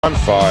On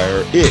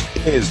fire.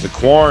 It is the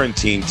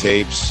quarantine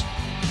tapes.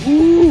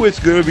 Ooh, it's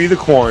gonna be the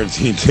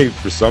quarantine tape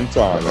for some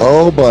time.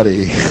 Oh,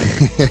 buddy.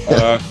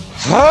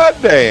 Hot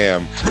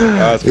damn.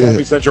 It's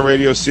Comedy Central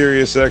Radio,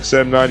 Sirius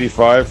XM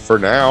 95 for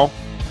now.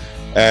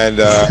 And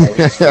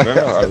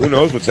who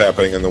knows what's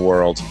happening in the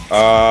world.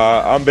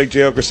 I'm Big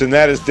J. Okerson.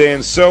 That is Dan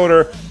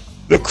Soder.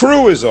 The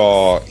crew is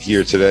all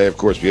here today. Of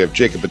course, we have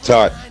Jacob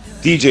Batat,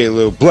 DJ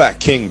Lou, Black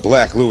King,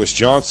 Black Lewis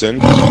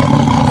Johnson,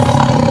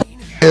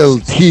 El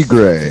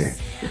Tigre.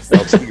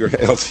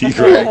 El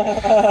Tigre.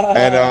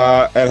 And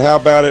how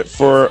about it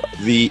for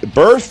the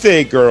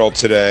birthday girl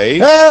today?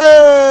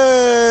 Hey!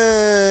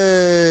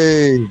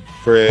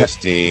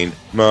 Christine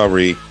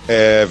Marie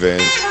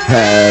Evans.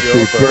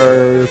 Happy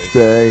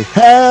birthday.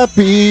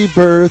 Happy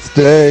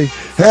birthday.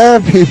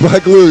 Happy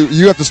Black Lou.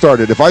 You have to start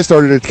it. If I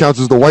start it, it counts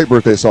as the white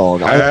birthday song.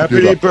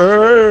 Happy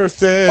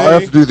birthday. I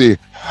have to do the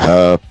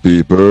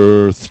happy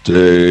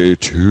birthday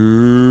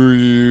to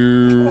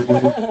you.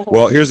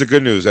 Well, here's the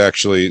good news,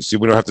 actually. See,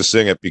 we don't have to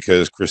sing it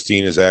because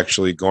Christine has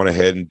actually gone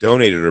ahead and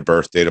donated her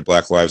birthday to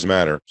Black Lives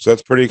Matter. So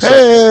that's pretty exciting.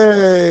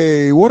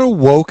 Hey, what a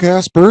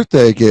woke-ass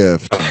birthday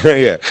gift.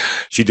 Yeah.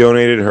 She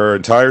donated her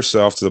entire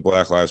self to the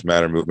Black Lives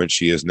Matter movement.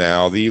 She is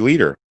now the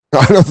leader.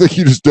 I don't think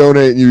you just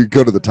donate and you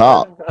go to the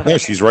top. Yeah,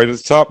 she's right at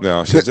the top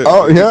now. She's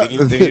Oh, yeah.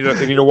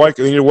 They need a white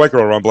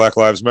girl on Black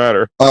Lives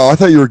Matter. Oh, I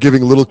thought you were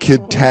giving little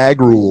kid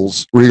tag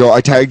rules where you go, I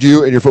tagged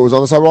you and your foot was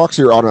on the sidewalk,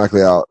 so you're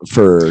automatically out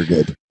for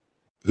good.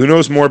 Who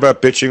knows more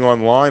about bitching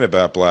online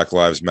about Black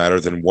Lives Matter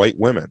than white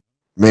women?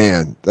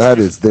 Man, that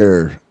is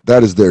their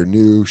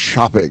new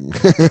shopping.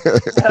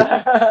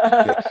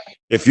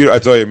 I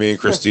tell you, me and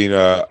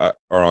Christina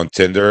are on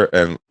Tinder,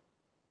 and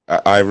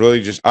I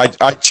really just I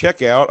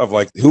check out of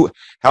like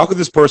how could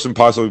this person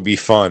possibly be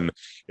fun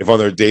if on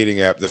their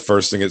dating app the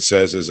first thing it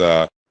says is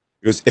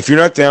because if you're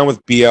not down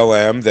with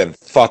BLM then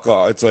fuck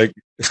off. It's like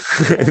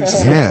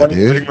it's Yeah,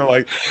 dude.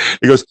 like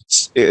it goes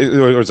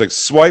it's like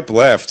swipe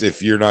left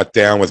if you're not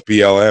down with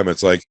BLM.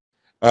 It's like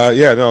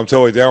yeah, no, I'm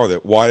totally down with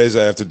it. Why does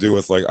that have to do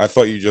with like I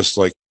thought you just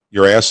like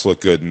your ass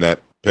looked good in that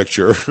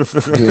picture.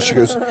 Yeah, she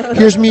goes,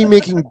 here's me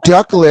making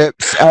duck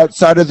lips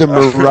outside of the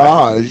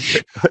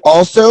Mirage.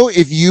 Also,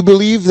 if you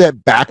believe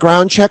that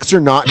background checks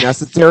are not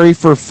necessary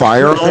for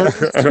firearms,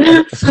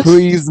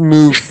 please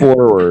move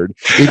forward.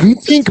 If you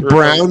think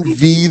Brown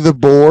v. the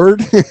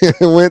board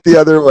went the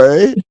other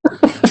way.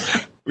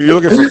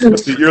 You're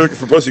looking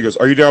for pussy. He goes,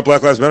 are you down with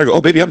Black Lives Matter? I go,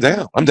 oh, baby, I'm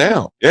down.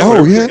 Yeah.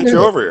 Oh, yeah. Get you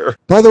over here.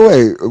 By the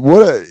way,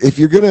 if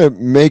you're going to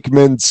make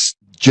men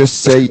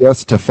just say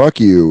yes to fuck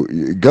you,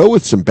 go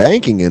with some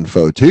banking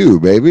info too,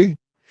 baby.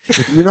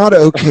 If you're not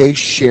okay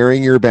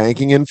sharing your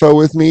banking info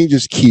with me,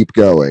 just keep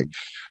going.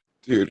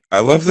 Dude, I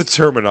love the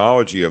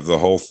terminology of the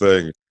whole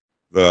thing,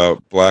 the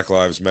Black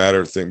Lives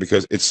Matter thing,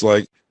 because it's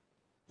like,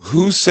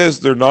 who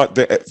says they're not?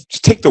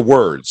 Just take the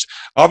words.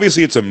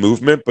 Obviously, it's a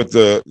movement, but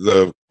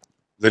the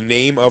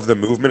name of the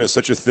movement is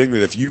such a thing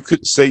that if you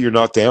could say you're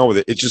not down with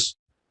it, it just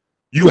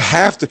you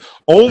have to.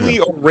 Only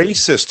a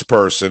racist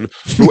person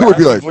who Would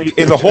be like,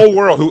 in the whole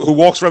world who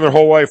walks around their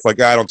whole life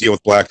like, I don't deal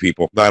with black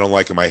people. No, I don't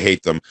like them. I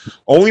hate them.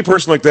 Only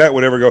person like that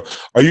would ever go,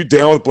 are you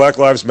down with Black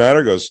Lives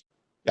Matter? Goes,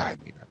 yeah, I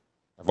mean,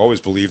 I've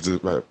always believed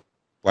that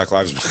Black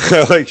Lives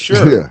Matter. Like,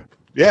 sure.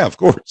 Yeah, of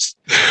course.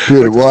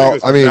 Dude, well,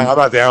 I mean, I'm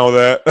not down with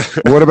that.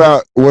 what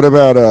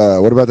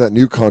about that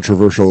new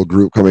controversial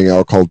group coming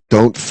out called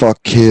Don't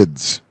Fuck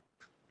Kids?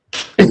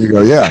 And you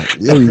go, yeah,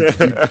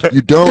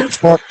 you don't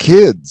fuck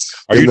kids.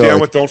 Are you down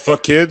with Don't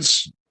Fuck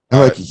Kids? I'm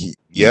like,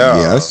 yeah.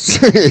 Yes.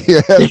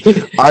 Yeah.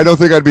 I don't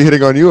think I'd be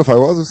hitting on you if I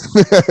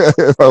wasn't.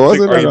 If I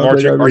wasn't,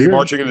 Are you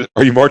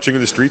marching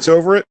in the streets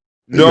over it?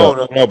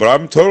 No, but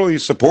I'm totally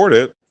support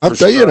it. I'll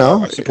tell you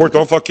now. I support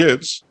Don't Fuck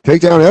Kids.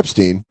 Take down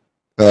Epstein.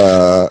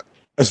 Don't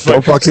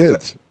fuck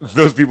kids.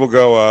 Those people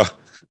go,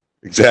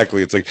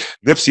 exactly. It's like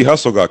Nipsey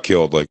Hussle got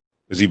killed. Like,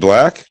 is he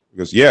black? He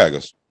goes, yeah. He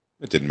goes,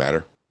 it didn't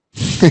matter.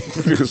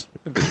 It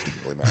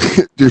didn't really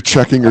matter. You're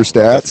checking your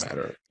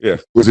stats. Yeah.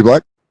 Was he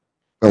black?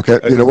 Okay.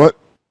 You know what?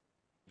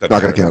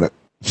 Not going to count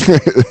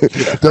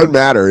it. Doesn't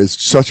matter.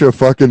 It's such a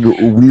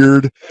fucking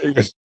weird. He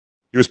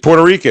was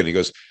Puerto Rican. He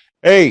goes,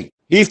 hey,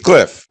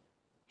 Heathcliff,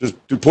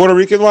 do Puerto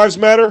Rican lives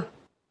matter?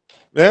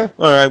 Yeah.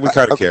 All right. We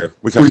kind of care.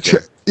 We kind of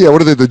care. Yeah.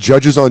 What are they? The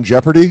judges on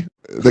Jeopardy?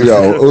 They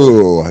go,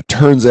 oh,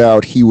 turns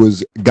out he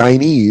was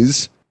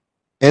Guyanese.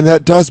 And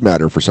that does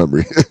matter for some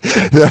reason.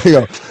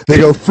 They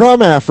go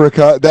from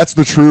Africa. That's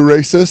the true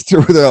racist.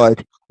 Where they're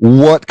like,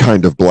 what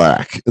kind of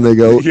black? And they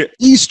go,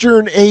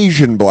 Eastern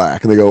Asian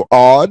black. And they go,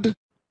 odd,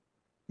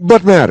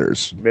 but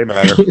matters. They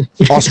matter.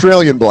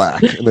 Australian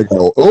black. And they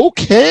go,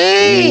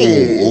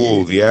 okay.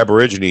 Ooh, the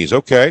Aborigines.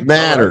 Okay.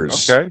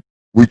 Matters. Okay.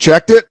 We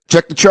checked it.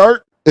 Check the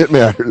chart. It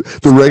matters.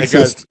 The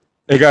racist.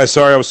 Hey guys,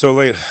 sorry I was so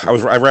late.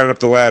 I ran up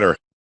the ladder.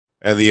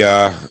 And the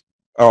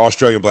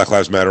Australian Black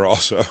Lives Matter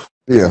also.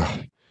 Yeah.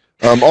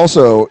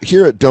 Also,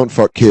 here at Don't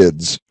Fuck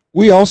Kids,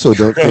 we also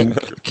don't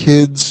think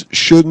kids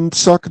shouldn't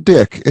suck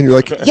dick. And you're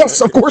like,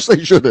 yes, of course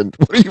they shouldn't.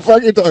 What are you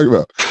fucking talking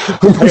about?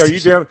 Hey, are you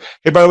down?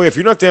 Hey, by the way, if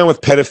you're not down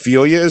with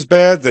pedophilia is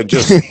bad, then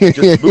just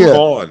move Yeah.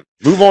 on.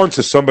 Move on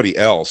to somebody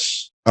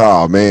else.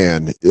 Oh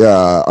man,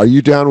 are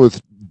you down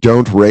with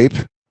don't rape?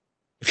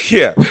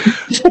 Yeah.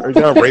 Are you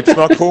down? Rape's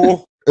not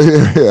cool.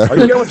 Yeah. Are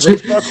you down with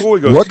rape's not cool?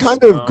 He goes, What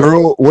kind of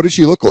girl? What does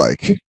she look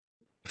like?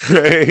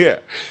 Yeah.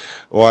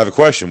 Well, I have a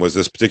question. Was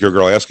this particular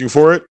girl asking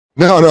for it?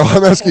 No,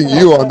 I'm asking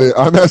you on the.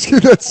 I'm asking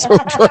that so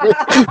funny.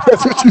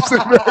 That's what you said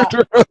back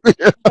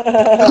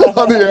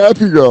on the app.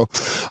 You go,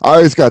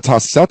 I just got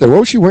tossed out there.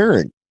 What was she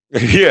wearing?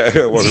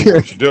 Yeah. What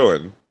was she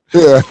doing?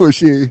 Yeah, was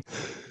she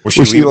Was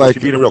she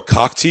being a real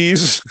cock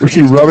tease? Was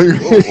she rubbing?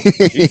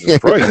 Jesus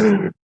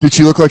Christ. Did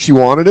she look like she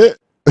wanted it?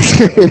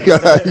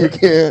 You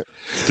can't.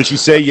 Did she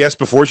say yes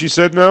before she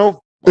said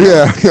no?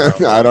 Yeah,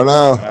 I don't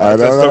know.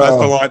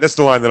 That's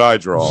the line that I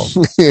draw.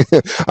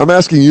 I'm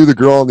asking you, the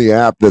girl on the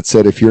app that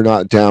said if you're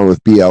not down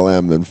with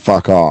BLM, then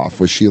fuck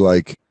off. Was she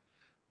like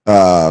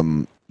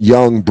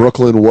young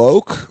Brooklyn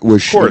woke?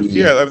 Was she? Of course,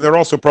 yeah. They're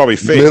also probably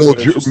fake.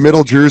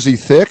 Middle Jersey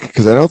thick?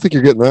 Because I don't think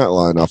you're getting that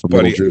line off of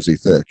Middle Jersey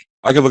thick.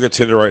 I can look at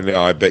Tinder right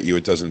now. I bet you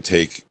it doesn't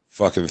take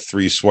fucking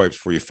 3 swipes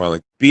before you find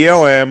like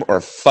BLM or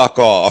fuck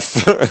off.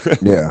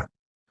 Yeah,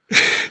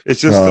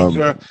 it's just such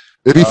a.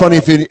 It'd be funny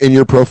if in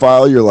your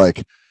profile you're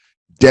like,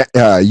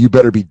 you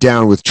better be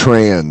down with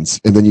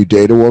trans, and then you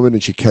date a woman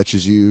and she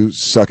catches you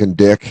sucking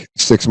dick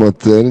 6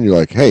 months in, and you're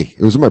like, hey,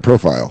 it was in my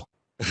profile.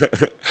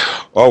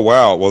 Oh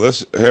wow! Well,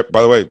 this,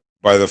 by the way,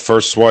 by the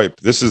first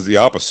swipe, this is the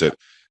opposite.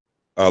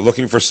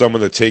 Looking for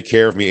someone to take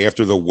care of me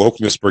after the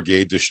wokeness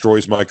brigade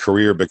destroys my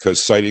career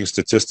because citing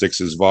statistics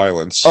is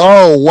violence.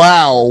 Oh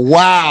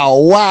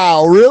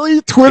wow!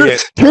 Really?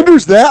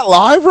 Tinder's that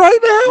live right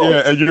now?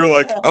 Yeah, and you're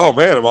like, oh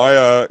man, am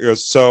I?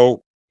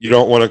 So you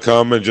don't want to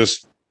come and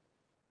just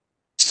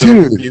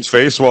dude, his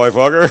face while I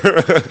fuck her?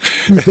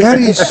 Dude, that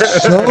is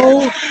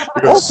so.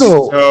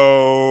 Also,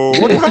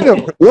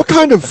 what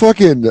kind of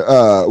fucking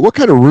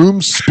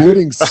room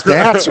splitting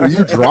stats are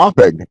you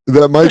dropping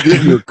that might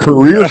get your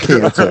career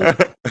canceled?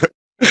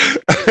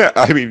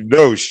 I mean,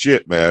 no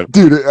shit, man,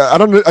 dude. I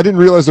didn't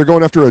realize they're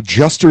going after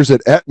adjusters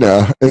at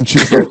Aetna, and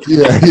she's like,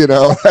 yeah, you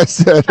know. I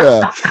said,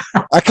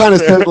 I kind of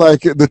said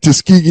like the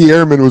Tuskegee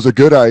Airmen was a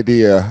good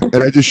idea,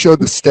 and I just showed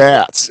the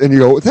stats, and you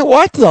go,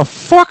 what the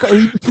fuck are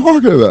you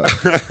talking about?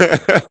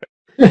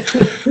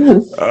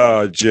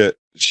 Oh,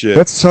 shit.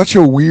 That's such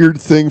a weird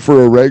thing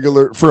for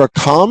a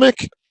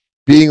comic.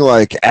 Being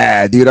like,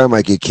 dude, I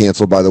might get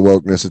canceled by the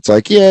wokeness. It's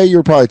like, yeah,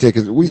 you're probably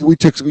taking. We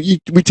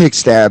take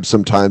stabs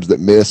sometimes that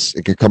miss.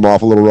 It can come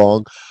off a little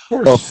wrong.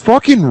 A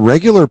fucking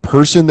regular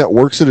person that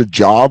works at a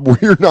job where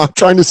you're not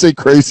trying to say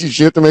crazy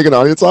shit to make an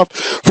audience laugh,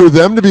 for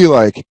them to be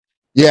like,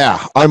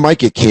 yeah, I might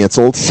get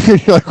canceled.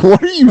 You're like,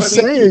 what are you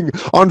saying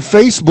on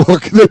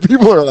Facebook that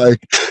people are like,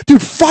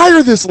 dude,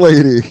 fire this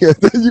lady?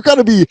 You got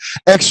to be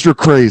extra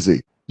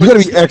crazy. You got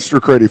to be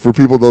extra crazy for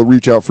people to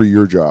reach out for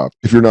your job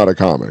if you're not a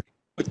comic.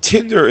 But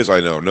Tinder is, I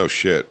know, no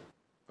shit.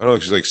 I don't know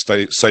if she's like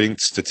citing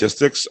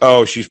statistics.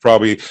 Oh, she's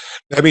probably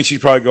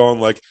going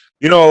like,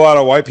 a lot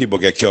of white people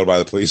get killed by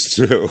the police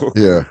too.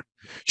 Yeah.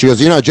 She goes,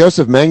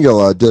 Joseph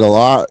Mengele did a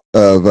lot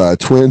of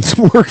twins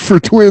work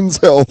for Twins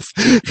Health.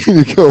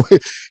 And you go,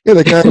 yeah,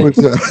 that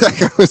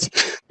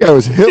guy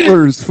was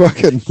Hitler's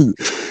fucking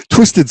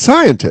twisted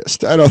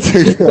scientist. I don't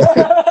think.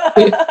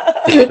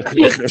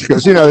 She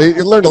goes,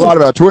 he learned a lot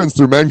about twins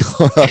through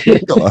Mengele.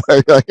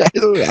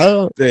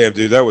 Damn,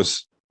 dude, that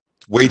was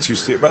way too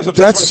serious.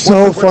 That's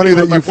so funny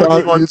that you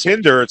found on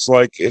Tinder. It's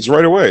like, it's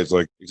right away. It's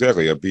like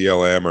exactly a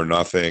BLM or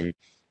nothing.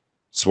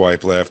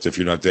 Swipe left if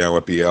you're not down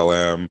with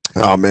BLM.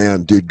 Oh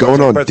man, dude, going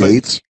on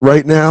dates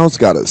right now, it's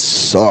gotta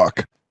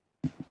suck.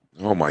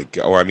 Oh my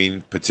god! Well, I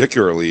mean,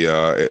 particularly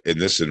in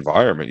this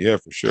environment, yeah,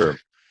 for sure.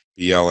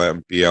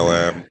 BLM.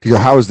 You go,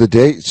 how was the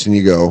dates? And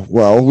you go,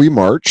 well, we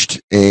marched,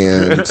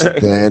 and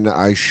then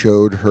I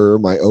showed her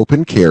my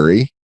open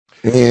carry,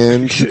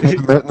 and she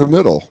met in the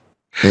middle.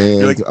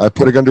 And like, I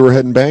put a gun to her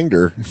head and banged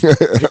her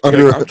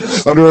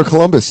under a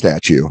Columbus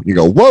statue. You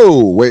go,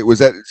 whoa, wait, was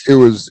that? It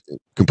was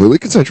completely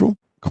consensual.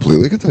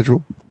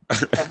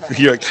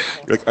 You're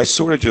like, I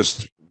sort of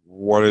just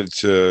wanted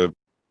to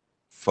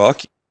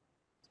fuck.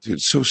 Dude,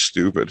 it's so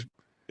stupid.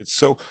 It's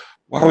so.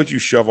 Why would you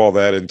shove all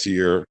that into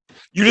your?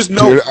 You just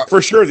know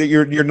for sure that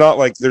you're not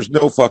like. There's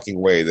no fucking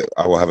way that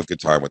I will have a good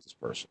time with this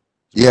person.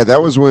 Yeah,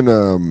 that was when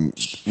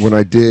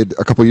I did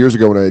a couple years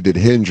ago when I did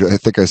Hinge. I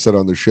think I said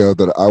on the show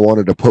that I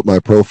wanted to put my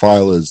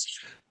profile as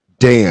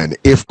Dan,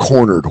 if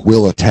cornered,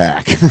 will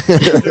attack. You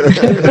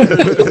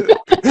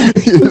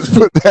just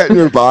put that in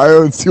your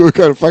bio and see what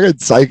kind of fucking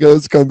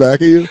psychos come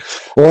back at you.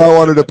 Well, I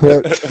wanted to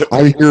put,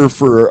 I'm here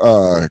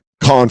for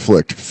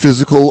conflict,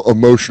 physical,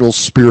 emotional,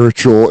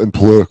 spiritual, and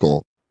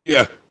political.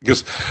 Yeah,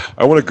 because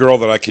I want a girl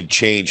that I can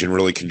change and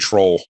really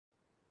control.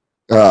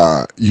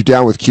 You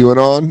down with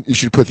QAnon? You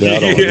should put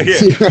that on.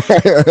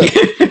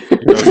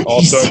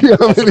 Also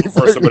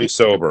prefer somebody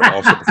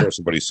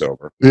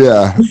sober.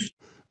 Yeah.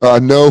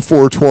 No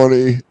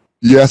 420.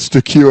 yes to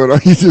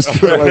QAnon. You just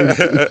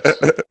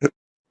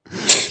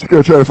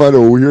gonna try to find a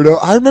weirdo.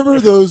 I remember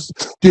those,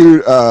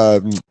 dude.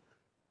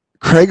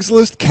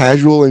 Craigslist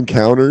casual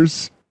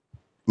encounters.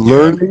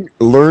 Learning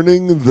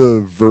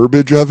the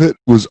verbiage of it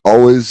was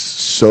always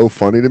so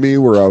funny to me.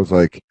 Where I was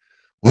like,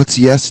 "What's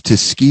yes to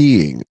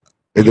skiing?"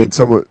 And then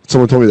someone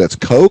told me that's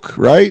coke,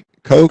 right?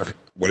 Coke.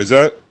 What is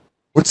that?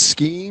 What's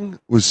skiing?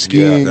 Was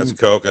skiing? Yeah, that's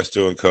coke. That's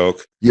doing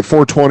coke. Yeah,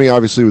 420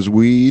 obviously was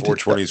weed.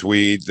 420 is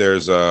weed.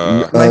 There's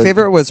My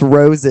favorite was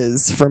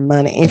roses for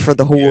money for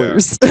the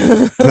whores.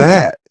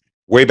 that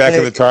way back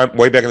in the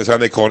time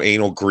they called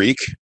anal Greek.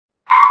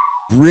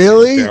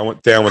 really?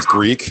 Down with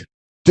Greek.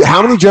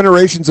 How many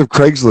generations of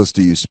Craigslist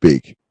do you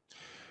speak?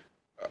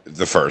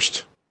 The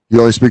first. You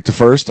only speak the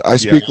first. I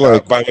speak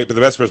like. By the way, but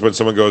the best part is when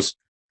someone goes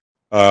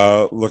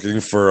looking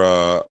for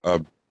a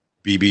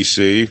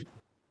BBC.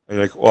 And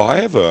you're like, well, I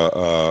have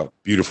a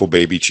beautiful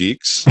baby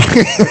cheeks.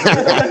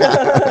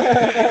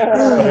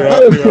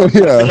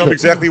 Yeah. I know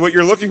exactly what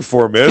you're looking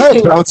for, miss. I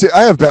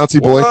have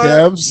bouncy boy What?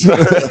 calves.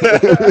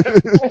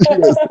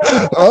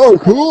 Oh,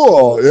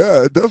 cool.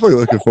 Yeah, definitely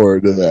looking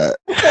forward to that.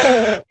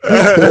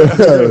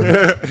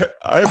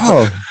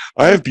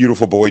 I have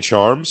beautiful boy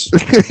charms.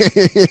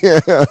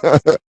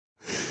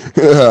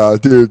 Yeah,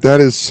 dude, that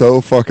is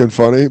so fucking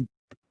funny.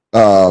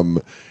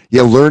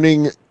 Yeah,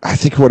 learning. I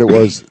think what it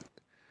was.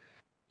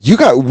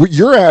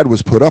 Your ad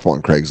was put up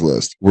on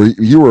Craigslist. Where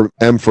you were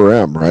M for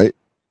M, right?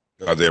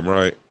 Goddamn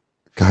right.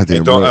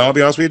 Goddamn Hey, right. I'll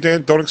be honest with you,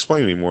 Dan. Don't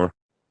explain anymore.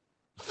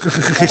 Just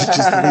leave it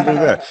at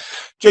that.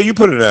 Jay, you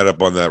put an ad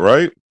up on that,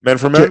 right? Men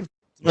for Men.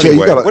 Jay,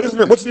 Anyway, you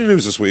gotta- what's in the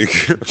news this week?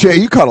 Jay,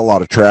 you caught a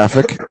lot of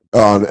traffic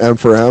on M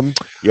for M.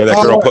 Yeah,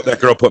 that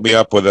girl put me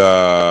up with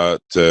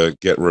to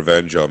get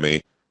revenge on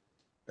me,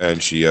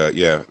 and she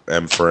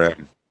M for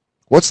M.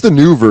 What's the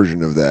new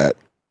version of that?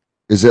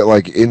 Is it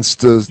like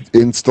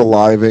insta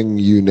living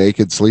you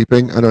naked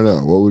sleeping? I don't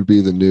know. What would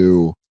be the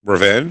new?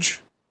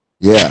 Revenge.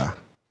 Yeah.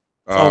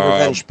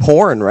 Revenge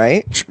porn,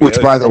 right? Which,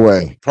 by the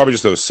way, probably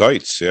just those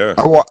sites. Yeah.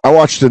 I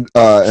watched an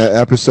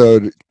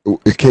episode.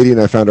 Katie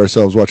and I found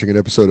ourselves watching an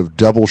episode of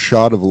Double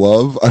Shot of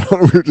Love. I don't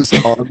know. We were just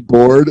on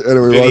board,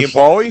 and we Vinny watched.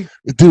 and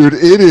Pauly? Dude,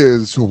 it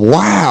is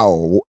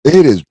wow.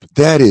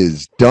 That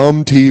is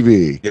dumb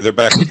TV. Yeah, they're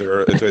back with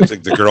it's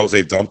like the girls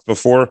they dumped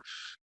before.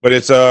 But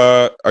it's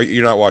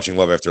you're not watching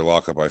Love After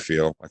Lockup, I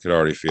feel. I could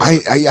already feel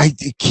it. I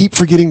keep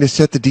forgetting to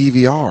set the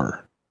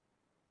DVR.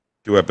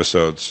 2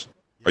 episodes.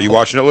 Are you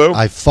watching it, Lou?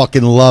 I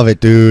fucking love it,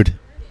 dude.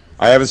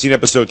 I haven't seen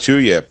episode 2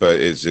 yet, but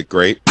is it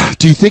great?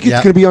 Do you think it's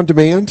Yeah. going to be on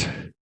demand?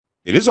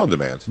 It is on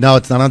demand. No,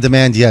 it's not on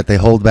demand yet. They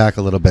hold back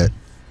a little bit.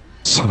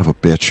 Son of a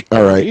bitch.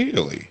 All right.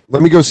 Really?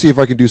 Let me go see if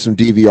I can do some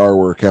DVR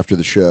work after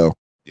the show.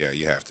 Yeah,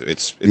 you have to.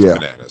 It's Yeah.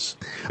 bananas.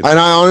 And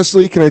I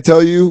honestly, can I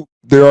tell you,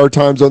 there are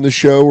times on the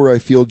show where I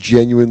feel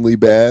genuinely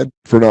bad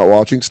for not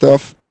watching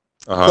stuff.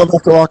 Love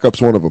After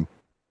Lockup's one of them.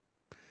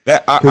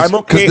 I'm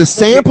okay. Because the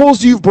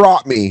samples you've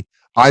brought me,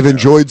 I've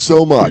enjoyed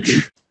so much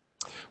of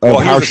Well,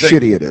 how here's the thing.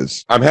 shitty it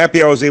is. I'm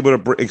happy I was able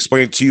to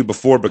explain it to you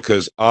before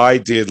because I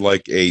did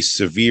like a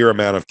severe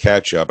amount of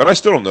catch up, and I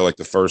still don't know like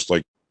the first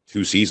like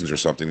 2 seasons or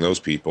something. Those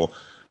people,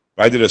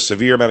 but I did a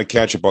severe amount of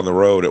catch up on the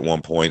road at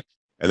one point,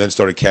 and then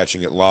started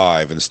catching it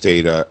live and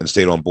stayed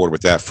on board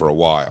with that for a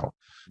while.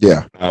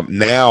 Yeah.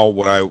 Now,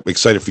 what I'm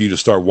excited for you to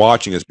start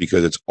watching is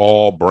because it's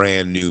all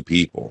brand new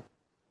people.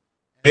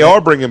 They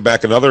are bringing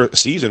back another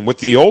season with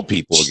the old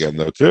people again,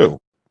 though, too.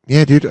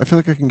 Yeah, dude, I feel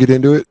like I can get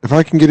into it. If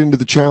I can get into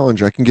the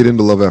challenge, I can get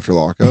into Love After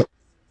Lockup.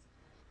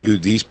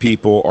 Dude, these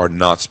people are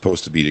not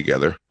supposed to be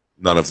together.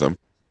 None of them.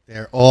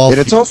 They're all. And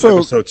it's also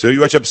Episode 2.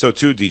 You watch episode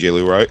 2, DJ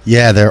Lou, right?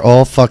 Yeah, they're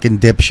all fucking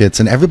dipshits,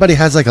 and everybody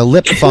has like a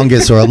lip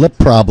fungus or a lip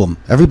problem.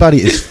 Everybody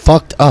is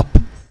fucked up.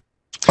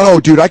 Oh,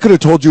 dude, I could have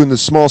told you in the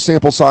small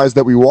sample size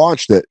that we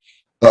watched that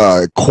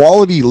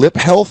quality lip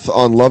health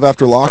on Love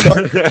After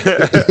Lockup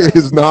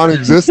is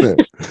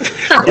non-existent.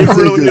 It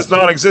really is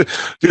not exist.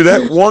 Dude,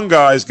 that one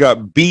guy's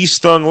got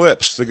bee-stung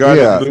lips. The guy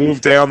that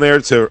moved down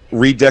there to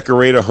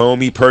redecorate a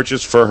home he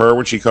purchased for her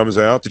when she comes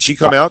out. Did she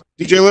come out,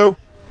 DJ Lou?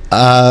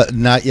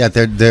 Not yet.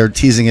 They're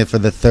teasing it for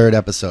the 3rd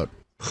episode.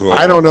 Cool.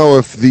 I don't know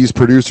if these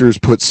producers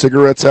put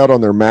cigarettes out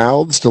on their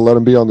mouths to let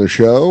them be on the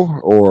show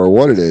or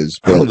what it is.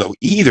 I But don't know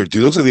either,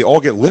 dude. It looks like they all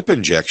get lip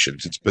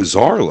injections. It's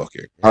bizarre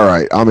looking. all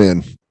right, I'm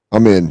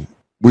in.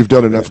 We've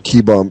done enough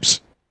key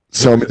bumps.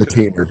 Sell me the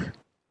teener.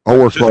 I'll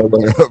work my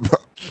way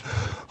up.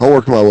 I'll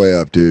work my way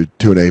up, dude,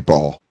 to an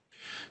 8-ball.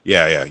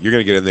 Yeah. You're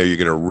gonna get in there. You're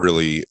gonna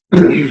really,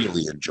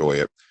 really enjoy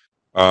it.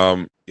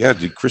 Yeah,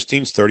 dude.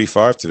 Christine's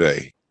 35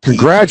 today.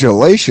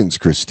 Congratulations,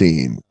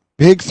 Christine.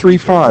 Big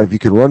 3-5. You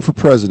can run for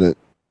president.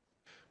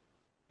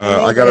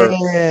 I got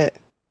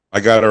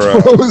her.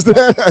 What was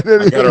that?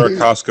 I got her a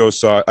Costco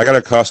size. I got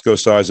a Costco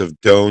size of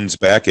Doan's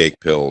backache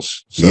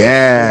pills. So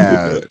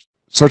Yeah. good.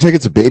 Start taking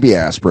some baby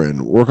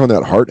aspirin. Work on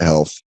that heart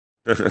health.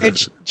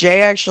 Which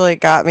Jay actually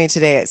got me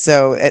today.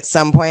 So at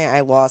some point,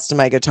 I lost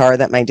my guitar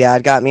that my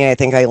dad got me. I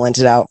think I lent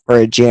it out for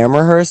a jam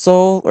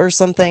rehearsal or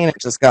something, and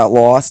it just got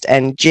lost.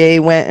 And Jay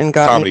went and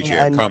got comedy me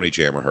jam, a comedy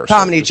jam rehearsal.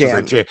 comedy This was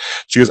a jam.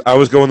 She goes, I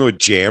was going to a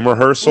jam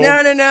rehearsal.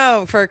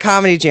 No, for a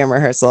comedy jam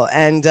rehearsal.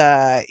 And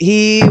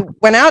he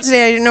went out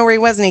today. I didn't know where he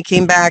was, and he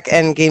came back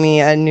and gave me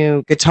a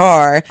new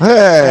guitar. And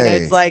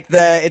Hey. it's like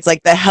the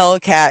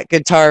Hellcat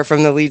guitar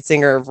from the lead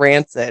singer of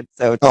Rancid.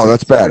 So it's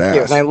That's super badass.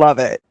 cute, and I love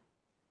it.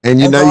 And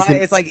you And know you can,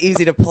 it's like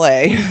easy to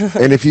play.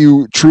 and if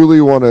you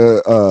truly want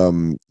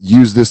to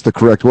use this the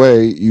correct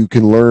way, you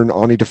can learn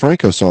Ani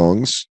DeFranco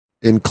songs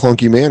in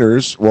clunky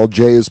manners while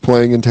Jay is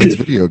playing intense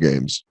video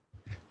games.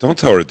 Don't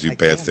tell her to do I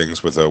bad can't.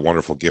 things with a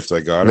wonderful gift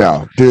I got her.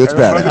 No, dude, it's If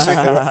I could badass.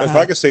 say- if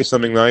I could say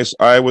something nice,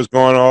 I was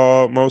gone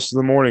all most of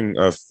the morning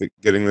of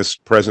getting this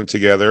present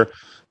together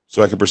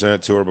so I could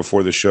present it to her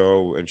before the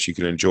show and she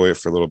can enjoy it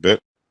for a little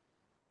bit.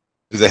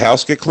 Did the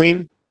house get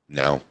clean?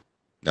 No.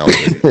 No. I'm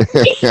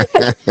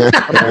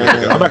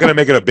not going to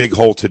make it a big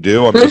hole to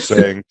do. I'm just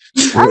saying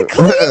I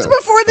cleaned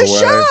before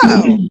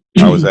the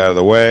show. I was out of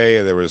the way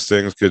and there was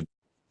things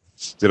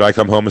did I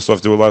come home and still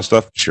have to do a lot of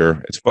stuff?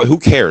 Sure. But who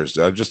cares?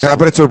 I just Yeah,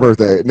 but it's her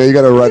birthday. No, you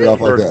got to write it off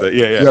like that. birthday.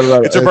 Yeah, You gotta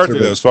write It's her it- birthday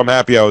though, so I'm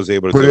happy I was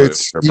able to But do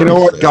it's, it. you know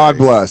what? God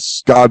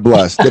bless. God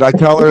bless. Did I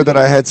tell her that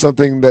I had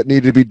something that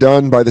needed to be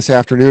done by this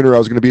afternoon or I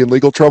was going to be in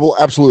legal trouble?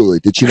 Absolutely.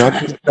 Did she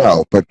not?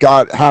 No. But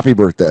God, happy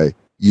birthday.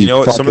 You know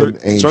what? fucking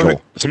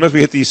angel. Sometimes we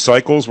hit these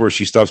cycles where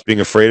she stops being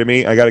afraid of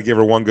me. I got to give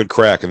her one good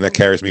crack, and that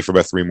carries me for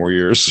about 3 more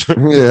years.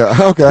 Yeah.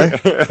 Okay.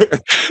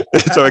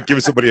 So I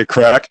give somebody a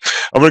crack.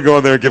 I'm gonna go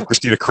in there and give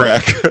Christine a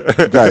crack.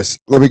 Guys,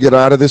 let me get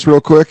out of this real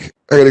quick.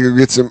 I gotta go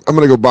get some. I'm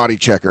gonna go body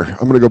check her.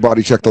 I'm gonna go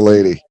body check the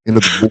lady into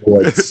the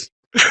woods.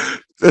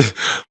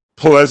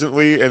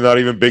 Pleasantly and not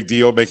even big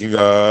deal, making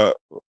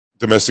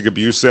domestic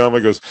abuse sound.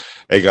 He goes,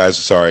 "Hey guys,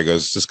 sorry." He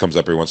goes, "This comes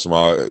up every once in a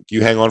while. Can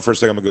you hang on for a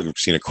second? I'm gonna go give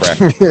Christine a crack."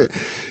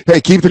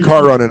 Hey, keep the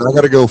car running. I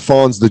gotta go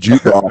Fonz the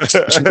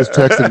jukebox. She just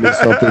texted me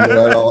something that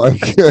I don't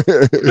like.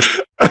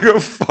 I go,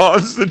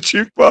 "Fonz the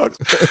jukebox."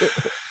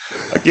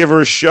 I give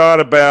her a shot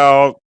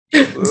about a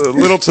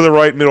little to the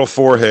right middle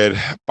forehead,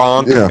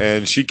 bonk, Yeah.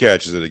 and she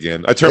catches it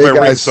again. I turn Hey, my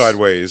ring guys.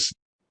 sideways.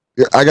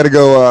 Yeah, I gotta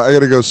go. I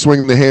gotta go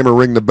swing the hammer,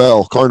 ring the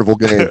bell. Carnival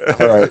game.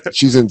 All right,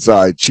 she's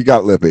inside. She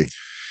got lippy.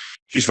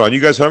 She's fine. You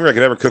guys hungry? I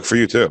can have her cook for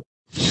you too.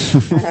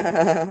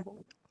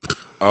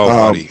 Oh,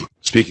 buddy.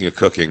 Speaking of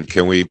cooking,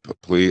 can we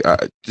please?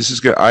 This is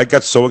good. I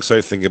got so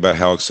excited thinking about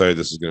how excited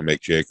this is going to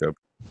make Jacob.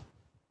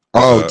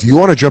 Oh, do you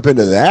want to jump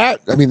into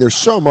that? I mean, there's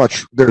so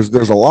much. There's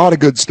a lot of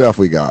good stuff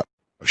we got.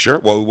 Sure.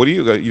 Well, what do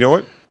you? You know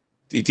what?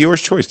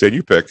 Dealer's choice. Dan,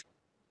 you pick.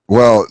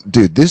 Well,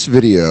 dude, this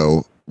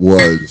video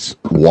was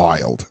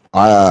wild.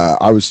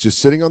 I was just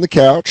sitting on the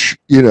couch,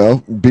 you know,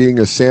 being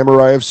a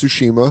samurai of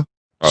Tsushima,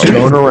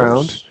 Going of around,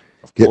 course.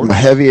 Of getting my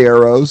course. heavy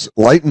arrows,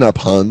 lighting up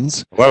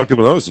Huns. A lot of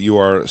people know this. You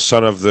are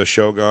son of the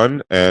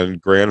Shogun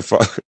and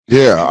grandfather.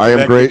 Yeah, I am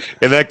That- great.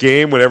 In that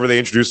game, whenever they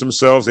introduce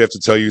themselves, they have to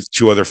tell you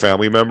 2 other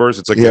family members.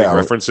 It's like Yeah. getting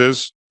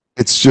references.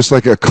 It's just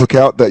like a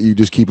cookout that you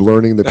just keep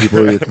learning that people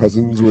are your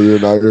cousins when you're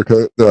not your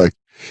cousin. They're like,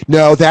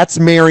 no, that's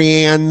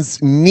Marianne's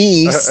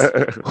niece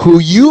who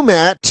you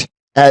met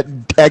at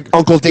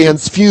Uncle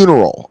Dan's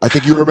funeral. I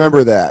think you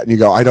remember that. And you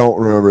go, I don't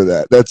remember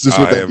that. That's just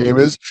what I that am- game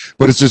is.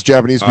 But it's just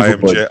Japanese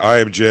people. play. I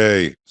am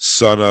Jay,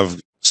 son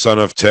of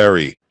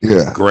Terry,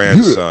 Yeah.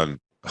 grandson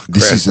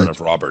This is grandson a-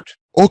 of Robert.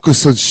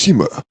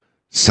 Okusanshima,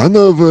 son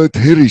of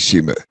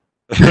Terishima.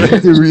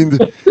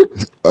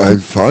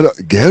 Father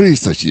Gary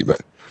Sashima.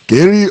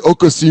 Gary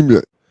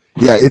Okushima.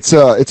 Yeah, it's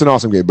an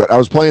awesome game. But I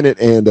was playing it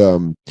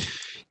and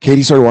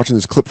Katie started watching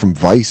this clip from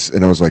Vice,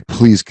 and I was like,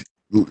 please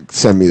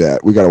send me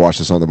that. We got to watch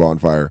this on the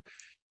bonfire.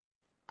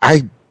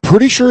 I'm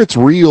pretty sure it's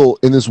real,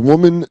 and this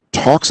woman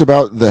talks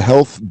about the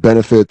health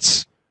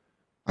benefits.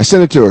 I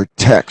sent it to her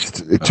text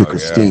to yeah.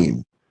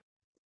 Christine.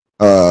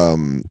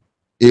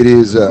 It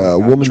is a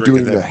woman Drinking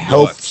doing the them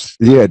health. nuts.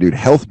 Yeah, dude,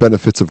 health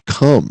benefits of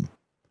cum,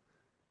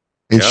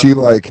 and Yeah. she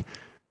like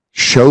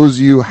shows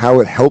you how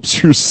it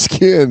helps your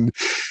skin,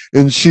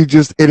 and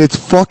it's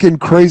fucking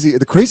crazy.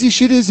 The crazy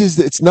shit is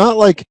that it's not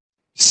like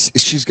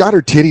she's got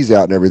her titties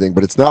out and everything,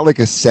 but it's not like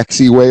a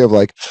sexy way of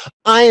like,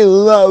 I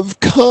love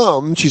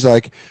cum. She's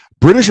like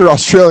British or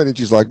Australian, and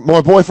she's like,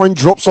 my boyfriend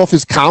drops off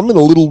his cum and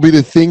a little bit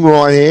of thing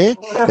right here,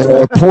 and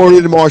I pour it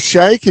into my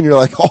shake, and you're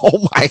like,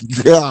 oh my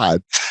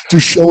god,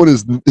 just showing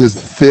his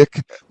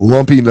thick,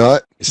 lumpy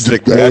nut. His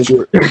thick patch.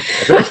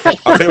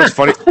 I'll tell you what's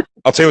funny.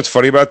 I'll tell you what's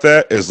funny about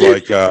that is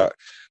like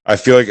I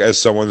feel like as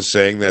someone's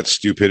saying that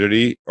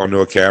stupidity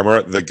onto a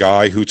camera, the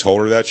guy who told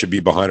her that should be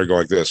behind her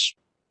going like this.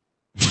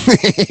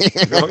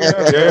 Oh,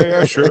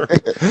 yeah, sure.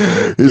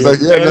 He's like,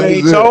 yeah, And that he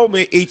is it. told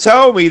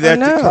me that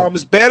the know. cum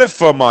is better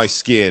for my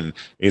skin.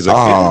 He's like,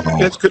 Oh.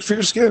 yeah, it's good for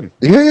your skin.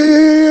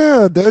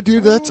 Yeah. That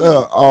dude, that's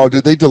oh,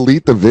 did they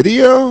delete the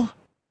video?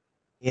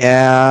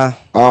 Yeah.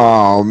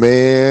 Oh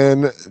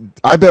man,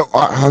 I bet,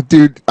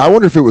 dude. I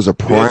wonder if it was a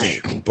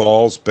prank. Bitch,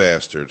 balls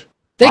bastard.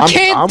 They I'm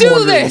can't do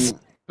wondering- this.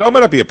 No, it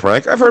might not be a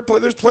prank. I've heard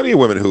there's plenty of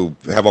women who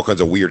have all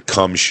kinds of weird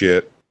cum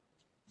shit.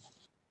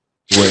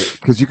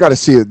 because you got to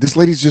see it. This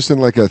lady's just in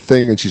like a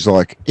thing, and she's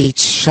like,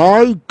 "It's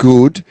so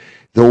good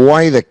the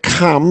way they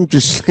come."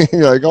 Just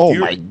like, oh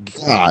my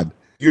god.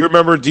 You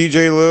remember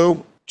DJ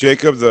Lou,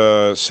 Jacob,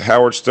 the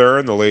Howard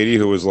Stern, the lady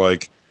who was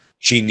like,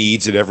 she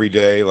needs it every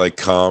day, like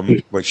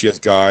cum. Like she has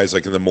guys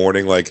like in the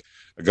morning, like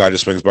a guy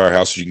just swings by her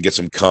house so she can get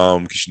some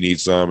cum because she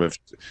needs some. If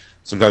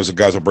sometimes the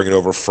guys will bring it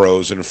over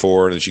frozen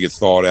for her, and then she gets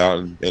thawed out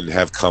and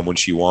have cum when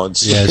she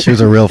wants. Yeah, she was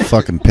a real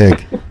fucking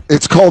pig.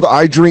 It's called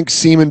 "I Drink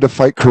Semen to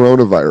Fight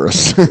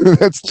Coronavirus."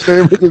 That's the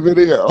name of the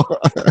video.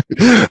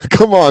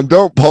 Come on,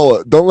 don't pull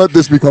it. Don't let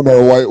this become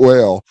our white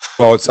whale.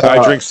 Well, it's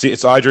I drink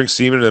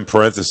semen, and in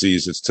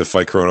parentheses, it's to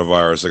fight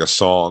coronavirus, like a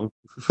song.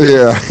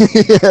 Yeah.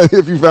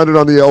 If you found it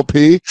on the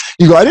LP,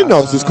 you go, I didn't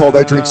know this was called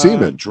 "I Drink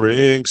Semen."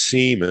 Drink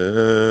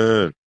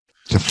semen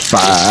To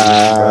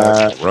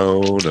fight.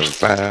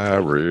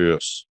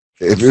 Coronavirus.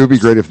 It would be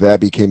great if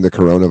that became the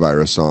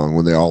coronavirus song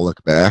when they all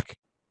look back.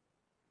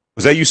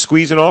 Was that you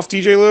squeezing off,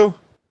 DJ Lou?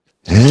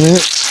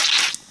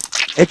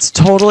 It's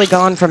totally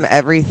gone from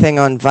everything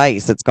on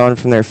Vice. It's gone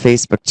from their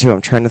Facebook too.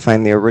 I'm trying to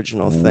find the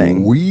original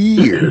thing.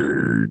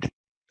 Weird.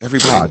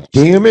 Everybody. God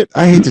damn it.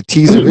 I hate to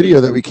tease a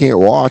video that we can't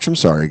watch. I'm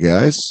sorry,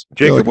 guys.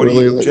 Jacob, what do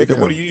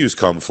you use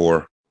cum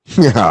for?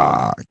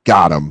 Yeah,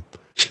 got him.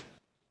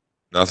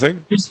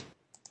 Nothing?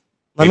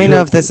 Let me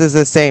know if this is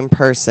the same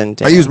person.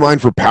 I use mine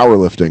for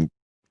powerlifting.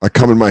 I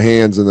come in my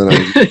hands and then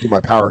I do my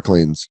power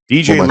cleans.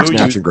 DJ my Lou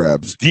snatch and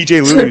grabs.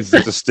 DJ Lou uses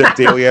it to stick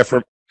daily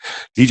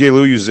DJ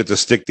Lou uses it to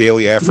stick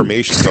daily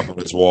affirmations up on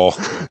his wall.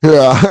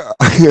 Yeah,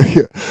 I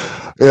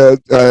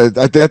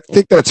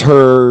think that's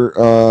her.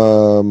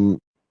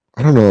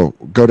 I don't know.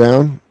 Go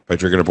down By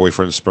drinking her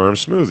boyfriend's sperm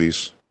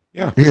smoothies.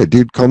 Yeah,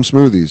 dude, cum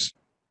smoothies.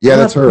 Yeah,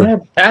 that's her.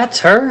 That's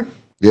her.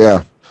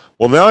 Yeah.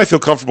 Well, now I feel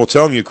comfortable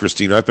telling you,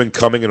 Christine, I've been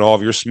coming in all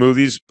of your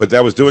smoothies, but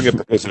that was doing it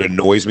because it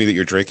annoys me that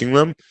you're drinking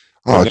them.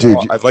 Oh, dude.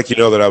 I'd like you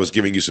to know that I was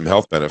giving you some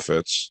health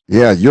benefits.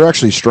 Yeah, you're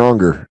actually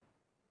stronger.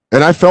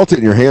 And I felt it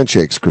in your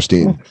handshakes,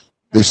 Christine.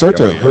 They start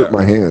to hurt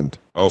my hand.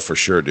 Oh, for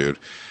sure, dude.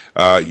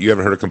 You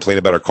haven't heard her complain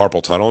about her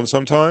carpal tunnel in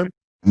some time?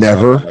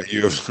 Never.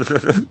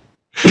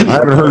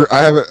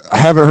 I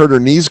haven't heard her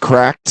knees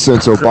cracked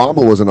since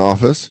Obama was in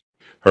office.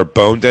 Her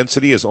bone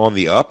density is on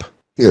the up.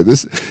 Yeah,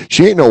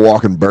 she ain't no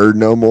walking bird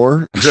no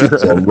more.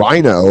 She's a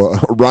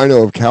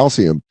rhino of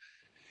calcium.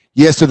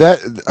 Yeah, so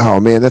oh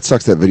man, that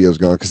sucks that video's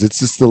gone because it's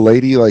just the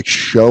lady like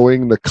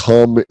showing the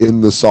cum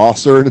in the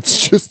saucer and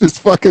it's just this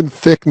fucking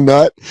thick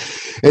nut.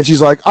 And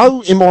she's like,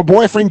 oh, and my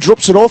boyfriend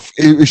drops it off.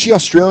 Is she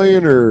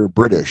Australian or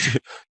British?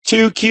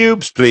 2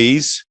 cubes,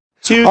 please.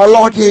 2 I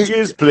like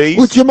cubes, please.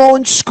 Would you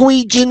mind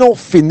squeeging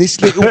off in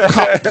this little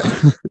cup?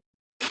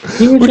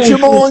 Would you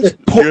mind?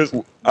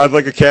 I'd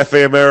like a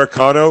cafe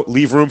Americano.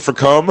 Leave room for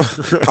cum.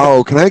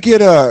 Oh, can I get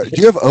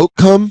do you have oat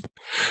cum?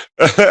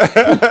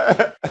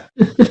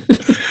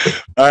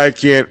 I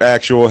can't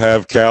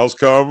have cows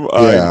cum.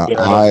 Yeah,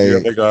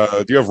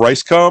 do you have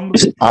rice cum?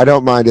 I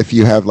don't mind if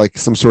you have like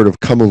some sort of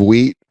cum of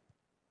wheat.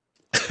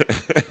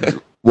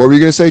 What were you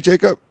gonna say,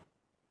 Jacob?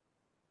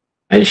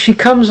 And she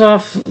comes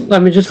off.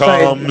 Let me just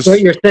say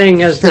what you're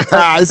saying as.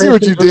 I see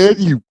what you did,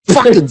 you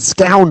fucking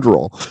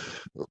scoundrel.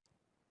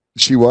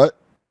 She what?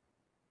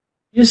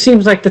 She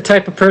seems like the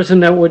type of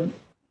person that would.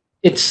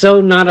 It's so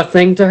not a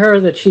thing to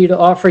her that she'd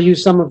offer you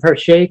some of her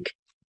shake.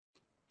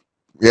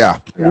 Yeah.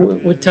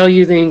 Would tell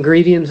you the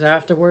ingredients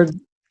afterward.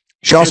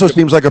 She also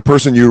seems like a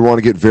person you'd want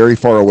to get very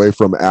far away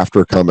from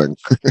after coming.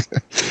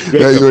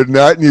 Yeah, you would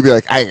not, and you'd be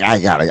like,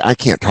 I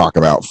can't talk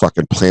about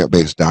fucking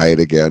plant-based diet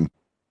again.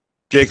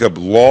 Jacob,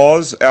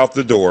 laws out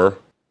the door.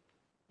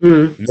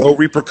 No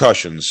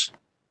repercussions.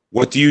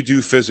 What do you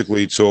do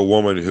physically to a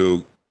woman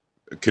who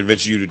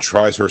convinces you to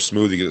try her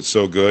smoothie because it's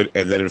so good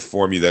and then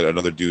inform you that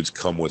another dude's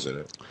cum was in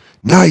it?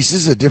 Nice.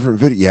 This is a different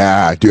video.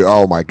 Yeah, dude.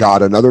 Oh my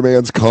God. Another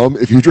man's cum.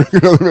 If you drink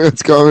another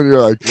man's cum and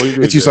you're like,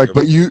 and she's like,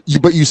 but you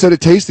said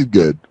it tasted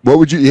good. What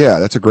would you? Yeah,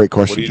 that's a great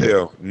question. What do you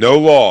do? No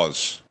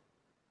laws.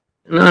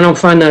 I don't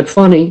find that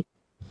funny.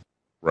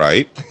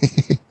 Right.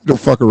 Don't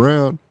fuck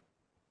around.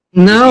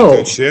 No.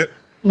 Good shit.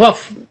 Well,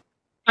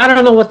 I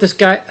don't know what this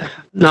guy.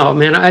 No,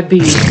 man, I'd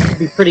be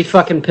pretty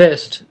fucking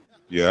pissed.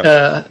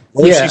 Yeah.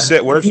 What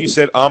if she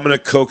said, I'm gonna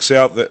coax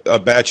out a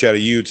batch out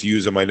of you to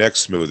use in my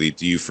next smoothie?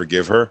 Do you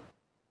forgive her?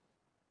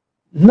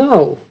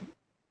 No,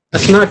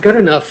 that's not good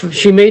enough.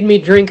 She made me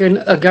drink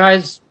a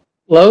guy's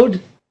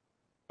load.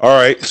 All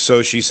right,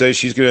 so she says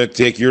she's going to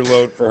take your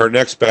load for her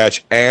next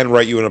batch and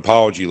write you an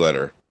apology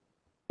letter.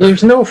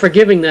 There's no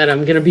forgiving that.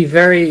 I'm going to be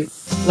very,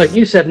 like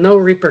you said, no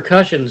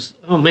repercussions.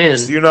 Oh man.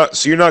 So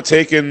you're not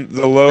taking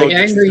the load. Like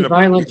angry,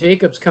 violent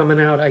Jacob's coming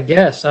out. I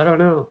guess I don't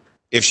know.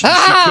 If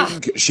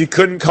she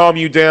couldn't calm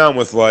you down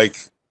with like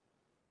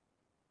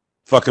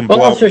fucking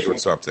blow or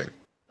something.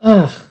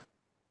 Ugh.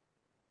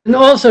 And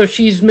also,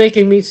 she's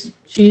making me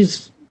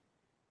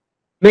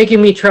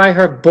try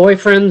her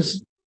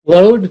boyfriend's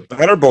load.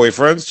 Not her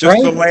boyfriend's,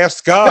 just the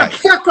last guy.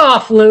 Fuck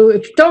off,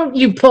 Lou! Don't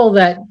you pull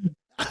that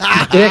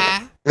dick?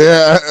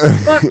 Yeah.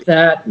 Fuck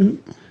that!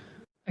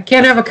 I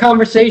can't have a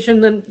conversation.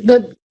 Then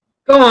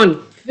go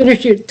on,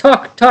 finish your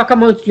talk. Talk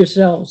amongst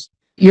yourselves.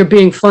 you're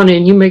being funny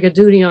and you make a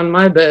duty on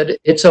my bed,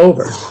 it's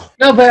over.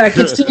 No, but I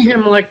can see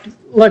him like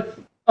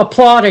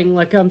applauding,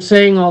 like I'm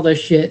saying all this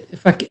shit.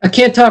 If I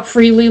can't talk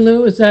freely,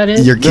 Lou, is that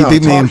it? You're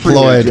keeping me talk freely,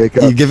 employed.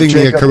 Jacob. You're giving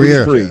me a Jacob,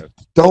 career. be free.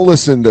 Don't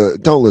listen to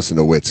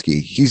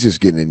Witzke. He's just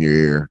getting in your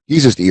ear.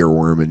 He's just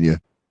earworming you.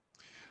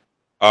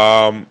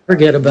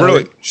 Forget about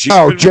Really? it. She's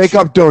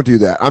Jacob, don't do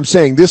that. I'm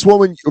saying this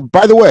woman.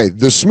 By the way,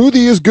 the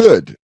smoothie is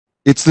good.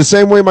 It's the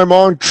same way my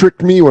mom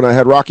tricked me when I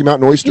had Rocky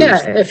Mountain oysters.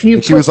 Yeah, if you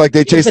And she was like,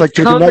 they taste like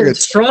chicken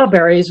nuggets.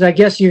 Strawberries, I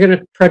guess you're going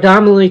to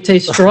predominantly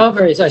taste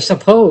strawberries, I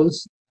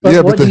suppose. But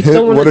Yeah, what, but you the still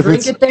hint- want what to if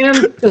drink it, Dan?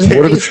 'Cause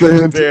What if it's the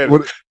hint? Dan,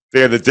 What,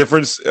 Dan, the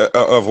difference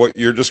of what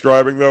you're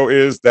describing, though,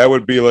 is that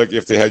would be like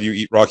if they had you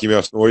eat Rocky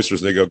Mountain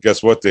oysters and they go,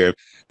 guess what, Dan?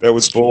 That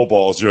was bull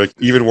balls. You're like,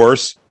 even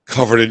worse,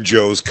 covered in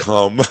Joe's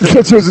cum. that's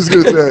what I was just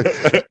gonna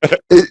say.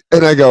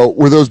 And I go,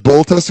 were those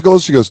bull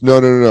testicles? She goes, no.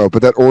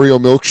 But that Oreo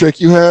milkshake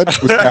you had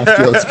was half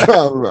Joe's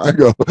cum. I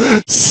go,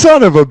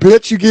 son of a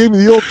bitch! You gave me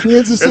the old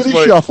Kansas City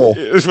shuffle.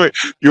 It's like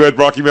you had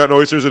Rocky Mountain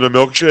oysters and a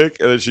milkshake,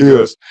 and then she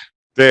goes,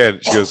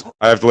 Dan, she goes,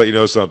 I have to let you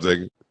know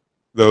something.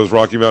 Those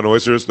Rocky Mountain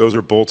oysters, those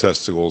are bull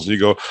testicles. And you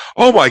go,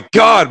 oh my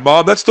God,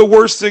 Mom, that's the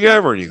worst thing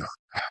ever. And you go,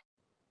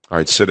 all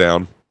right, sit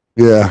down.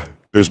 Yeah.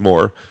 There's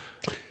more.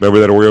 Remember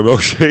that Oreo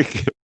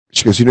milkshake?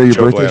 She goes, you know your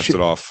Joe birthday.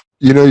 blasted off.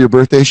 You know your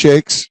birthday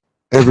shakes.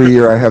 Every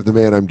year I have the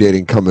man I'm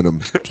dating come in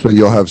them, so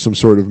you'll have some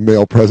sort of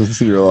male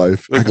presence in your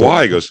life. Like,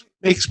 why? He goes,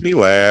 makes me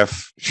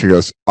laugh. She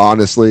goes,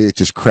 honestly, it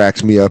just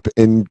cracks me up.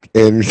 And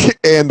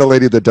the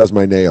lady that does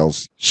my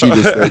nails, she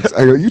just thinks,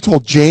 I go, you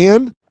told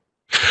Jan?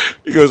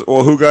 He goes,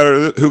 well, who got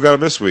him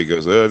this week? He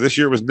goes, this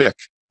year was Nick.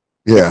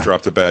 Yeah.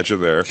 Dropped a badge in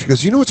there. She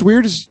goes, you know what's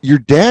weird is your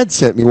dad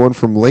sent me one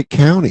from Lake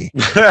County.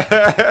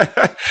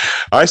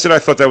 I said I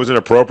thought that was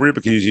inappropriate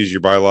because he's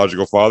your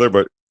biological father,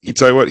 but he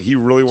tell you what, he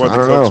really wanted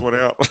to coax one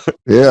out.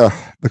 Yeah.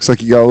 Looks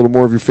like you got a little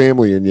more of your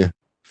family in you.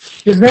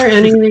 Is there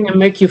anything that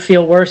make you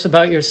feel worse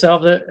about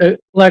yourself? That,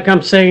 like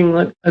I'm saying,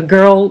 like a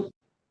girl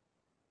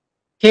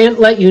can't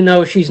let you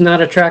know she's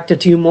not attracted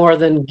to you more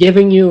than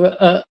giving you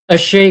a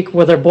shake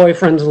with her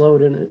boyfriend's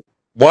load in it.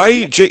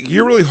 Why, Jake?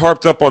 You're really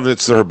harped up on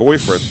it's her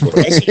boyfriend.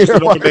 I said it's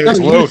another man's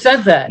You load. said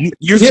that. You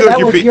feel like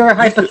that was your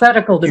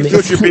hypothetical to you me. feel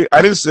like you're being,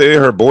 I didn't say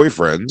her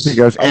boyfriend's. He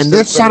goes, I and said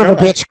this son of a some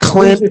guy. bitch,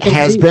 Clint,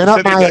 has been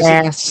up my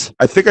ass.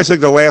 I think I said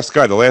the last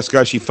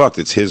guy she fucked.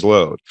 It's his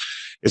load.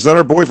 It's not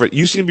her boyfriend.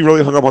 You seem to be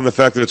really hung up on the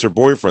fact that it's her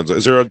boyfriend's.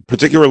 Is there a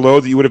particular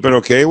load that you would have been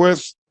okay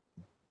with?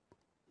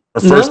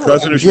 Her first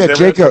cousin who she's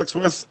never had sex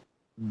with?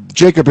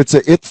 Jacob, it's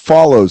a it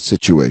follows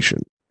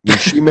situation. When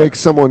she makes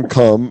someone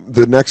come,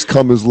 the next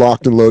cum is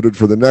locked and loaded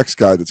for the next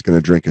guy that's going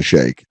to drink a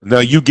shake. Now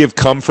you give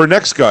cum for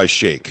next guy's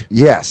shake.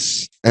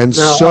 Yes. And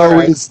No, so all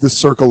right. is the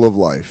circle of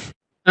life.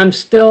 I'm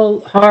still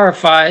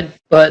horrified,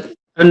 but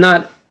I'm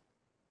not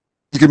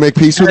You can make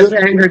peace with as it?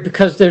 angry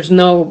because it's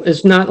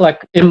not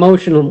like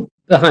emotional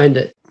behind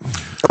it.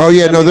 Oh,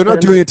 yeah. No, they're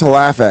not doing it to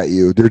laugh at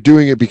you. They're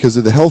doing it because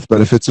of the health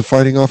benefits of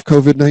fighting off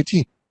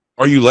COVID-19.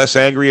 Are you less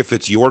angry if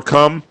it's your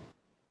cum?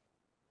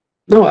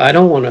 No, I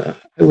don't want to.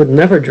 I would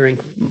never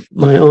drink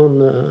my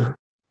own.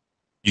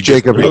 You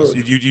Jacob, you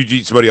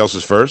eat somebody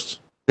else's first?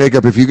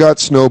 Jacob, if you got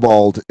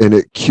snowballed and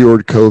it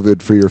cured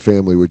COVID for your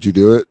family, would you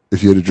do it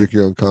if you had to drink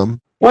your own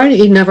cum? Why did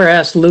he never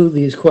ask Lou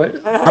these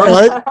questions? All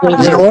right. You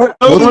know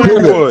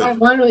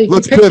what?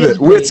 Let's pivot.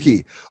 Let's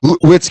pivot.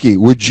 Witzke,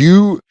 would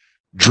you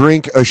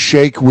drink a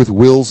shake with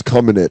Will's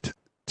cum in it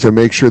to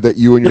make sure that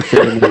you and your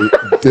family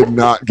did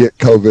not get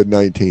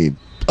COVID-19?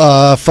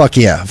 Fuck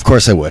yeah. Of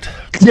course I would.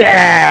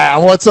 Yeah,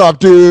 what's up,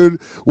 dude?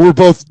 We're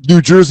both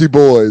New Jersey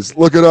boys.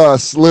 Look at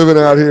us living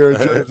out here in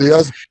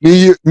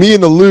Jersey. Me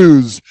and the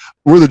Lou's,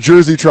 we're the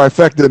Jersey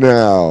trifecta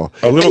now.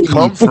 A little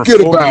cum for Forget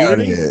full about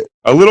immunity? it.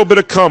 A little bit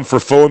of cum for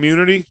full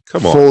immunity?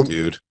 Come on,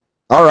 dude.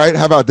 All right,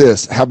 how about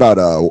this? How about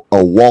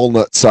a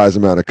walnut size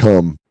amount of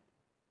cum?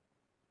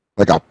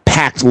 Like a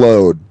packed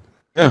load.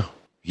 Yeah,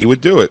 he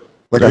would do it.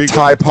 Like There a you go.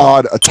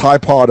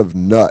 tripod of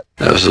nut.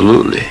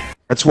 Absolutely.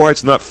 That's why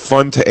it's not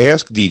fun to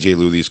ask DJ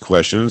Lou these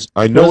questions.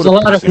 I know There's a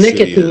what lot of piece shit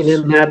he nicotine is.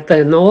 in that.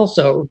 Then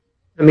also,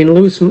 I mean,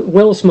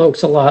 Will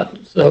smokes a lot,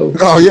 so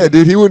Oh yeah,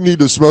 dude, he wouldn't need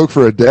to smoke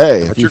for a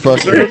day if What's he your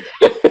fucking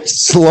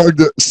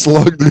slugged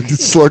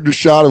a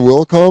shot of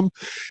Will cum.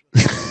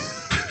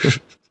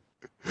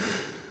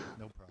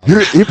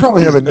 He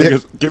probably have a He nick.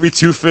 goes, give me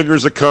 2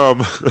 fingers of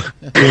cum.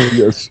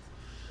 Yes.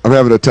 I'm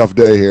having a tough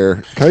day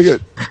here. Can I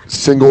get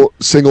single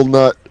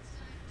nut?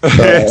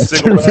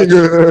 Single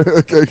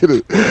batch, Can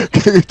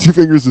I get 2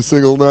 fingers of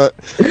single nut?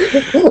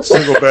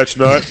 single batch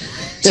nut.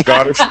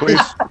 Scottish,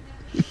 please.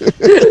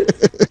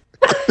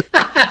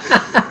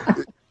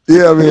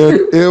 Yeah,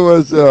 man. It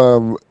was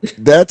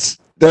that's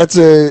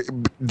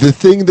the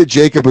thing that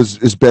Jacob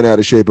has been out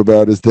of shape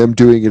about is them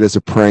doing it as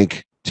a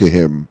prank to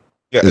him.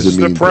 Yeah, Is this a is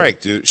a mean prank,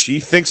 dude. She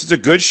thinks it's a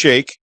good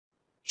shake.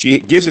 She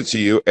gives it to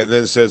you and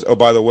then says, oh,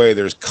 by the way,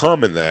 there's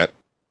cum in that.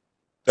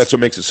 That's what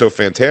makes it so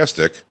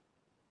fantastic.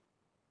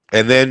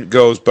 And then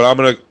goes, but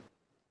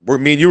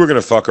me and you were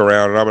going to fuck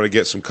around and I'm going to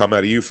get some cum out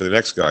of you for the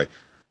next guy.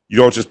 You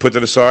don't just put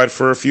that aside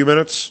for a few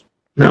minutes?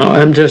 No,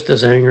 I'm just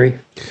as angry.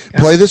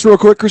 Play this real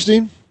quick,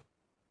 Christine.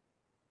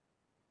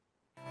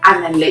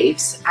 And then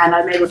leaves, and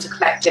I'm able to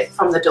collect it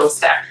from the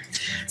doorstep.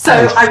 So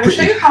I will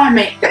show you how I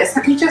make this.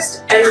 Let me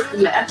just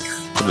open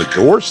this From the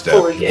doorstep.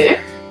 for you.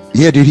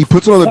 Yeah, dude, he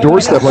puts it on the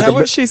doorstep Is like that a,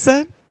 what she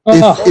said?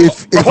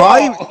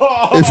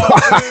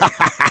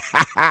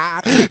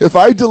 if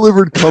I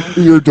delivered cum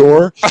to your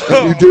door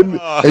and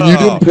you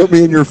didn't put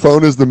me in your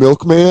phone as the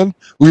milkman,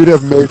 we'd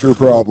have major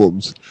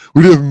problems.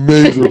 We'd have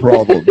major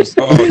problems.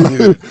 Oh,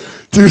 dude.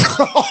 Dude,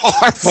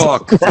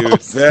 Fuck, dude.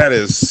 That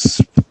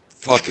is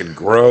fucking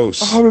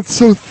gross. oh, it's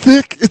so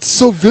thick. It's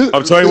so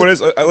I'm telling you what it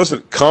is.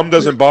 Listen, cum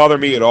doesn't bother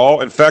me at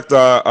all. In fact,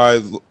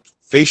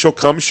 facial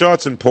cum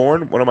shots in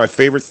porn, one of my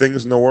favorite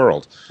things in the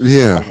world.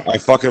 Yeah. I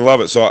fucking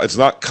love it. So it's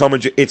not cum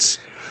and it's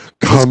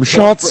Cum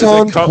shots is it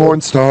on cum-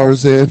 porn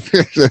stars and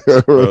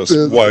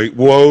those white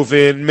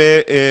woven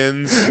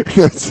mittens,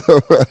 so,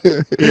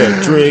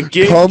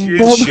 drinking Cum gin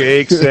bum.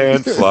 shakes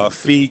and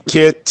fluffy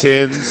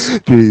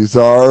kittens. these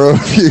are a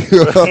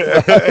few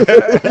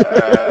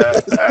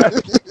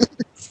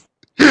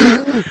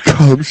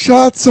cum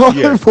shots on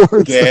Yeah,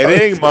 porn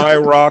Getting stars. my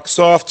rocks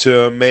off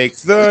to make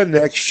the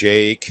next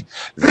shake.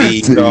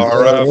 These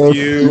are a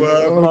few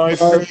of my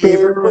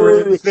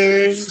favorite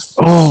things.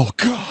 Oh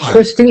God.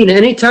 Christine,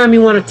 anytime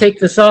you want to take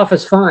this off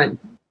is fine.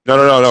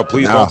 No.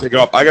 Please No. don't take it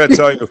off. I gotta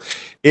tell you,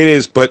 it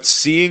is. But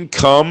seeing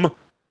cum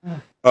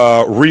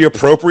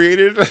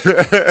reappropriated.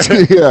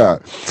 Yeah.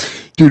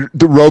 Dude,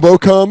 the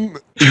RoboCum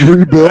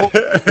rebuilt,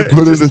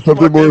 put into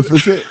something more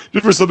efficient.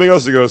 Just for something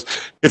else, it goes.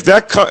 If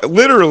that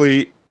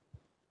literally,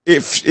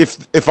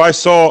 if I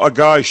saw a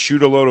guy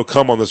shoot a load of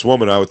cum on this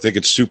woman, I would think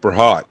it's super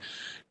hot.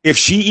 If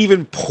she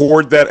even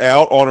poured that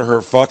out on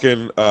her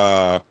fucking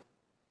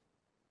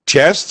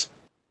chest,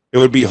 it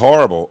would be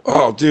horrible.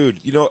 Oh,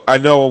 dude, I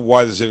know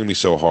why this is gonna be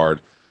so hard.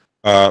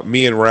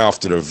 Me and Ralph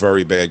did a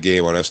very bad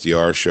game on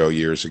SDR show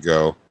years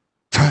ago.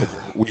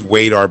 We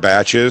weighed our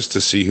batches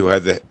to see who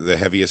had the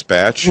heaviest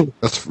batch.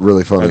 That's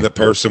really funny. And the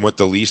person with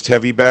the least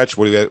heavy batch,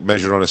 what do you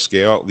measured on a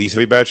scale? Least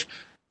heavy batch?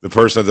 The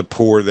person had to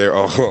pour their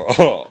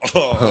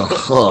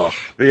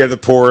they had to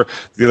pour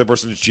the other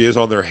person's jizz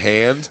on their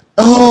hand.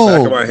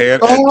 Back of my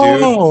hand. And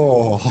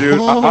dude,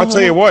 I'll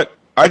tell you what.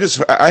 I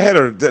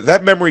had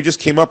that memory just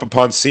came up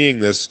upon seeing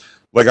this,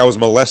 like I was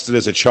molested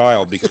as a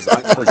child, because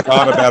I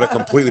forgot about it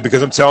completely.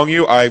 Because I'm telling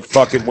you, I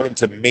fucking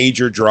went into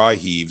major dry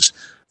heaves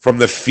from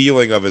the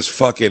feeling of his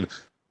fucking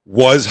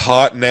was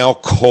hot now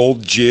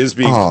cold jizz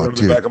being thrown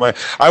in the back of my.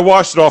 I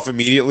washed it off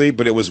immediately,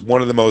 but it was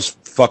one of the most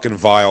fucking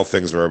vile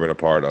things I've ever been a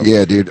part of.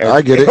 Yeah, dude,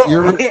 I get it.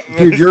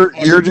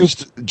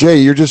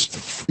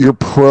 You're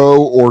pro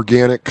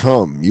organic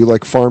cum. You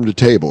like farm to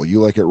table.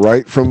 You like it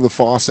right from the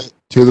faucet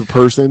to the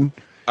person.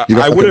 You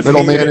I don't would like have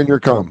a middleman in your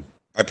cum.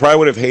 I probably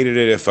would have hated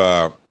it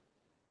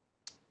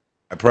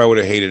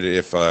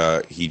if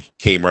he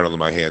came right onto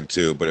my hand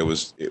too. But it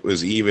was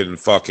even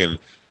fucking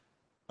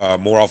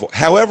more awful.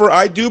 However,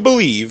 I do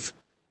believe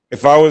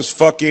if I was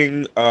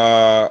fucking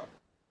a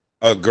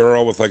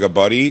girl with like a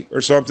buddy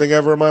or something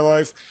ever in my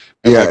life,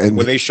 and Yeah, like, and-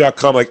 when they shot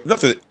cum, like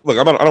nothing. Look,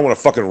 I don't want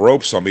to fucking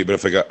rope somebody,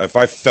 but if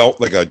I felt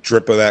like a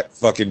drip of that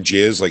fucking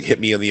jizz like hit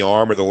me in the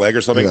arm or the leg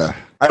or something, Yeah.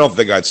 I don't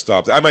think I'd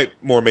stop. I might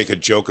more make a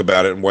joke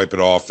about it and wipe it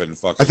off and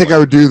fucking. I think I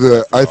would do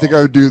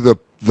the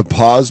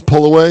pause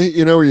pull away,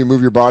 where you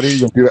move your body,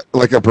 you do that,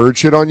 like a bird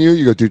shit on you.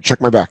 You go, dude, check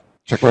my back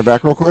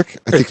real quick.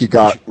 I think you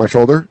got my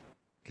shoulder.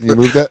 Can you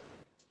move that?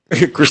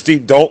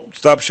 Christine, don't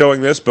stop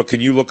showing this, but can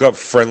you look up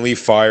friendly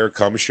fire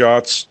cum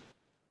shots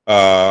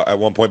at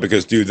one point?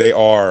 Because, dude, they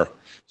are.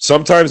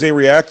 Sometimes they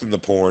react in the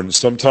porn,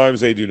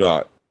 sometimes they do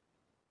not.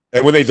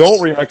 And when they don't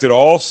react at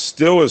all,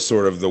 still is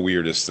sort of the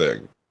weirdest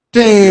thing.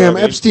 Damn, You know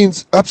what I mean?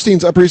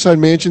 Epstein's Upper East Side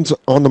Mansion's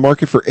on the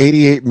market for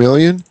 $88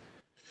 million.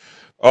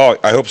 Oh,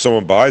 I hope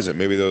someone buys it.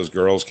 Maybe those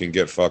girls can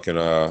get fucking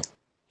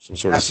some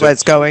sort That's of. what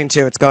it's going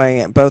to. It's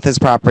going. Both his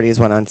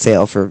properties went on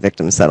sale for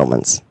victim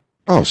settlements.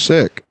 Oh,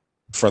 sick.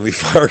 Friendly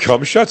fire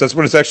cum shots. That's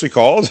what it's actually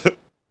called.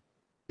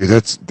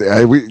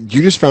 Dude,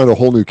 you just found a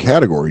whole new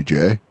category,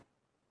 Jay.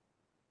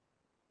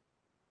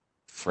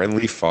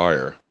 Friendly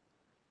fire.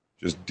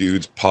 Just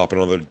dudes popping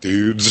other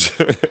dudes.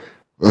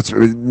 That's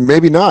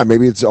maybe not.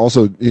 Maybe it's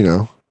also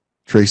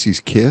Tracy's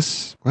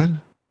kiss. What?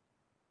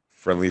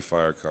 Friendly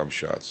fire cum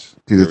shots.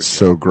 Dude, There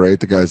it's we go. so great.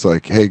 The guy's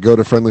like, "Hey, go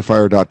to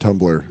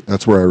friendlyfire.tumblr.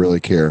 That's where I really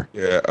care."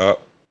 Yeah.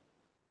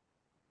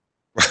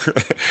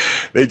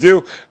 They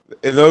do.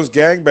 In those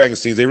gangbang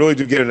scenes, they really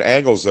do get in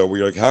angles, though, where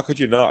you're like, how could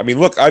you not? I mean,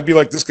 look, I'd be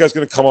like, this guy's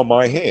going to come on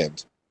my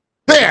hand.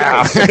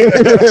 Yeah, he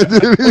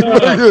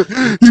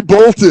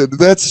bolted.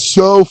 That's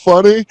so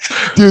funny,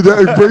 dude.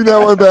 Bring that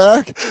one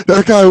back.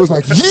 That guy was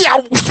like,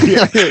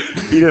 yeah,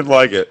 He didn't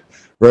like it.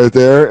 right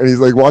there, and he's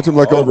like, watch him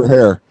like over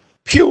hair.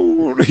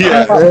 Pew!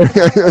 Yeah.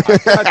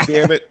 God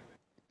damn it.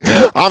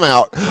 I'm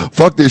out.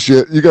 Fuck this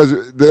shit. You guys,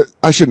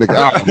 I shouldn't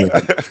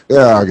have.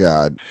 Oh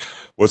God.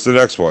 What's the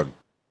next one?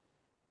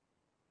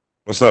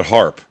 What's not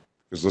harp?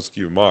 Because let's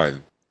keep in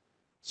mind,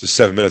 it's just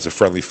 7 minutes of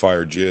friendly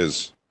fire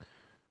jizz.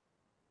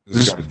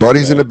 Just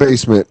buddies in the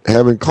basement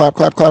having clap,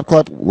 clap, clap,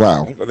 clap.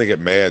 Wow. When they get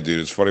mad, dude.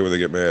 It's funny when they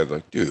get mad.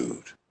 Like,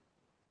 dude.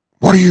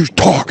 What are you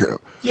talking?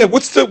 Yeah,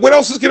 what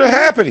else is gonna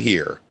happen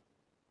here?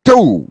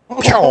 Dude.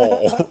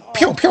 Pew,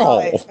 pew,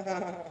 pew.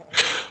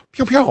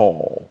 Pew,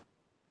 pew.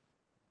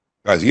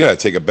 Guys, you gotta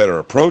take a better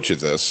approach at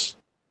this.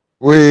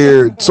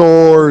 Weird.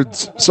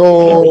 Swords.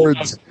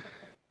 Swords.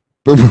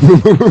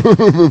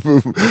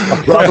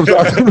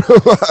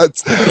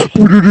 Robots.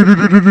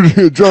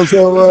 Jumps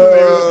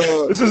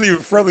over. This isn't even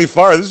friendly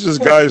fire. This is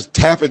just guys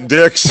tapping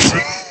dicks.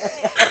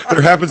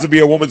 There happens to be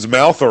a woman's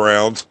mouth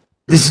around.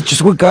 This is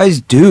just what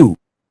guys do.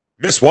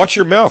 Miss, watch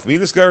your mouth. Me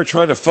and this guy are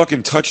trying to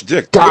fucking touch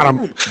dick. Got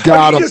him.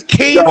 Got He him. just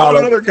came Got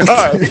on him. another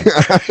guy.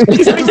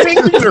 He's got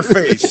fingers in their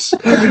face.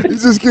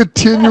 He's just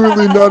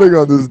continually nutting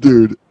on this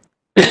dude.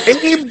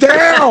 Aim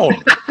down.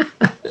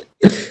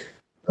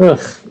 Ugh.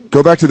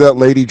 Go back to that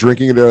lady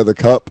drinking it out of the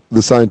cup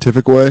the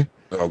scientific way.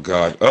 Oh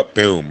God! Up,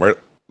 boom! Right.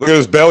 Look at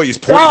his belly. He's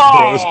pointing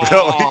at his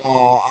belly.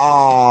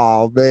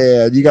 Oh,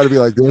 man. You got to be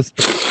like this.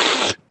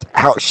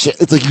 Ow, shit.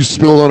 It's like you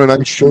spilled on a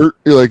nice shirt.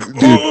 You're like,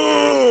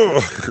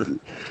 dude.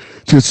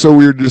 It's so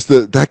weird. Just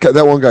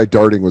that one guy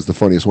darting was the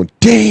funniest one.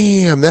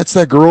 Damn, that's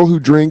that girl who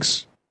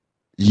drinks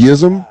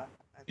Yism.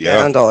 Yeah.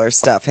 Found all her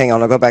stuff. Hang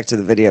on, I'll go back to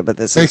the video. But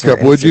this is her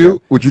Makeup, would Instagram.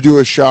 you? Would you do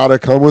a shot of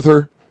cum with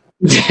her?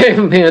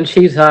 Damn, man,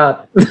 she's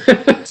hot.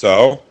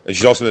 So, and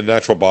she's also in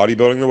natural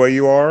bodybuilding the way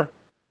you are.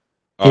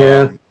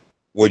 Yeah.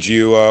 Would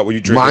you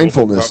drink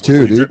Mindfulness, some cum? too,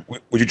 Would you dude.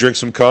 Would you drink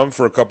some cum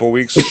for a couple of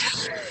weeks?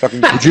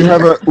 Fucking-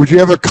 Would you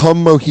have a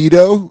cum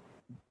mojito?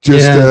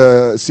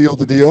 Just seal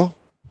the deal.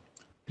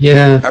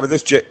 Yeah. How about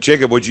this,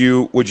 Jacob? Would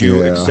you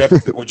Yeah.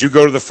 accept? Would you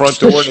go to the front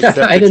door and accept?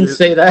 I didn't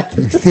say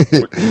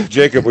that.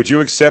 Jacob, would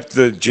you accept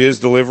the jizz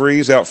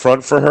deliveries out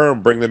front for her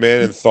and bring them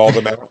in and thaw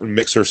them out and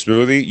mix her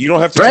smoothie? You don't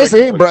have to.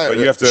 Tracy, but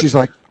you have to. she's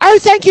like, oh,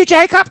 thank you,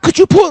 Jacob. Could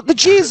you put the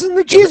jizz in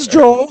the jizz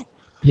drawer?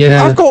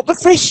 Yeah. I've got the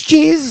fresh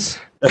jizz.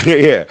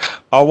 Yeah,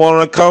 I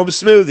want a cum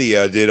smoothie.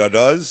 I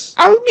does.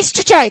 Oh,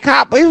 Mr.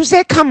 Jacob, who's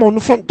there cum on the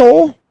front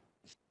door?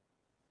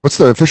 What's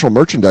the official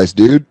merchandise,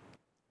 dude?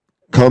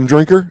 Cum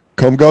drinker?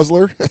 Cum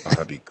guzzler?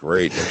 That'd be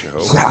great, don't you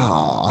hope?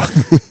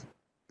 Yeah.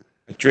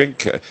 I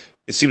drink.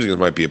 It seems like it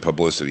might be a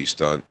publicity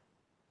stunt.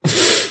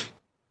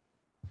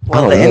 Well,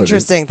 I don't the know,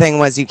 interesting thing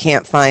was you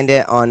can't find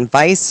it on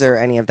Vice or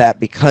any of that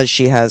because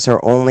she has her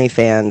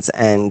OnlyFans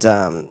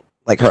and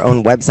like her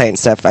own website and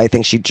stuff. I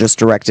think she just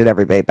directed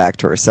everybody back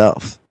to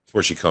herself. It's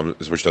where she comes.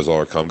 It's where she does all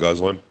her cum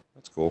guzzling.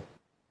 That's cool.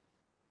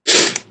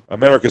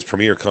 America's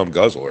premier cum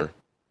guzzler.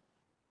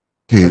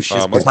 Dude,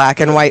 She's black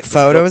and white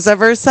photos of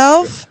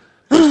herself.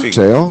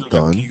 Sale Can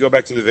done. you go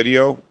back to the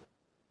video?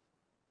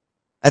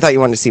 I thought you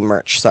wanted to see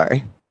merch.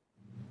 Sorry.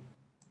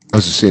 I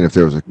was just seeing if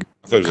there was a.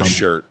 I thought it was a Cum.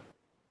 shirt.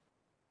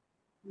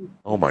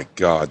 Oh my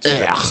God!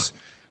 Yeah.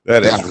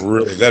 That is Yeah.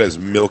 really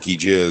milky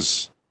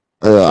jizz.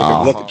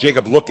 Uh,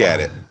 Jacob, look at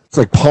it. it's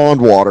like pond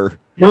water.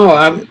 No,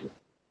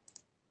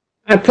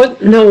 I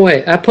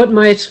put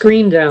my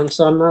screen down,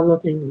 so I'm not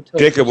looking until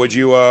Jacob, would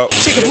you?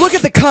 Jacob, look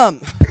at the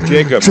cum.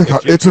 Jacob,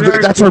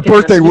 That's her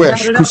birthday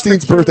wish.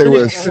 Christine's birthday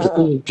wish.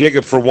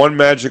 Jacob, for one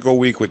magical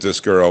week with this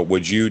girl,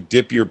 would you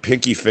dip your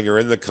pinky finger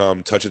in the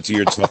cum, touch it to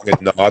your tongue,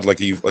 and nod like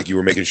you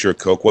were making sure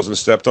Coke wasn't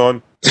stepped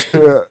on?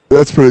 Yeah,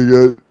 that's pretty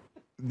good.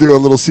 Do a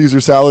little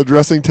Caesar salad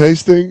dressing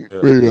tasting. Yeah.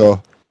 There you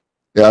go.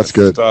 Yeah, that's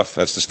good. That's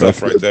the stuff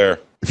That's right good. there.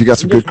 If you got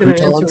some good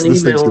croutons, this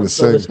thing's gonna until this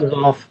sing. is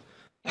off.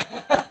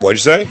 What'd you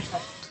say?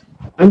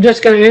 I'm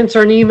just going to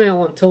answer an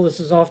email until this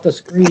is off the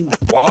screen.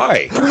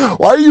 Why?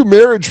 Why are you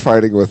marriage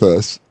fighting with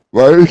us?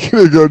 Why are you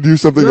gonna go do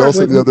something else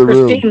in the other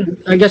room?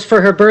 Christine, I guess for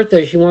her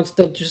birthday, she wants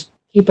to just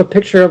keep a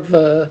picture of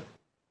a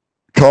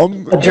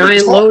Come.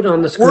 giant load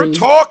on the We're screen.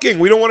 talking.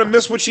 We don't want to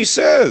miss what she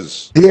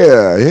says.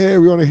 Yeah,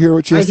 we want to hear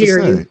what she I has to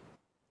hear say. you.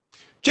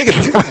 Jacob,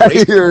 did you get I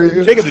raped? hear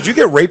you. Jacob, did you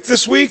get raped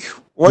this week?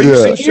 Why are you Yeah.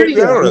 saying I hear straight you.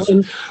 down on us?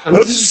 I'm Oh,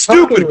 this is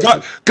talking stupid. with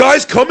you.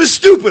 Guys, cum is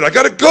stupid. I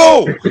gotta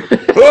go.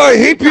 Oh, I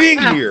hate being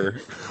here.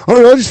 I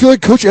don't know. I just feel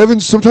like Coach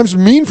Evans sometimes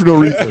mean for no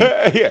reason.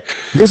 Yeah.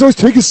 You guys always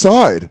take his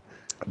side.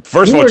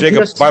 First of You all, were Jacob,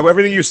 just- by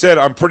everything you said,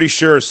 I'm pretty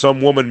sure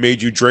some woman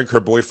made you drink her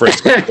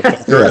boyfriend's and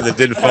then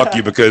didn't fuck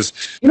you because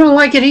You don't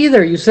like it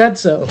either. You said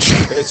so.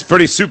 it's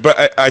pretty super.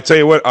 But I tell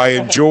you what, I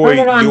enjoy Put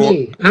it on your.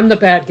 me. I'm the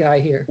bad guy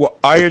here. Well,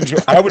 I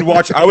would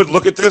watch. I would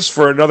look at this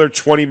for another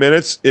 20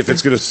 minutes if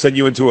it's going to send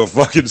you into a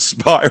fucking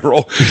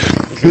spiral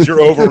because you're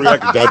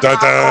overreacting. Da, da,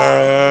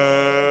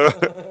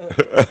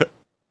 da.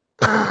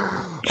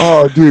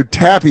 Oh, dude,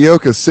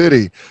 Tapioca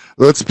City.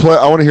 Let's play.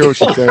 I want to hear what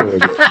she's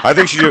saying. I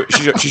think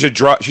she should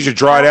dry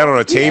it out on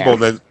a table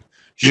and then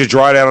she should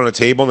dry it out on a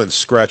table and then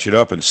scratch it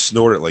up and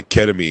snort it like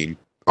ketamine.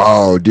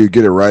 Oh, dude,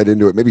 get it right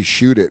into it. Maybe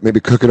shoot it. Maybe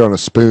cook it on a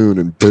spoon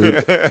and boom.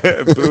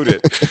 Boot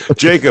it.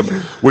 Jacob,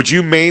 would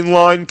you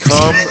mainline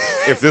cum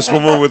if this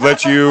woman would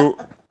let you?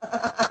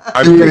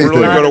 I Do mean, anything.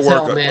 really go to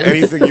Hell, work. man.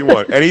 Anything you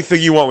want.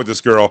 Anything you want with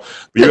this girl.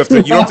 But you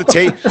don't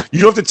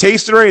have to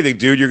taste it or anything,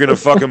 dude. You're gonna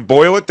fucking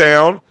boil it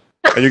down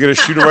and you're gonna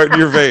shoot it right into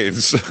your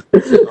veins.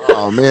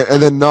 Oh man,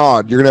 and then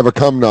nod. You're gonna have a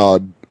cum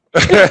nod.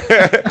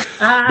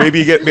 maybe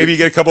you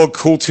get a couple of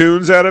cool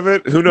tunes out of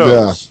it. Who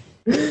knows?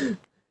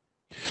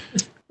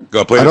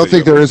 Go play. I don't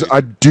think there is.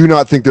 I do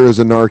not think there is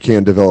a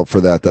Narcan developed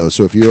for that though.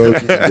 So if you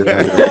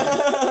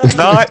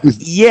not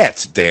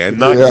yet, Dan,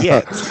 not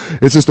yet,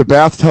 it's just a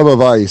bathtub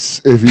of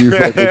ice. If you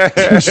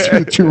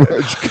fucking too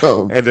much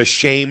cum and a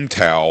shame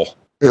towel.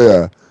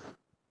 Yeah.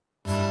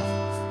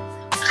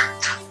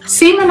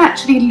 Semen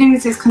actually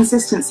loses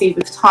consistency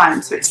with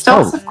time, so it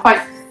starts off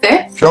quite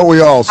thick. Don't we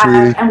all,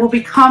 sweetie? And will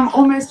become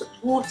almost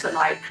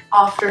water-like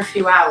after a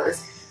few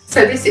hours.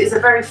 So this is a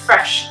very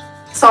fresh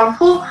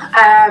sample.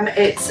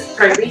 It's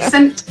very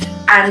recent,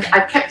 and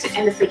I've kept it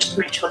in the fridge to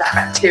make sure that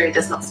bacteria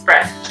does not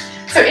spread.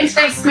 So in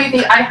today's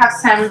smoothie, I have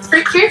some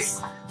fruit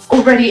juice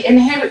already in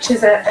here, which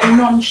is a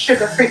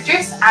non-sugar fruit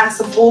juice, and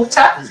some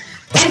water.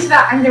 Into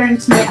that, I'm going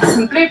to make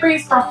some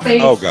blueberries, broccoli,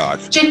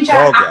 ginger,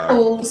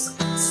 apples,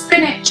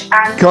 spinach,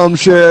 and cum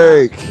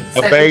shake.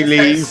 A bay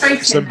leaf,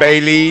 some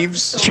bay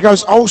leaves. She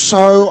goes,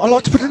 also, I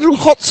like to put a little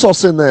hot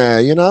sauce in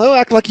there, you know,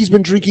 act like he's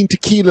been drinking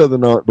tequila the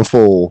night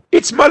before.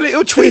 It's my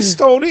little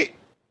twist on it.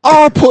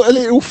 I put a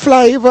little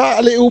flavour,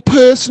 a little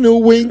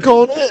personal wink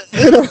on it,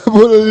 and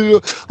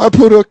I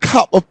put a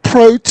cup of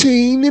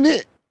protein in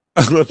it.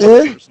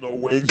 Personal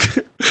wink.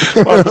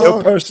 My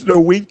little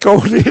personal wink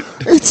on it.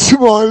 It's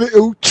my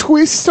little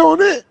twist on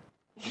it.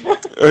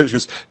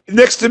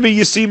 Next to me,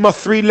 you see my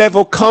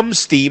 3-level cum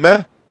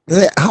steamer.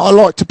 I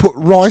like to put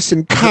rice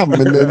and cum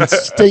and then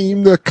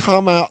steam the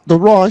cum out the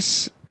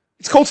rice.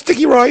 It's called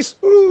sticky rice.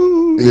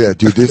 Ooh. Yeah,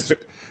 dude,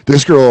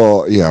 this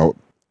girl,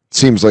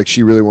 seems like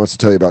she really wants to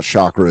tell you about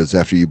chakras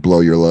after you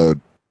blow your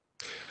load.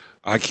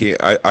 I can't.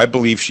 I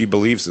believe she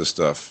believes this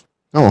stuff.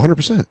 Oh,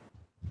 100%.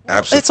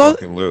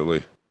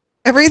 Absolutely.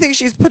 Everything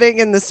she's putting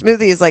in the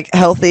smoothie is like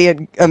healthy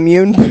and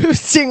immune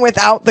boosting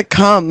without the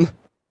cum.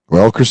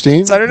 Well,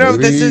 Christine, so I don't know if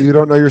this is, you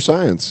don't know your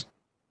science.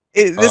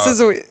 It's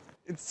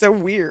so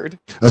weird.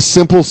 A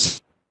simple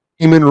semen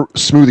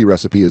smoothie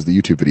recipe is the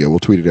YouTube video. We'll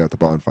tweet it out at the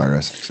bonfire.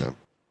 So.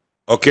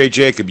 Okay,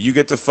 Jacob, you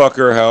get to fuck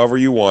her however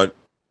you want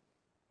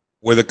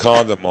with a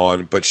condom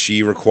on, but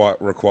she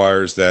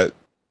requires that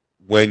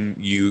when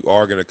you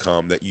are going to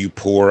come, that you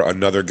pour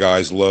another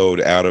guy's load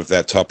out of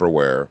that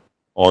Tupperware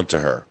onto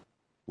her.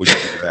 Would you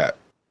do that?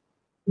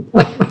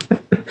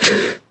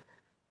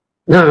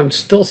 No, I'm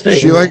still saying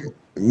she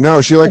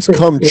likes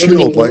cum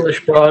chilled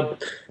like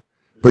broad.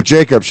 But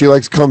Jacob, she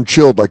likes cum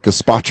chilled like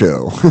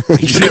gazpacho.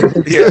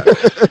 Yeah.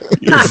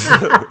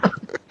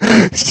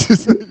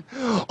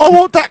 I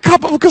want that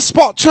cup of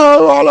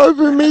gazpacho all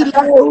over me,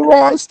 little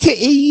rice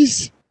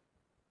titties.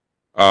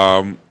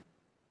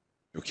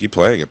 Keep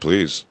playing it,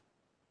 please.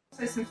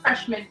 So some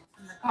fresh mint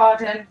from the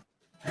garden.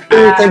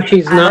 I think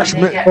she's not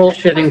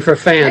bullshitting for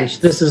fans.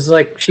 This is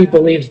like she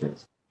believes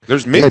this.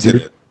 There's mint in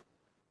it.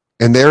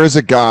 And there is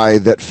a guy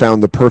that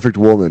found the perfect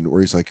woman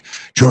where he's like,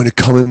 do you want to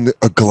come in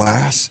a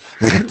glass?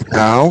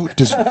 Now?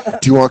 Do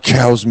you want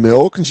cow's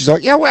milk? And she's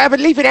like, yeah, whatever,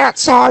 leave it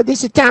outside.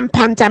 There's a damn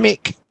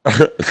pandemic.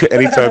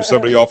 Anytime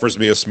somebody offers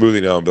me a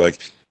smoothie now, I'll be like,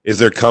 is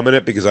there cum in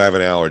it? Because I have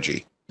an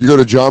allergy. You go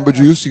to Jamba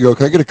Juice, you go,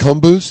 can I get a cum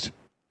boost?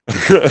 I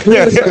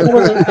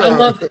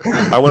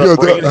want a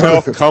brain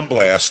health cum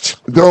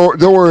blast. Don't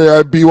worry,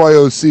 I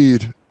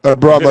BYOC'd. I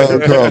brought my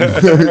own cum.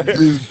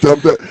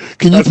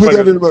 Can you put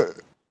that in my...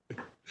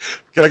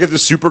 Can I get the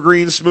super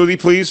green smoothie,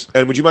 please?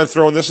 And would you mind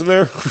throwing this in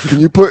there? Can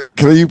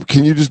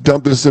you just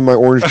dump this in my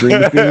orange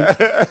green machine?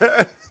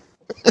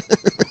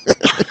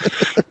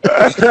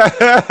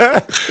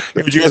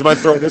 Would you guys mind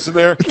throwing this in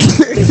there?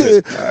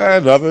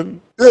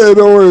 Nothing. Yeah,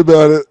 don't worry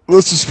about it.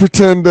 Let's just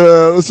pretend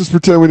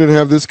we didn't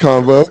have this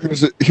convo.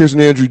 Here's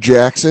an Andrew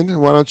Jackson, and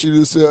why don't you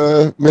just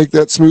make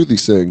that smoothie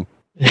sing?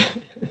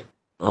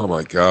 Oh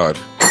my god.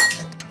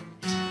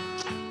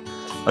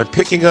 I'm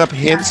picking up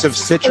hints of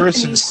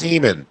citrus and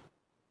semen.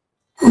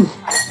 Dude,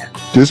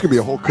 this could be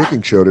a whole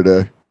cooking show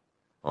today.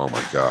 Oh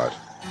my god.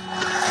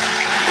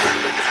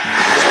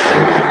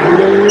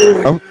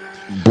 I'm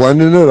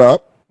blending it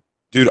up.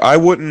 Dude, I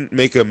wouldn't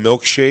make a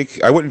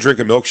milkshake. I wouldn't drink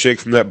a milkshake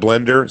from that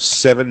blender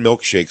 7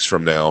 milkshakes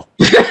from now.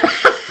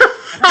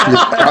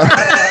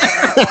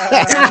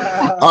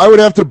 I would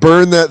have to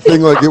burn that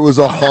thing like it was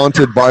a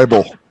haunted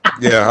Bible.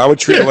 Yeah, I would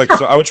treat it like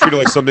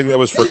something that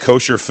was for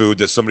kosher food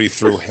that somebody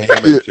threw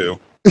ham into.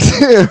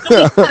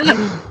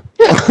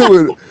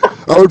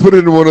 I would put it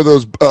in one of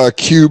those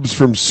cubes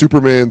from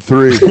Superman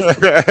 3. I'd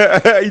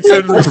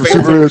send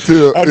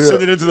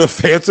it into the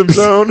Phantom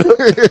Zone.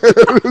 I'd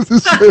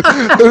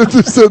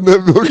just send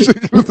that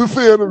milkshake into the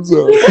Phantom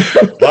Zone.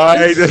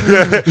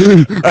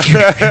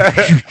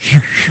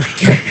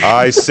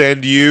 I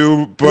send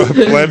you,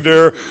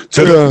 Blender,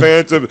 to the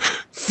Phantom.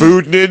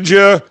 Food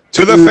Ninja,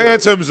 to the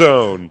Phantom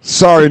Zone.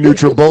 Sorry,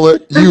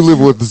 NutriBullet. You live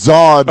with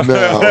Zod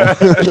now.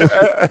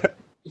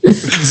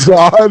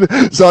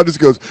 Zod just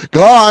goes,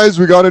 guys,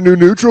 we got a new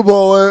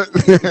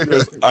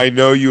NutriBullet. I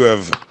know you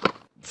have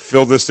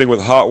filled this thing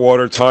with hot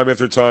water time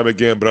after time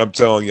again, but I'm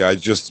telling you, I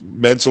just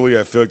mentally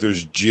I feel like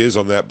there's jizz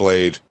on that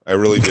blade. I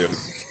really do.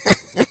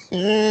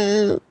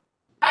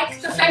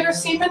 Like the flavor of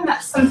semen,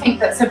 that's something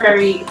that's a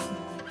very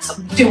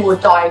do or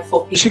die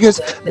for people. She goes,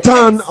 that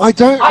Dan,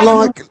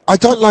 face. I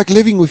don't like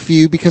living with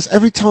you because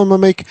every time I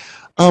make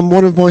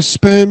one of my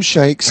sperm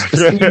shakes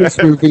in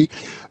this movie,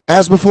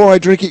 as before I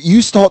drink it,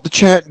 you start to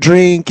chant,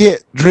 drink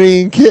it,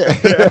 drink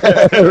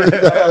it.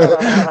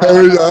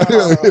 Every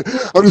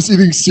time. I'm just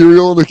eating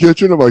cereal in the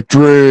kitchen. I'm like,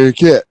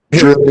 drink it,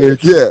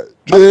 drink it.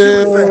 I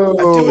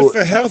do it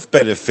for health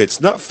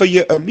benefits, not for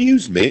your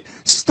amusement.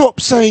 Stop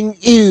saying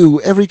ew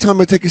every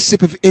time I take a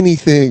sip of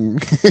anything.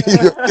 You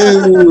go,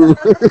 ew.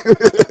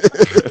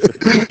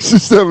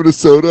 Just having a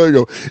soda. I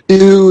go,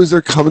 ew, is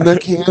there cum in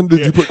that can? Did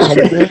you put cum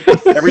in there?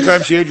 Every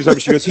time she ages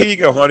something, she goes, "Here you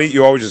go, honey."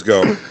 You always just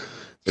go,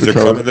 "Is there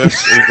cum in this?"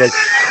 And he's like,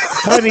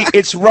 "Honey,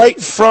 it's right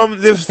from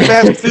the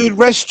fast food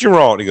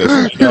restaurant." He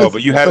goes, "No,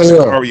 but you had a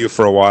scar with you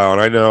for a while,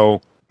 and I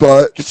know."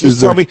 But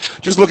Just tell me,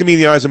 just look at me in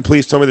the eyes and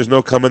please tell me there's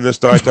no cum in this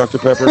Diet Dr.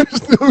 Pepper.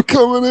 there's no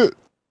cum in it.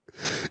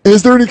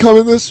 Is there any cum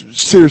in this?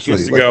 Seriously.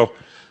 Just to go,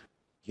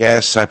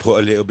 yes, I put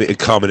a little bit of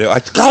cum in it.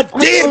 God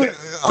damn it!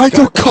 I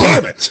don't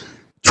Damn cum. it!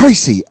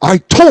 Tracy, I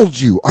told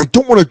you I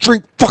don't want to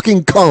drink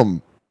fucking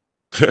cum.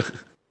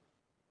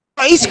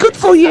 It's good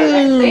for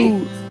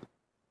you.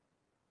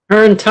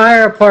 Her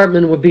entire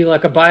apartment would be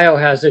like a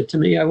biohazard to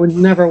me. I would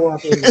never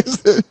walk in.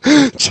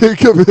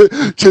 Jacob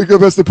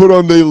has to put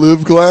on They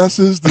Live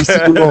glasses to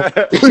see what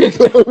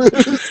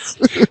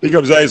He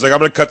comes out, he's like, "I'm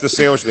going to cut the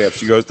sandwich in half."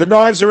 She goes, "The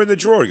knives are in the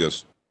drawer." He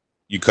goes,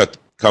 "You cut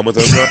cum with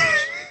those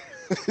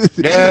knives?"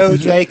 No,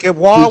 Jacob.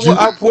 Why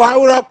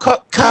would I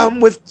cut cum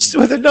with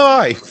a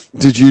knife?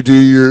 Did you do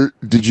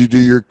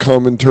your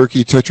cum and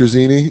turkey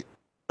tetrazzini?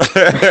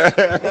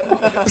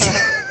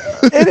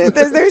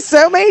 There's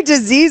so many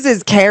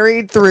diseases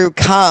carried through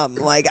cum.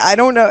 Like, I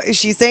don't know. Is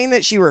she saying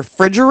that she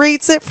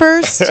refrigerates it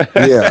first?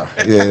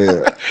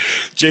 Yeah.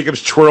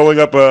 Jacob's twirling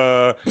up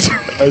a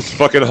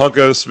fucking hunk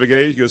of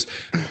spaghetti. He goes,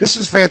 "This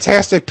is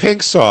fantastic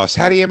pink sauce.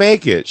 How do you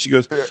make it?" She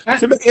goes,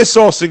 "To make a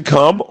sauce and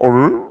cum."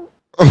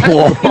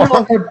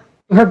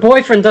 Her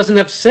boyfriend doesn't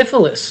have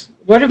syphilis.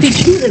 What if he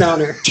cheated on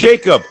her?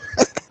 Jacob,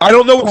 I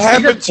don't know what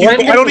happened to you. I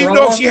don't even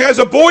know if she has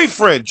a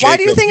boyfriend, Jacob. Why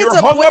do you think You're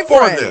it's a hung up on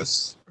boyfriend?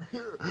 this.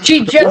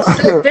 She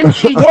just didn't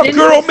she? What didn't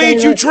girl say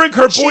made you that- drink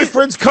her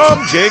boyfriend's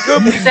cum,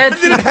 Jacob? She said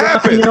When did it she's dropping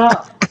happen? it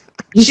off.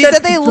 You She said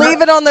they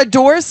leave it on the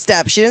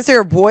doorstep. She didn't say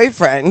her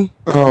boyfriend.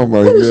 Oh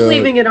my Who's god.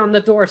 leaving it on the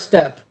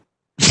doorstep?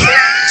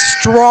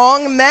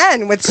 Strong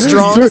men with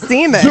strong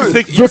semen.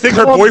 You think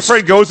her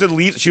boyfriend goes and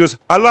leaves? She goes,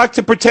 "I like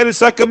to pretend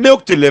it's like a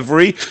milk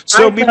delivery,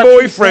 so I my thought-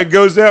 boyfriend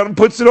goes out and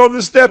puts it on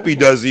the step. He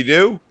does, he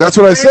do?" That's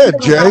what I said,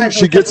 Jay.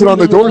 She gets it on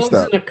the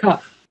doorstep. No, I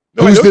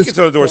Who's know he this- gets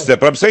on the doorstep,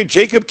 but I'm saying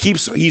Jacob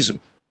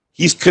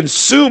he's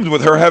consumed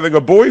with her having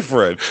a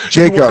boyfriend.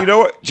 Jacob. You know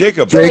what?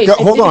 Jacob. Jacob,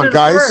 hold on,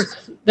 guys.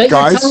 That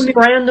Guys. you're telling me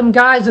random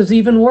guys is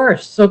even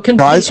worse. So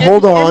Guys,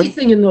 hold on.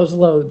 anything in those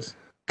loads.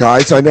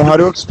 Guys, I know how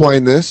to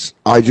explain this.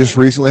 I just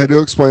recently had to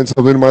explain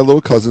something to my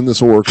little cousin.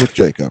 This will work with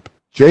Jacob.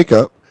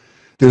 Jacob,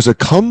 there's a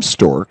cum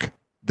stork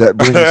that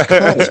brings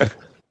cum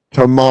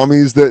to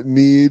mommies that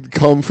need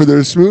cum for their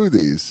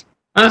smoothies.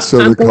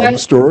 So I'm the cum glad,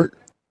 stork.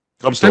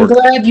 Come I'm stork.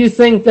 glad you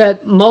think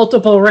that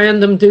multiple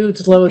random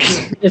dudes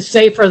loads is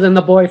safer than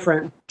the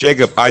boyfriend.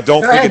 Jacob, I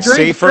don't think it's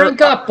safer.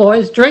 Drink up,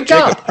 boys. Drink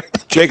up.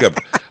 Jacob,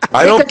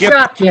 I Take don't a get.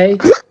 shot, Jay.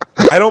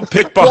 I don't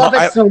pick Love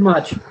behind. it so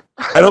much.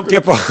 I don't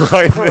get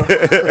behind.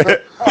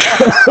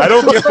 I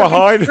don't get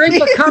behind.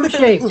 Drink a cum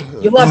shake.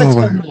 You love it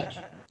so much.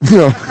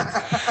 Yeah.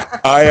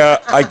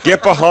 I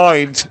get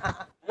behind.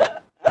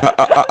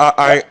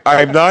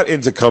 I'm not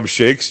into cum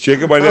shakes,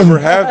 Jacob. I never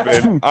have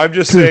been. I'm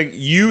just saying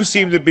you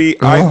seem to be.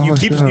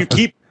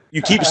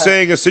 You keep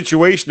saying a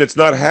situation that's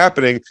not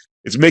happening.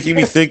 It's making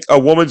me think a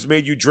woman's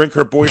made you drink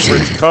her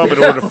boyfriend's cum in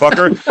order to fuck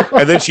her,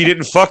 and then she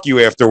didn't fuck you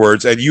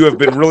afterwards, and you have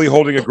been really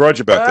holding a grudge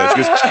about that.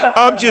 She goes,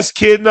 "I'm just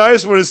kidding. I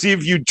just want to see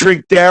if you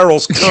drink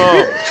Daryl's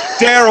cum."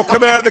 Daryl,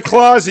 come out of the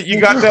closet. You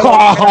got that?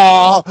 Ha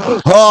ha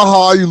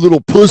ha! You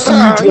little pussy!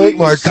 You drank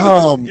my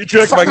cum. You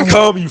drank my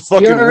cum, you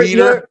fucking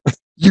wiener.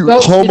 You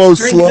Go, homo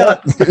drink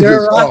slut. up.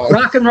 You're a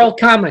rock and roll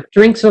comic.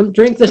 Drink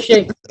the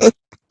shake.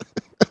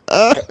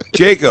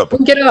 Jacob,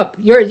 Drink it up.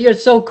 You're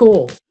so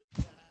cool.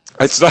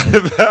 it's not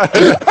about.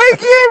 I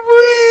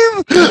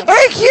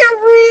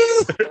can't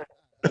breathe.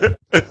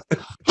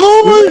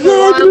 Oh my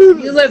god!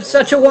 dude. You live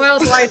such a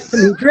wild life to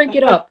me. Drink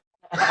it up.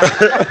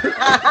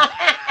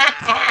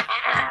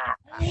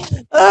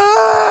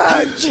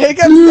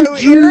 Jacob's so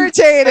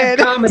irritated.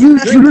 Comedy. You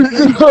Drink drink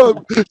it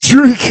up.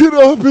 Drink it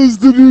up is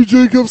the new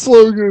Jacob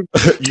slogan.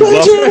 You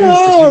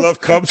love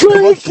cum so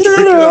much. Drink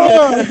it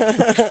up.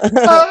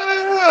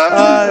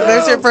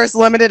 There's your first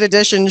limited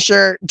edition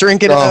shirt.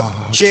 Drink it up,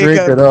 Oh, Jacob.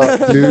 drink it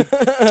up, dude.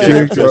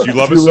 Drink Because you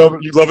love it so.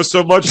 You love it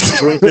so much.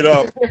 Drink it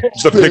up.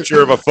 It's a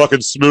picture of a fucking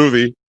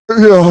smoothie.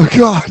 Oh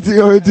god,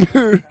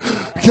 dude.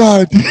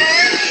 God.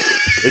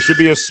 It should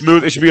be a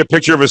smooth. It should be a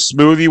picture of a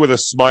smoothie with a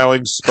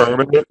smiling sperm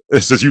in it.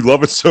 It says you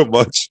love it so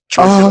much.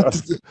 Drink it up.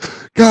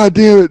 God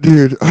damn it,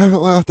 dude. I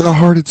haven't laughed that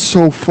hard in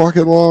so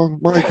fucking long.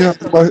 My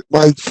god,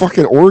 my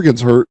fucking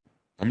organs hurt.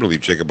 I'm gonna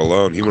leave Jacob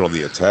alone. He went on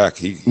the attack.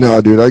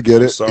 No, dude, I get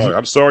I'm it. sorry.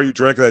 I'm sorry you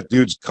drank that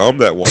dude's cum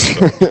that one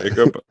time,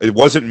 Jacob. It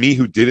wasn't me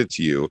who did it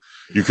to you.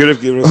 You could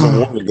have given us a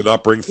warning to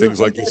not bring things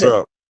like this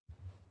up.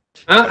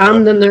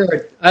 I'm the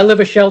nerd. I live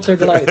a sheltered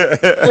life.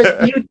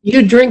 But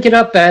you drink it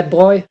up, bad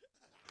boy.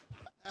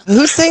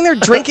 Who's saying they're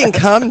drinking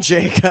cum,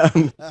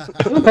 Jacob?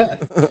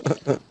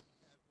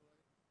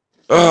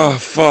 Oh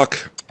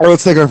fuck. All right,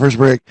 let's take our first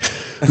break.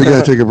 We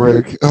gotta take a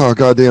break. Oh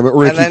god damn it!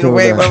 We're And gonna keep then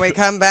going back. when we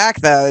come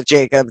back, though,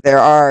 Jacob, there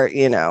are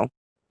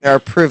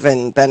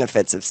proven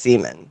benefits of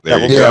semen. There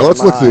you That go. will Yeah, blow let's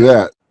your look through mind.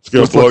 that. It's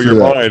gonna Let's blow look your through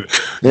that. mind.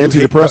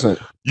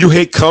 Antidepressant. You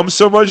hate cum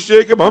so much,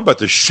 Jacob? I'm about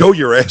to show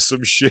your ass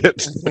some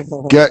shit.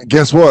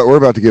 Guess what? We're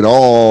about to get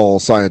all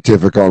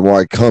scientific on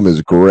why cum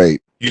is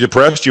great. You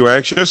depressed? You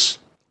anxious?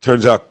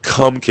 Turns out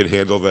cum can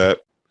handle that.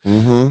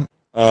 Mm-hmm.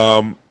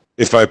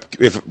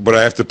 But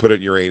I have to put it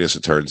in your anus.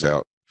 It turns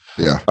out.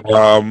 Yeah.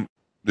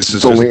 This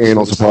is Only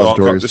anal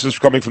suppositories. This is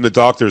coming from the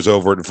doctors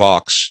over at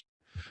Vox.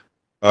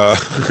 You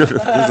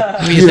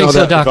think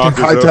so, that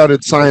Doctor?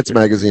 high-touted science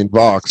magazine,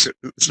 Vox.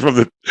 This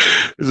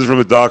is from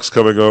the docs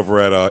coming over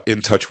at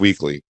In Touch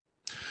Weekly.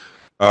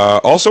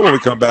 Also, when we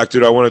come back,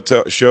 dude, I want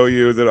to show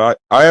you that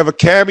I have a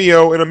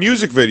cameo in a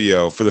music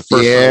video for the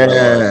first time.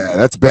 Yeah,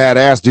 that's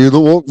badass, dude.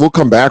 We'll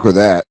come back with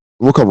that.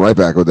 We'll come right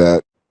back with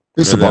that.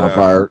 It's a And then,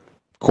 bonfire,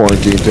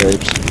 quarantine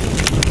tapes,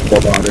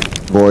 robotic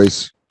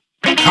voice,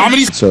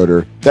 Comedy.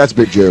 Soder. That's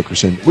Big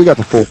Jokerson. We got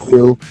the full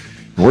crew.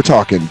 And we're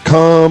talking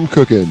cum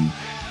cooking.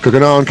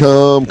 Cooking on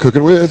cum,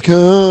 cooking with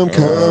cum,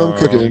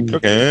 cooking.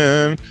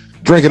 Cooking.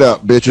 Drink it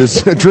up,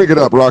 bitches. Drink it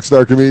up,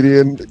 rockstar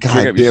comedian.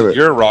 God Drink damn it.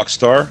 You're a rock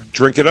star.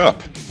 Drink it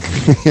up.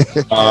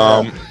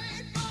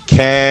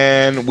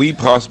 Can we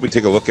possibly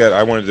take a look at?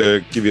 I wanted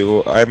to give you a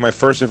little. I have my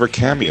first ever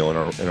cameo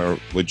in a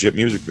legit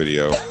music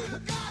video.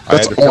 I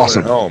That's had to film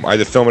awesome. it at home. I had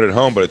to film it at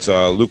home, but it's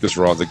Lucas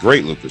Ross, the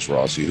great Lucas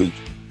Rossi, who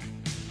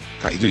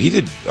he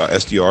did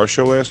SDR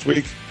show last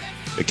week.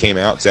 It came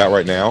out. It's out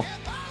right now.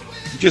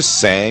 He just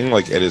sang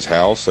like at his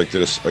house, like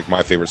did like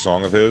my favorite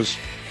song of his,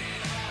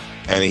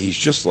 and he's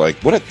just like,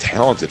 what a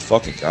talented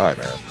fucking guy,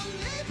 man.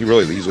 He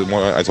really, he's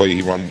one. I told you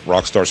he won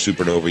Rockstar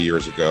Supernova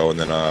years ago, and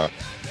then I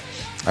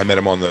met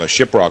him on the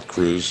Shiprock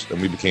cruise,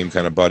 and we became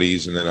kind of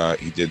buddies. And then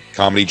he did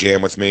Comedy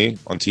Jam with me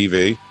on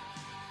TV.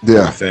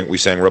 Yeah. I think we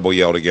sang Rebel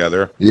Yell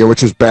together. Yeah,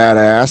 which is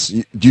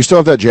badass. Do you still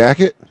have that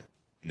jacket?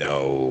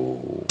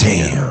 No,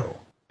 Damn.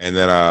 and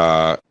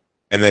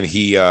then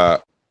he's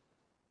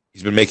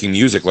been making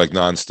music like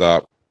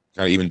nonstop,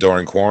 kind of even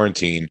during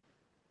quarantine.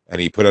 And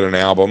he put out an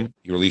album.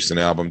 He released an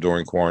album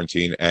during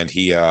quarantine, and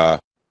he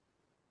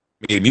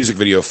made a music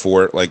video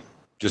for it, like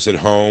just at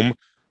home,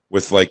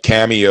 with like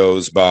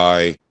cameos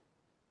by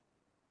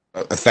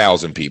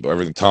 1,000 people.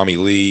 Everything, Tommy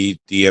Lee,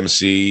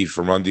 DMC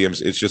from Run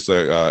DMC. It's just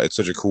it's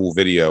such a cool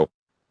video.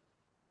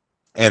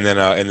 And then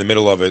in the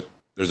middle of it,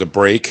 there's a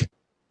break.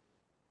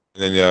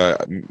 And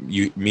then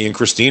me and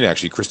Christine,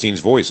 actually, Christine's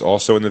voice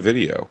also in the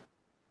video.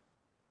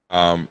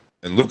 And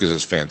Lucas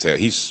is fantastic.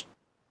 He's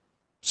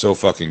so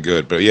fucking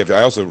good. But yeah,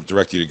 I also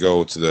direct you to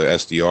go to the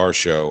SDR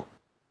show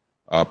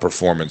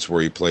performance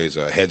where he plays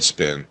a head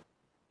spin,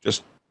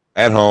 just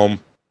at home.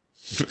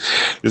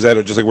 just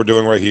like we're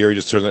doing right here. He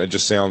just turns it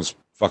just sounds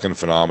fucking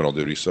phenomenal,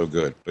 dude. He's so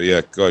good. But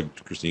yeah, go ahead,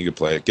 Christine, you can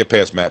play it. Get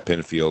past Matt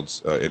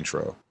Pinfield's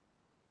intro.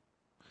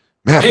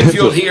 Matt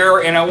Pinfield here,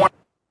 and I want.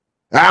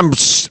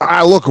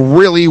 I look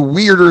really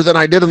weirder than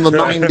I did in the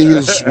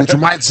 90s, which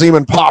might seem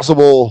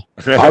impossible.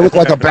 I look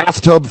like a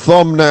bathtub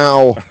thumb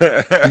now.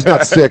 He's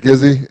not sick,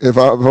 is he? If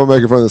I'm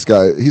making fun of this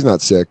guy, he's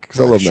not sick. Because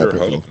I love Matt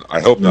Pinfield. I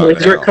hope not.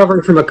 He's now.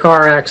 recovering from a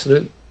car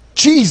accident.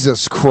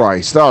 Jesus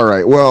Christ. All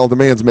right. Well, the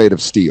man's made of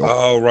steel.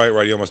 Oh, right.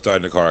 He almost died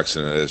in a car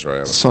accident. That is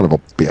right. Son of a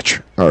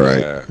bitch. All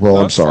right. Yeah. Well, No,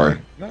 I'm it's sorry.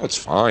 fine. No, it's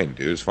fine,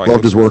 dude. It's fine.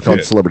 Loved his work on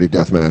Shit. Celebrity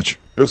Deathmatch.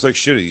 It looks like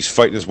shit. He's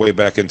fighting his way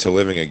back into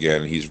living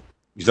again. He's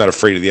not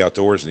afraid of the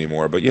outdoors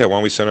anymore. But yeah, why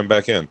don't we send him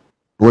back in?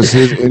 Was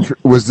his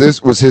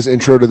his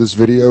intro to this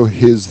video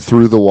his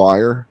Through the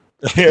Wire?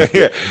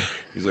 yeah.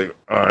 He's like,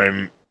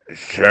 I'm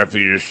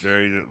happy to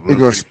say that He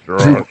goes, Lucas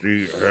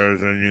Rossi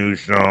has a new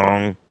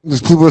song.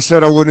 There's people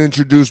said I wouldn't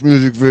introduce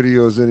music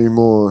videos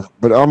anymore,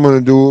 but I'm gonna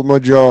do it with my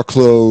jaw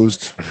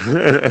closed.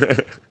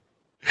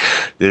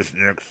 This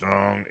next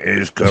song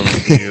is coming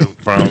to you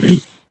from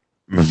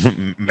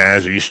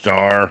Mazzy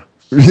Star.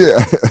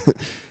 Yeah.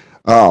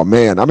 Oh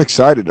man, I'm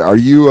excited. Are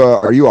you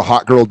a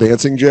hot girl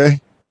dancing, Jay?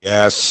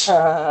 Yes.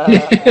 Oh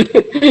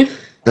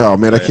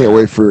man, I can't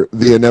wait for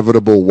the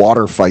inevitable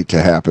water fight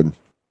to happen.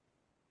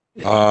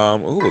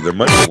 Ooh, there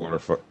might be a water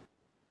fight.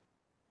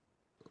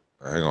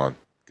 Hang on.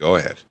 Go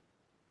ahead.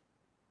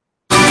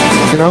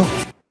 You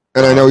know?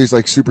 And I know he's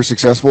like super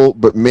successful,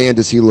 but man,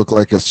 does he look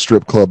like a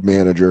strip club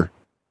manager.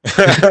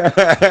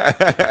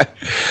 I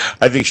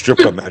think strip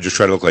club managers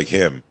try to look like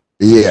him.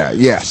 Yeah,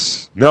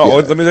 yes. No, Yeah.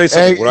 let me tell you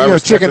something. Egg, What I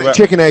respect about-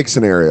 chicken egg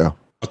scenario.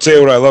 I'll tell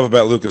you what I love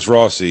about Lucas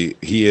Rossi.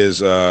 He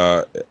is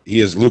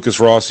Lucas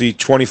Rossi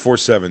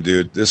 24/7,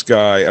 dude. This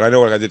guy, and I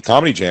know I did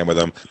Comedy Jam with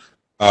him.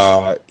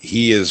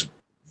 He is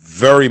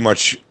very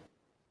much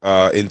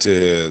into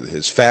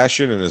his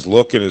fashion and his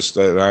look and his.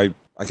 And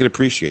I I can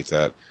appreciate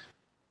that.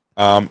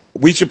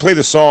 We should play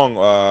the song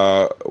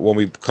when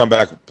we come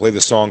back. Play the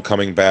song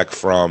coming back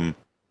from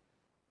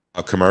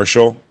a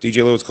commercial.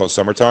 DJ Lou, it's called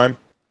 "Summertime."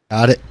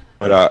 Got it.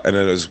 But and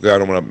then I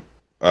don't want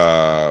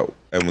to.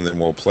 And then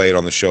we'll play it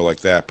on the show like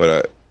that.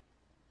 But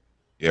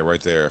yeah,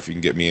 right there. If you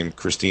can get me and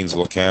Christine's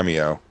little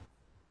cameo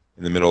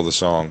in the middle of the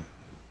song.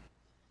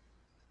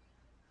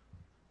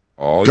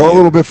 Oh, Go a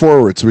little bit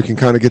forward so we can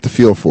kind of get the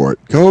feel for it.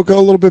 Go a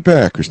little bit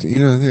back, Christine.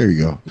 There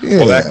you go.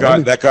 Yeah.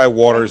 Well, that guy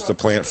waters the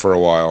plant for a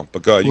while.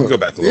 But go, you can go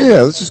back a little.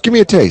 Yeah, let's just give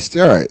me a taste.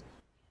 All right.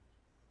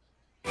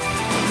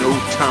 No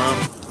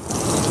time.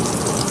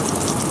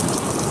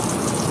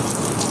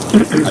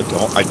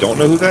 I don't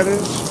know who that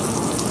is.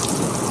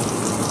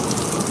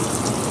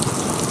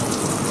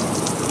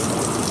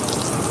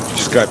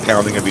 Just got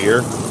pounding a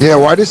beer. Yeah,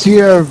 why does he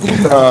have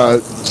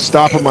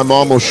 "Stop and My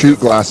Mom Will Shoot"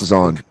 glasses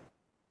on?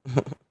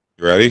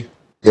 You ready?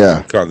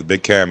 Yeah. Come on, the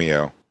big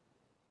cameo.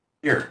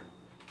 Here.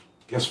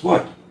 Guess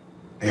what?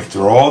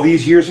 After all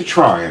these years of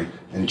trying,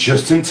 and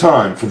just in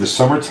time for the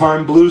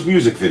Summertime Blues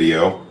music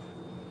video,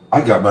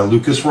 I got my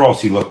Lucas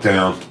Rossi look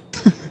down.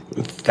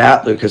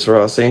 That Lucas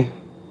Rossi.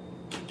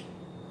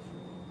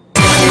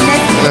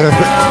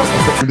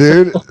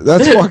 Dude,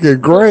 that's fucking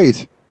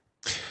great.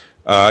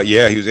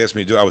 Yeah, he was asking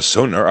me to do. I was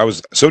so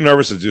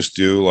nervous to just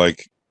do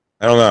like,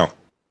 I don't know.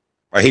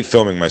 I hate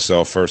filming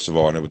myself first of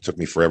all, and it took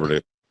me forever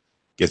to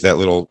get that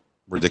little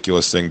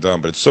ridiculous thing done.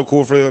 But it's so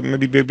cool for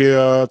maybe to be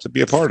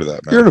a part of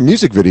that, man. You're in a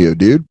music video,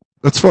 dude.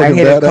 That's I fucking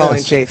hated calling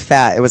badass. Jay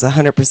fat. It was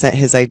 100%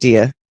 his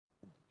idea.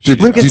 Did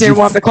Lucas you- didn't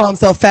want to call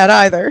himself fat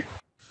either.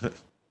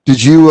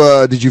 Did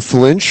you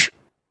flinch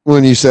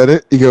when you said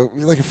it? You go,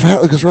 "You're like a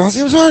fat Lucas Rossi."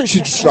 It was hard. She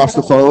just drops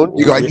the phone.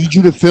 You go, "I need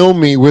you to film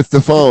me with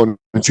the phone."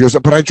 And she goes,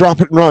 "But I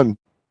drop it and run."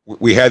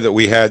 We had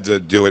to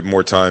do it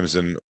more times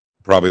than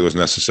probably was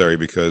necessary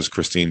because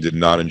Christine did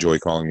not enjoy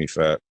calling me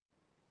fat.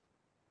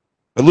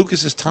 But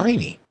Lucas is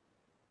tiny.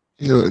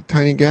 You're a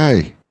tiny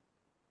guy.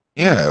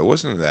 Yeah, it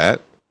wasn't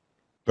that.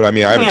 But I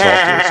mean, I haven't talked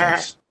to her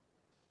since.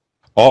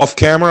 Off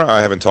camera, I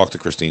haven't talked to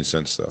Christine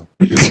since, though.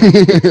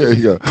 There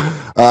you go.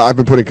 I've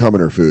been putting cum in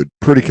her food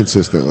pretty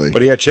consistently.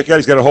 But yeah, check out.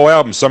 He's got a whole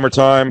album,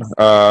 "Summertime."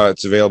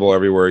 It's available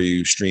everywhere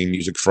you stream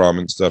music from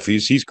and stuff.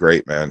 He's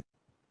great, man.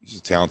 He's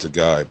a talented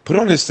guy. Put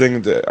on his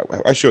thing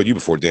that I showed you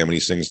before, Dan, when he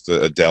sings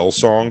the Adele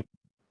song.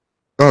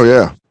 Oh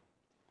yeah,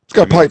 it's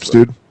got pipes,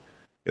 dude.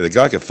 Yeah, the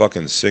guy could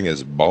fucking sing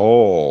his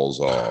balls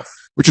off.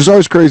 Which is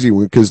always crazy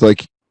because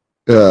like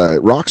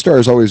rock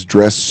stars always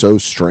dress so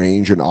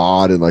strange and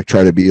odd and like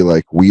try to be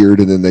like weird,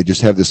 and then they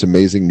just have this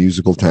amazing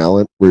musical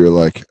talent where you're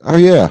like, oh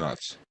yeah,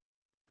 Nuts.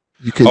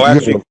 you can. Oh,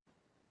 actually,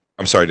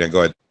 I'm sorry, Dan. Go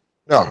ahead.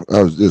 No,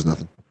 there's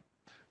nothing.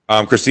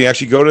 Christine,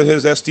 actually go to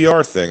his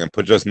SDR thing and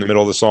put just in the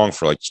middle of the song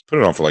for like, just put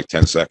it on for like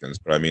 10 seconds.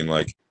 But I mean,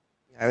 like,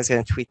 I was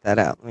going to tweet that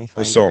out. Let me I find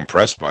was so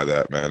impressed by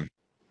that, man.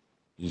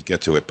 You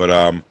get to it, but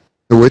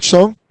The which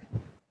song?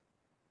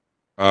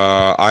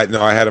 I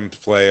had him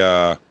play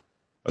a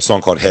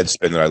song called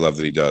Headspin that I love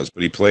that he does,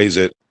 but he plays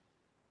it.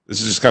 This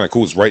is just kind of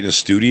cool. It's right in his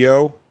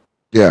studio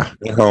Yeah,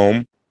 at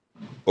home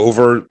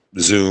over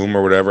Zoom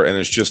or whatever, and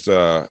it's just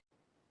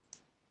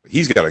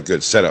he's got a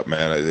good setup,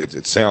 man.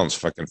 It sounds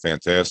fucking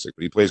fantastic.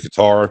 But he plays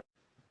guitar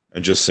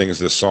and just sings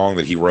this song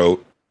that he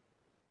wrote.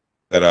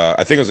 That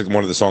I think it was like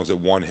one of the songs that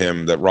won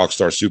him that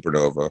Rockstar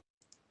Supernova.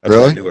 That's where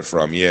I Really? knew it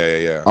from.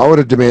 Yeah. I would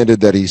have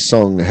demanded that he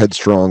sung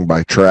 "Headstrong"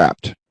 by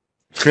Trapped.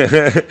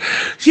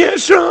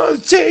 Yes, I'll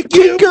take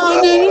you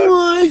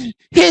on.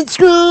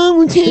 Headstrong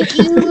will take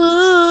you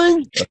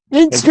on.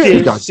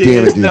 Headstrong. God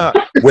damn it,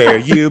 dude. Where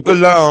you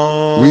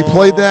belong. We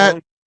played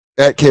that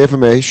at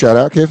KFMA. Shout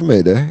out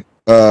KFMA Day.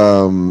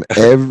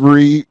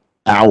 Every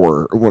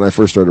hour when I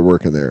first started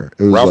working there.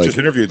 It was Ralph like, just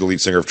interviewed the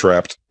lead singer of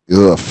Trapped.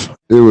 ugh.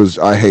 It was.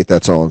 I hate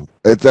that song.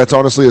 That's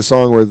honestly a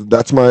song where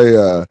that's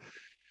my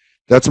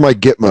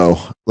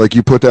Gitmo. Like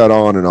you put that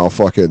on and I'll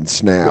fucking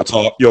snap.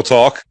 You'll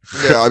talk.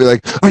 Yeah, I'll be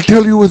like, I'll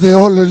tell you where they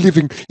all are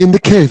living in the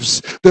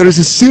caves. There is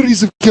a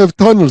series of cave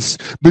tunnels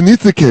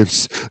beneath the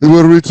caves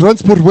where we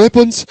transport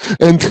weapons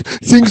and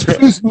things.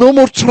 Please, no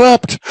more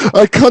trapped.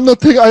 I cannot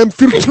think. I am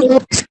feel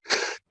trapped.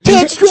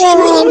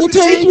 Headstrong will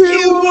take you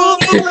on.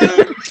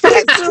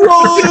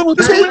 Headstrong will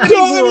take you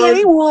on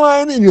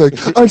anyone. And you're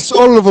like, I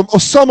saw all of them.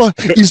 Osama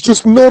is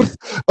just north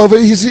of.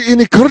 He's in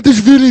a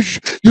Kurdish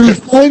village. You'll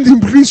find him.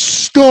 Please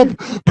stop.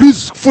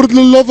 Please, for the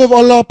love of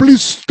Allah,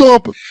 please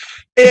stop.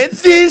 And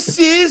this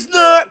is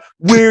not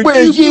where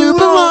you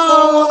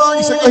belong.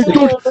 He's like,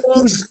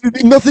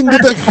 there's nothing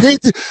that I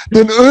hate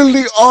than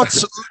early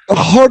aughts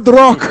hard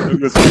rock.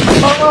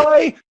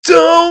 I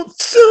don't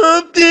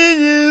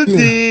something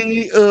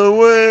thee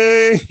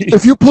away.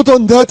 If you put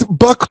on that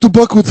back to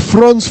back with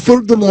Franz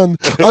Ferdinand,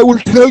 I will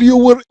tell you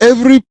where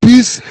every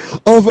piece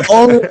of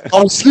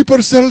our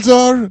sleeper cells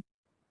are.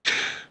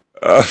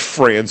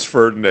 Franz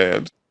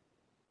Ferdinand.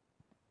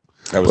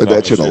 Played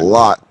that shit a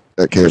lot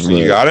at Kristen,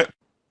 you KFMA. got it?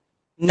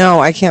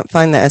 No, I can't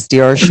find the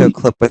SDR show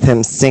clip with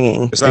him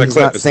singing. It's not a He's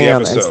clip. not It's the singing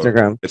on episode.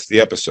 Instagram. It's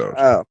the episode.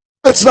 Oh.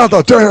 That's not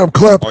the damn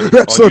clip. On-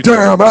 That's on the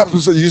YouTube. damn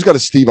episode. You just got to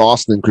Steve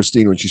Austin and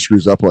Christine when she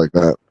screws up like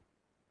that.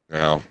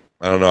 Now,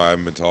 I don't know. I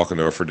haven't been talking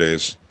to her for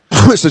days.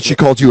 Said she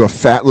called you a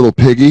fat little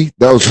piggy.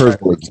 That was her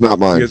words, not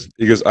mine.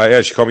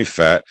 Yeah, she called me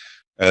fat.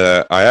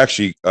 I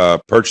actually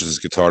purchased this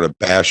guitar to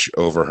bash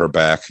over her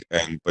back,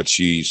 but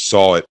she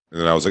saw it, and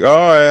then I was like,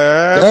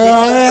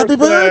 "Oh, happy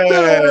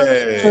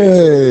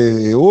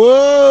birthday!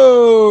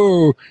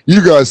 Whoa!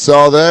 You guys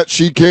saw that?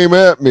 She came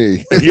at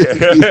me. Yeah.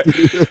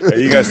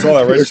 You guys saw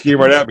that, right? She came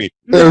right at me.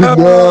 No,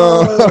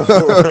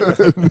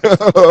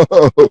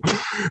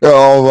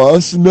 all of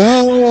us,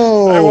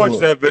 no. I watch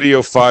that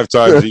video 5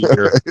 times a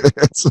year.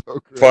 It's so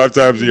great. 5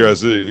 times a year. I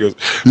see it. He goes,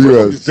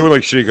 Yes. he's doing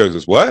like shit. He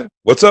goes, "What?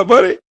 What's up,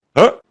 buddy?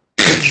 Huh?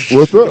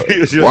 What's up?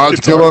 He's Why don't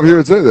you come up here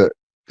and say that?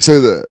 Say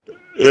that.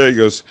 Yeah, he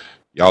goes,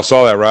 "Y'all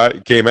saw that, right?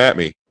 He came at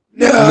me."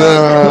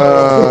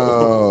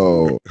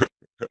 No.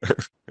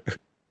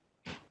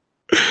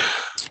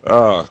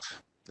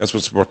 That's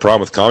what's the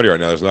problem with comedy right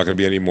now. There's not going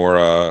to be any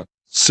more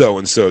so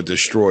and so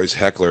destroys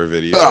heckler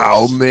videos.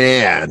 Oh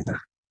man.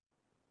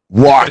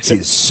 Watch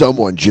as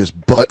someone just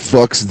butt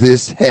fucks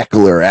this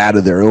heckler out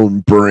of their own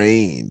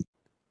brain.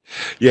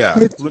 Yeah,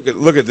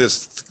 look at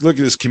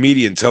this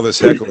comedian tell this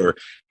heckler,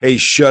 "Hey,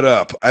 shut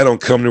up! I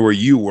don't come to where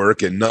you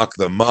work and knock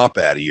the mop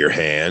out of your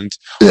hand."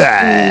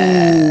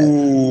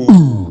 Ooh,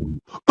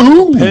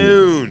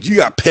 pound! You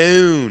got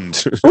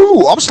pound.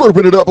 Ooh, I'm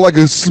slurping it up like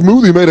a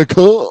smoothie made of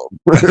cum.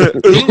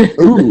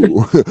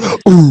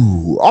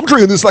 Ooh, I'm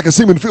drinking this like a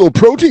semen-filled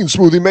protein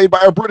smoothie made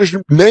by a British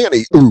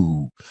nanny.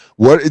 Ooh,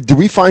 what? Did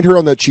we find her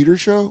on that Cheater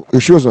show?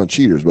 She wasn't on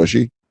Cheaters, was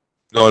she?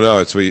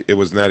 No, it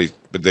was Natty,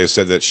 but they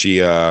said that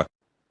she.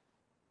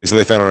 They said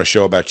they found her on a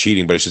show about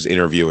cheating, but it's just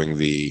interviewing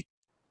the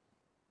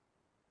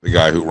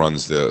guy who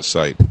runs the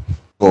site.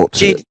 Oh,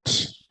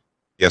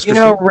 Yes, You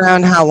know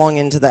around how long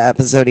into the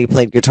episode he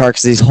played guitar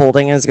because he's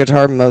holding his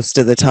guitar most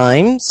of the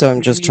time. So I'm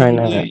just trying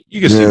to.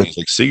 You can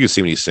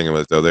see when he's singing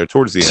with it though. There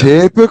towards the end.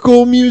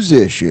 Typical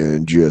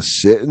musician,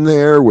 just sitting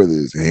there with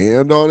his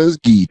hand on his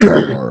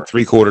guitar.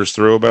 3/4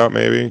 through, about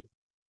maybe a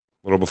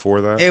little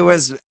before that. It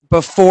was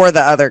before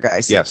the other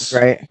guy. Yes.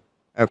 Right.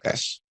 Okay.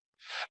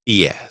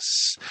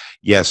 Yes,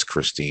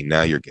 Christine.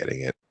 Now you're getting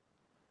it.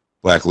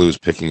 Black Lou's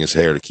picking his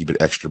hair to keep it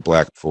extra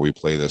black before we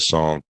play this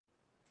song.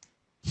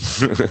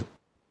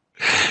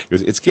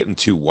 It's getting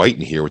too white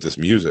in here with this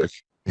music.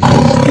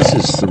 This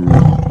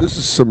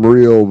is some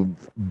real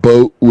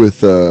boat with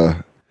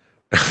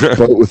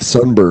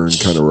sunburn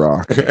kind of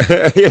rock.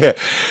 yeah.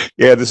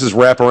 This is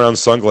wraparound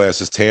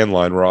sunglasses tan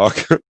line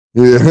rock.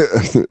 Yeah.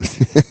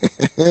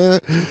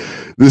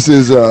 This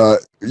is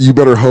you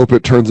better hope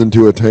it turns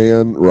into a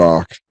tan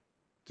rock.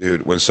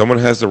 Dude, when someone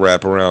has the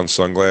wraparound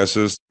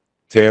sunglasses,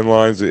 tan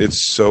lines,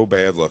 it's so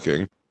bad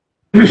looking.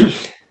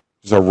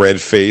 There's a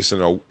red face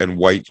and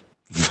white.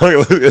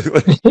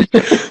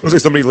 Looks like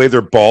somebody laid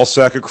their ball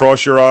sack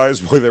across your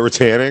eyes while they were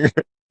tanning.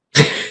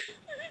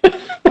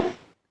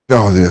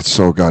 Oh, that's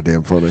so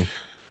goddamn funny.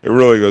 It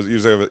really goes. You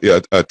usually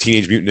have a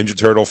Teenage Mutant Ninja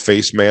Turtle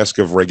face mask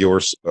of regular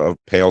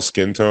pale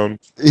skin tone.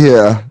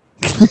 Yeah.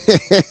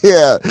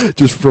 Yeah.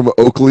 Just from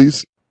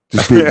Oakley's.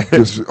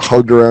 Just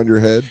hugged around your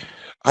head.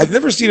 I've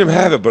never seen him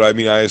have it, but I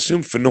mean, I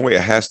assume Fenoya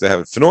has to have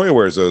it. Fenoya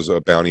wears those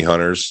bounty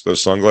hunters,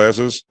 those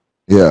sunglasses.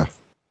 Yeah.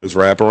 Those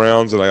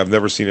wraparounds, and I've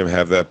never seen him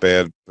have that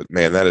bad. But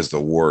man, that is the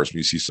worst when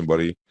you see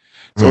somebody.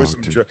 It's always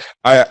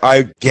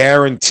I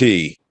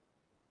guarantee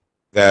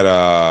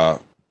that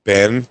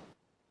Ben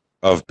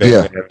and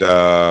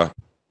wow,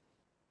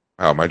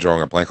 am I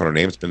drawing a blank on her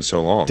name? It's been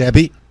so long.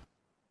 Debbie?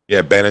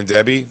 Yeah, Ben and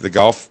Debbie, the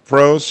golf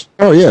pros.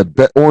 Oh yeah,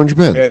 Orange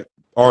Ben. Yeah,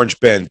 Orange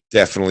Ben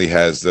definitely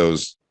has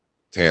those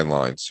tan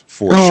lines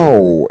for sure.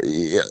 Oh,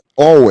 yeah,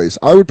 always.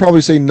 I would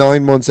probably say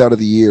 9 months out of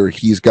the year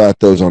he's got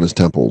those on his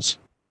temples.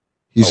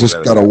 He's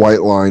just got a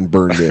white line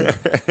burned in.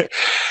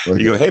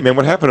 You go, "Hey man,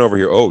 what happened over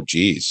here?" "Oh,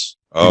 geez.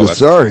 Oh, goes,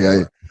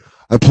 sorry.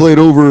 I played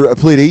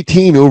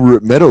 18 over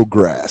at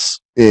Meadowgrass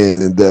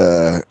and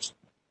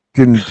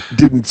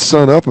didn't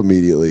sun up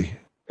immediately.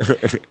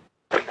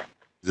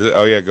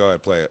 Oh yeah, go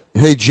ahead, play it.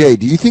 Hey Jay,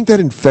 do you think that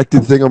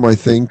infected thing on my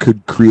thing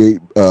could create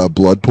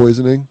blood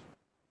poisoning?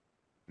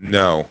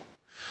 No.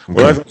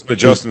 Well, I listened to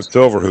Justin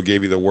Silver, who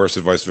gave you the worst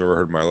advice I've ever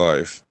heard in my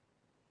life.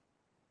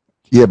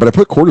 Yeah, but I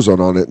put cortisone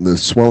on it and the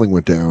swelling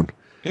went down.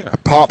 Yeah, I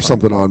popped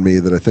something on me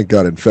that I think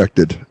got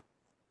infected.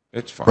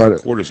 It's fine.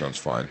 Cortisone's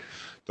fine.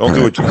 Don't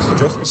do it.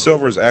 Justin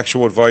Silver's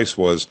actual advice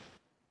was,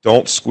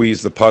 don't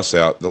squeeze the pus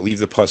out. Leave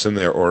the pus in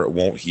there or it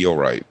won't heal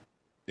right.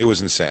 It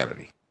was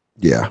insanity.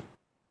 Yeah.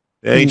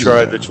 Then he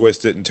tried to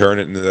twist it and turn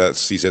it into that.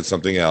 He said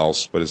something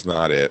else, but it's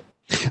not it.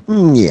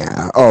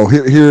 Yeah. Oh,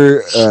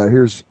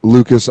 here's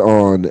Lucas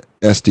on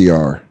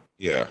SDR.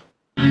 Yeah.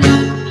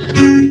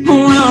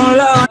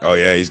 Oh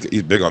yeah, he's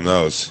big on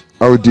those.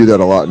 I would do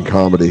that a lot in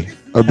comedy.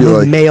 I'd be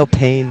like, male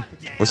pain.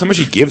 What's how much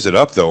he gives it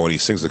up though when he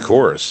sings the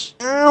chorus?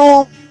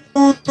 Oh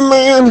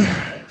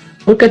man.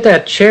 Look at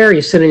that chair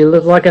he's sitting in. It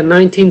looks like a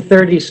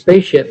 1930s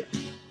spaceship.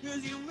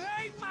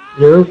 You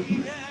know?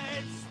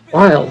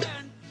 Wild.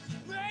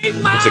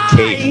 It's a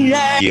cake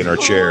in her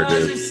chair,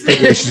 dude.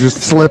 She's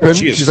just slipping.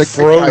 She's like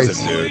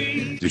frozen,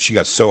 dude. Dude, she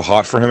got so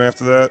hot for him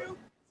after that.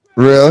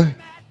 Really?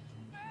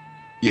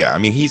 Yeah, I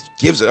mean, he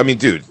gives it. I mean,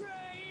 dude,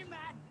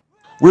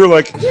 we were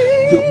like,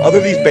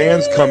 other these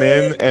bands come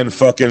in and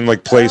fucking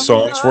like play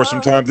songs for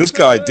some time. This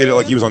guy did it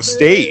like he was on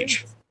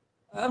stage.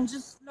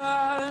 It's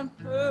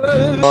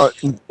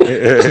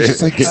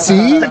like,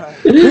 see,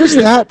 where's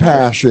that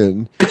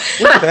passion?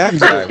 Where's that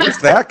guy? Where's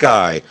that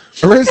guy?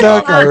 Where's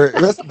that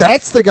guy?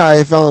 That's the guy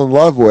I fell in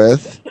love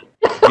with.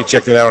 You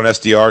check that out on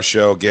SDR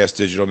show, Gas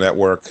Digital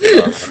Network.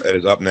 It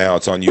is up now.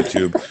 It's on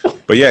YouTube.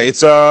 But yeah,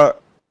 it's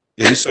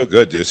yeah, he's so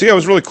good, dude. So yeah, it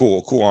was really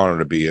cool. Cool honor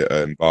to be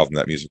involved in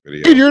that music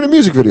video. Dude, you're in a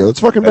music video. That's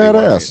fucking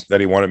badass. That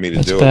he wanted me to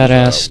That's do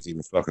badass. it. Was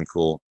even fucking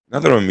cool. Now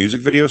that I'm a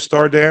music video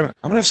star, Dan, I'm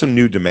gonna have some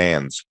new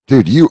demands.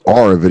 Dude, you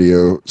are a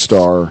video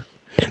star.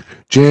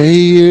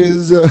 Jay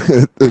is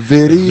the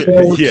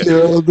video Yeah.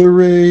 killed the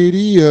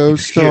radio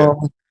star.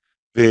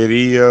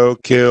 Video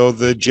killed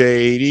the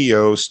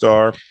JDO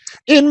star.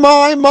 In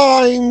my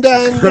mind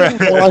and in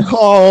my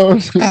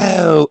heart.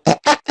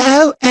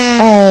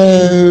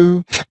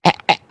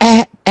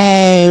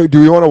 Oh, Do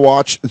we want to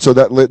watch? So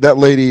that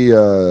lady,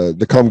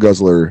 the cum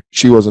guzzler,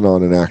 she wasn't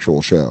on an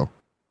actual show.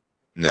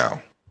 no.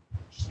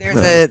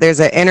 There's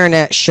an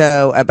internet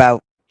show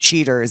about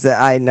cheaters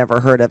that I never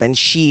heard of, and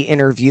she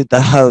interviewed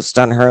the host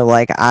on her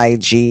like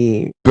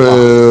IG.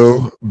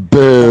 Boo,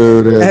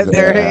 boo. to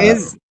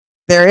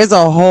There is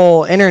a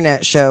whole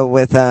internet show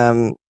with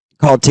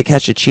called To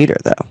Catch a Cheater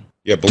though.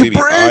 Yeah, believe me,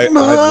 break I'd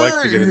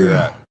like to get into mine.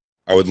 that.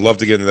 I would love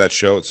to get into that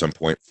show at some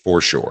point for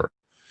sure.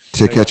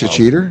 To catch a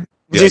cheater?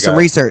 Yeah, Do some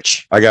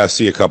research. I gotta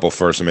see a couple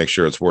first and make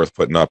sure it's worth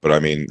putting up. But I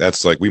mean,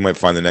 that's like we might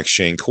find the next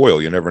Shane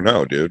Coyle. You never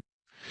know, dude.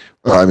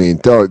 I mean,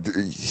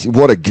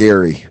 what a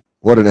Gary.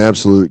 What an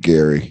absolute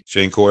Gary.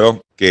 Shane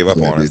Coyle gave up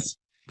Yeah, on dude. it.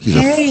 He's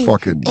a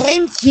fucking.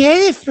 I'm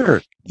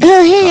Jennifer.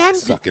 Oh, hey, I'm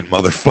fucking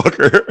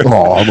motherfucker.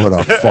 Oh, I'm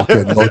gonna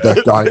fucking load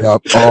that guy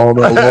up. Oh, I'm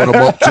gonna load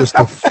him up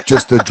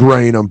just to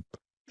drain him.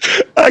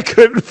 I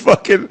couldn't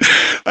fucking.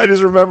 I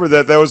just remember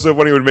that was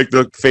when he would make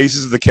the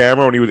faces of the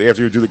camera when he would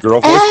after he would do the girl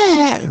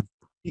voice.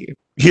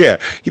 Yeah,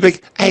 he'd be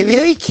like, "I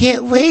really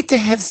can't wait to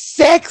have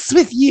sex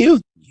with you."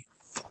 You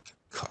fucking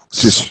cock.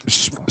 Just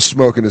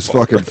smoking his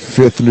fucking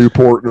fifth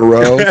Newport in a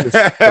row. Is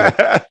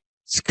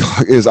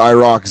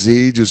IROC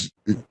Z just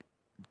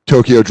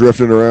Tokyo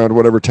drifting around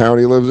whatever town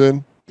he lives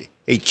in?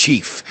 Hey,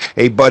 chief.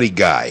 Hey, buddy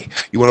guy.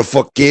 You want to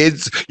fuck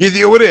kids? You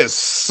deal with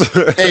this.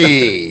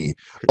 Hey,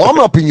 I'm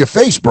up in your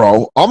face,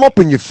 bro. I'm up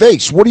in your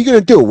face. What are you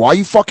gonna do? Why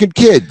you fucking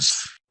kids?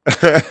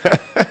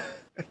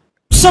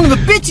 Son of a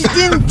bitches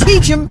didn't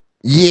teach him.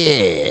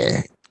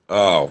 Yeah.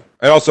 Oh,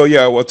 and also,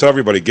 yeah. Well, tell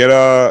everybody get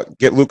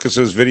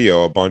Lucas's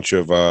video a bunch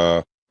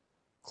of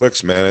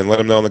clicks, man, and let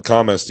him know in the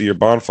comments that you're a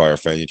Bonfire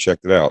fan. You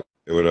checked it out.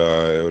 It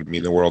would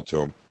mean the world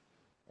to him.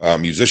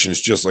 Musicians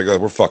just like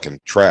we're fucking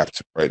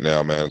trapped right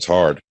now, man. It's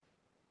hard.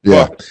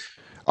 Yeah.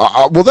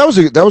 Well,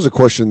 that was a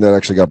question that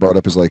actually got brought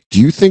up. Is like, do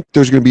you think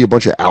there's going to be a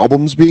bunch of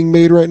albums being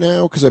made right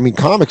now? Because I mean,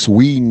 comics,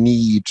 we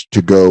need to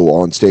go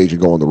on stage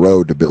and go on the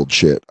road to build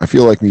shit. I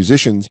feel like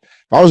musicians.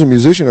 If I was a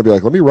musician, I'd be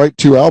like, let me write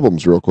 2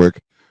 albums real quick.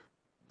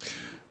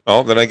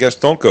 Oh, then I guess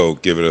don't go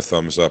give it a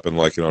thumbs up and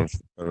like it on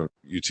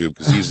YouTube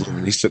because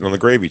he's sitting on the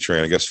gravy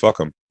train. I guess fuck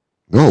him.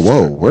 Oh,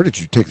 whoa! Where did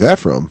you take that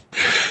from?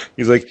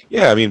 He's like,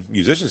 yeah, I mean,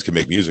 musicians can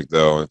make music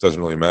though, and it doesn't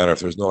really matter if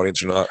there's no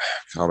audience or not.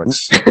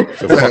 Comics, so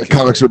fuck you.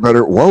 Comics are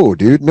better. Whoa,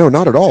 dude! No,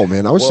 not at all,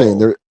 man. I was saying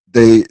that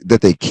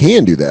they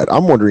can do that.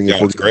 I'm wondering Yeah,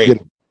 if we're it's going great.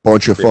 to get a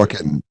bunch of Great.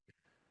 fucking.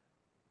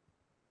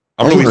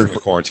 I'm releasing a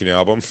quarantine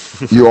album.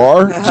 You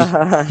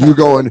are? You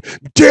going?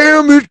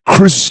 Damn it,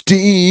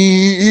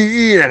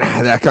 Christine!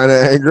 That kind of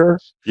anger.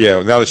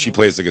 Yeah, now that she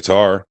plays the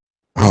guitar.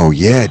 Oh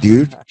yeah,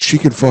 dude. She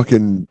can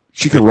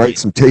write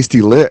some tasty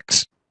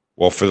licks.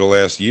 Well, for the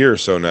last year or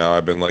so now,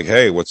 I've been like,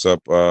 "Hey, what's up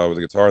with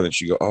the guitar?" And then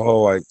she go,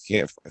 "Oh, I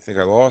can't. I think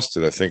I lost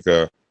it. I think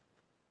I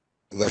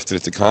left it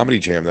at the Comedy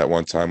Jam that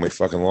one time. We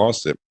fucking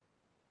lost it."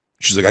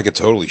 She's like, "I could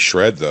totally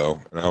shred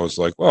though," and I was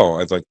like, "Well,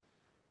 I like,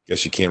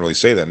 guess you can't really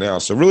say that now."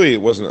 So really,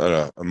 it wasn't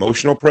an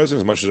emotional present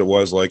as much as it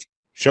was like,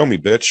 "Show me,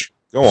 bitch.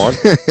 Go on."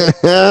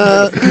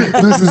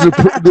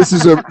 this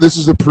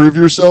is a prove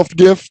yourself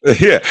gift.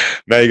 Yeah.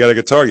 Now you got a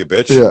guitar, you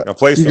bitch. Yeah. Now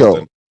play You go.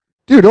 something.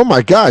 Dude, oh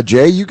my God,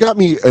 Jay, you got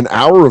me an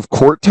hour of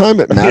court time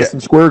at Madison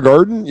Square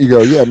Garden. You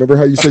go, yeah, remember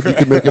how you said you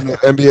could make an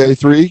NBA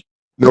 3?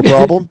 No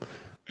problem.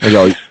 I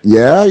go,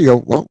 yeah. You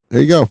go, well,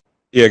 there you go.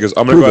 Yeah, because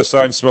I'm gonna go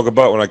outside and smoke a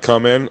butt. When I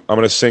come in, I'm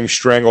gonna sing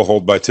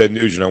 "Stranglehold" by Ted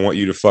Nugent. I want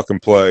you to fucking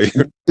play.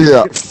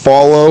 Yeah,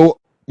 follow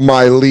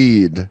my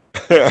lead.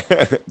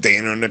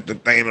 Christine,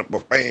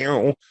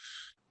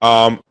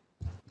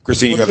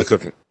 you got the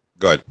cooking.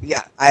 Go ahead.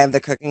 Yeah, I have the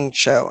cooking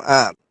show.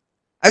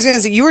 I was going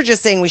to say, you were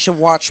just saying we should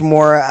watch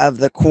more of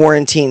the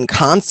quarantine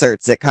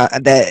concerts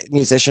that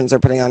musicians are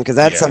putting on, because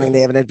that's something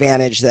they have an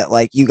advantage that,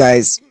 like, you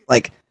guys,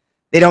 like,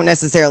 they don't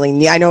necessarily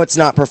need. I know it's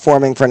not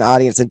performing for an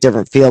audience in a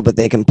different field, but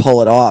they can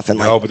pull it off. And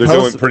No, like, but they're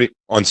doing pretty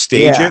on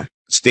Stage Yeah. It.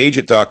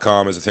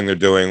 Stageit.com is the thing they're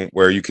doing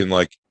where you can,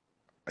 like,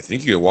 I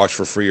think you can watch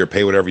for free or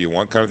pay whatever you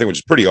want, kind of thing, which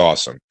is pretty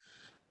awesome.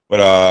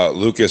 But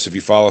Lucas, if you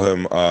follow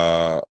him,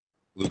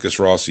 Lucas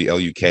Rossi,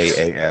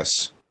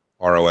 LUKAS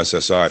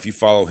ROSSI. If you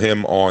follow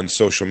him on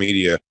social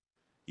media,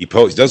 He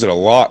does it a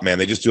lot, man.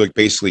 They just do like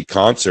basically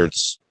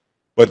concerts,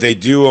 but they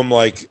do them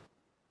like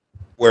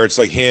where it's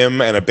like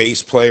him and a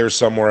bass player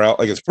somewhere else.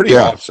 Like it's pretty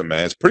awesome,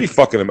 man. It's pretty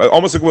fucking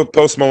almost like what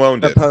Post Malone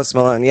did. Post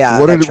Malone, yeah.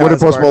 What did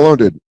Post Malone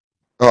did?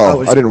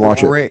 Oh, I didn't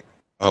watch it.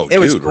 Oh, it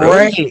was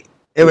great. Really?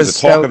 It was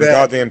the talk so of the good.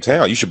 goddamn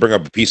town. You should bring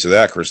up a piece of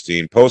that,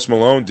 Christine. Post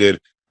Malone did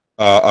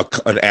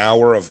an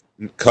hour of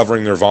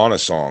covering Nirvana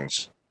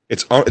songs.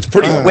 It's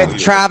pretty with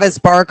Travis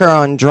Barker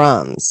on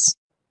drums.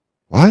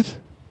 What?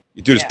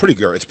 Dude, it's pretty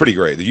good. It's pretty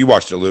great. Did you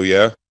watch it, Lou?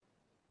 Yeah.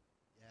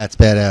 That's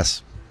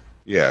badass.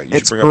 Yeah,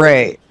 It's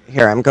great.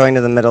 Here, I'm going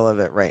to the middle of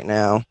it right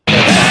now.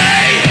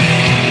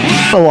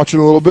 I'll watch it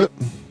a little bit.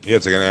 Yeah,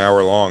 it's like an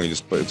hour long.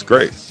 It's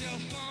great.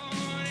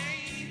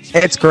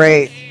 It's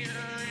great.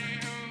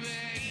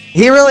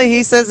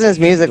 He says in his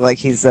music like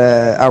he's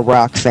a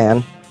rock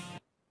fan.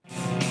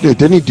 Dude,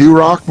 didn't he do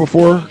rock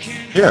before?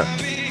 Yeah.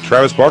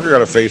 Travis Barker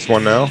got a face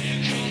one now.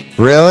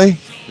 Really?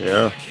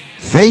 Yeah.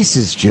 Face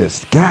is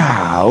just,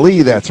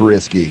 golly, that's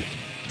risky.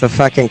 It's a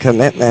fucking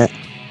commitment.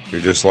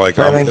 You're just like,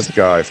 I'm this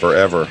guy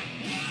forever.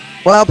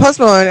 Well, Post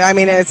Malone, I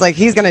mean, it's like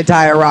he's gonna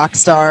die a rock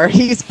star.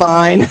 He's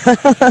fine.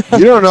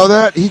 You don't know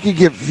that?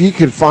 He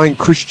could find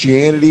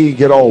Christianity,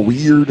 get all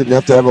weird, and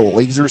have to have a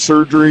laser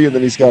surgery, and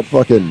then he's got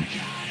fucking.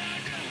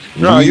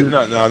 No,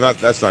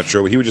 that's not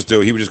true. He would just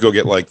go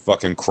get like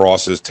fucking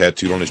crosses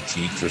tattooed on his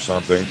teeth or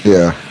something.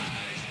 Yeah.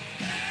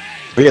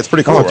 But yeah, it's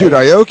pretty cool. Oh, dude,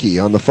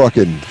 Aoki on the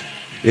fucking on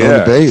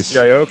the bass.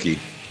 Aoki.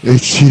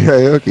 It's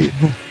Aoki.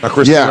 Now,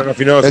 Christine, I don't know if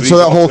you know. And so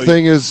that whole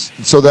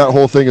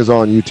thing is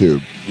on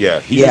YouTube. Yeah,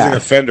 he's using a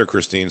Fender,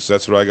 Christine. So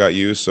that's what I got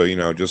used. So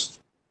just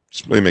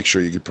really make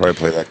sure you could probably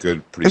play that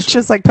good. Pretty it's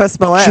just like Post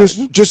Malone.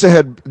 Just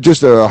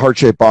a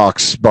heart-shaped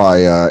box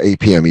by 8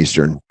 p.m.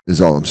 Eastern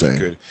is all I'm saying.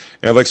 Good.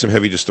 And I'd like some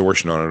heavy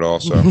distortion on it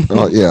also.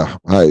 Yeah,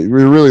 we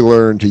really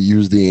learned to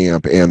use the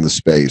amp and the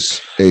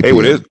space. Hey,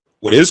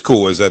 what is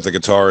cool is that the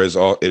guitar is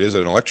an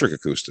electric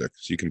acoustic,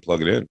 so you can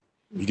plug it in.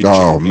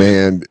 Oh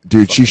man,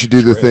 dude, she should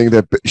do the thing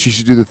that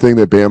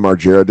Bam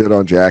Margera did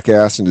on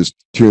Jackass and just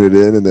tune it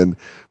in and then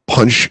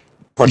punch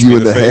you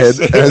in the head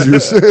as you're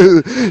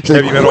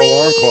heavy metal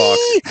alarm clock.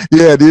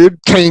 Yeah, dude.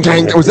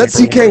 Was that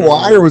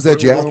CKY or was that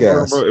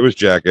Jackass? It was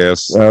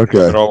Jackass. Okay.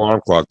 Heavy metal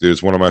alarm clock, dude.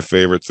 It's one of my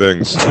favorite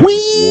things in the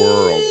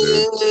world,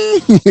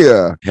 dude.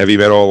 Yeah. Heavy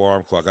metal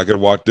alarm clock. I could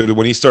watch, dude.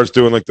 When he starts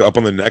doing like the up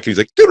on the neck, he's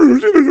like,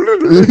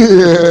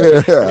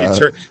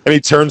 and he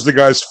turns the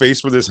guy's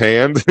face with his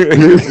hand. He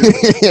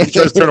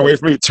tries to turn away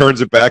from me. He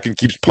turns it back and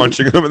keeps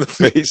punching him in the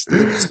face.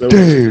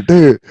 Dude,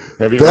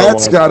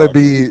 that's got to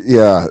be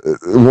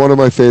one of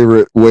my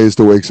favorite ways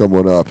to wake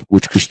someone up,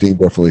 which Christine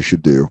definitely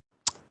should do.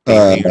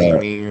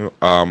 Can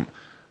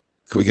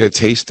we get a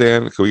taste,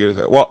 Dan?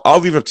 Well, I'll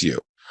leave it up to you.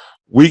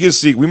 We can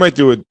see. We might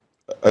do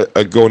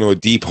go into a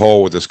deep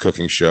hole with this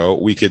cooking show.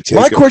 We could take.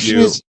 My question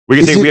is, we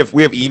have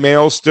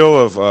emails still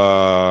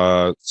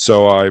of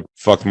so I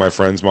fucked my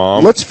friend's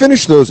mom. Let's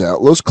finish those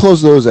out. Let's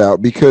close those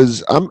out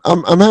because I'm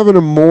having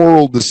a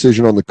moral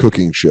decision on the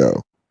cooking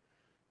show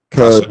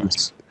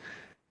because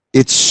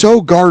it's so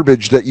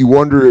garbage that you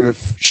wonder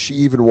if she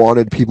even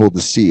wanted people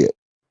to see it.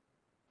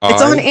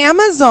 It's on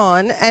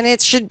Amazon and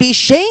it should be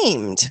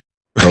shamed.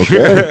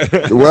 Okay.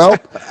 Well,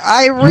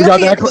 I really you got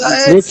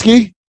that,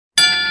 Whiskey?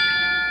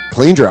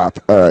 Clean drop.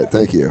 All right,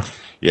 thank you.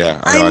 Yeah,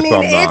 I mean,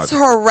 it's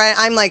horrendous.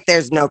 I'm like,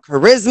 there's no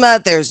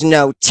charisma, there's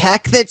no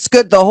tech that's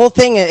good. The whole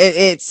thing,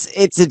 it's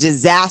a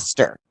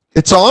disaster.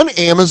 It's on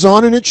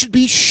Amazon and it should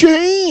be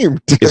shamed.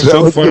 It's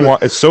so funny.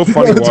 It's so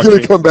funny. It's going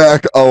to come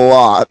back a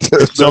lot.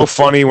 It's so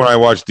funny when I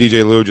watch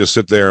DJ Lou just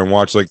sit there and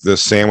watch like the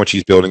sandwich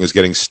he's building is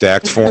getting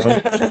stacked for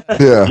him.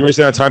 Yeah. You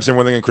understand? Times and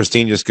one thing, and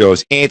Christine just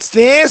goes, "It's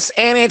this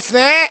and it's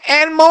that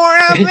and more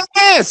of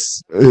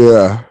this."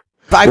 Yeah.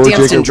 I've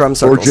danced in drum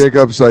circles. Or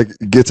Jacob's like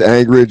gets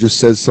angry and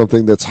just says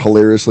something that's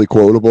hilariously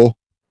quotable.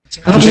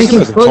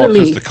 Making fun of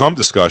me. It's the cum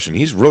discussion.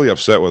 He's really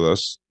upset with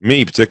us.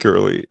 Me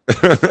particularly.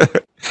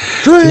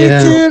 Drink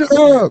it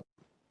up.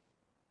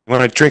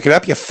 Want to drink it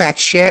up, you fat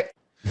shit?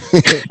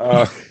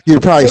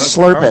 You'd probably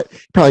slurp it.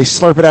 Probably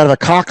slurp it out of a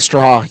cock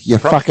straw, you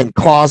fucking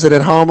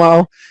closeted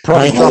homo.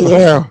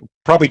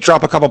 Probably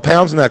drop a couple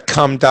pounds in that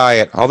cum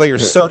diet. Although your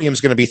sodium's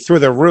going to be through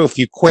the roof,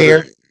 you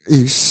queer.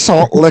 You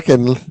salt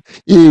licking,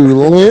 you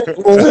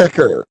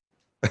liquor.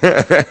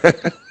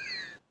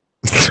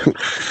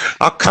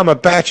 I'll come a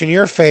batch in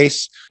your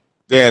face.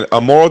 Dan,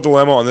 a moral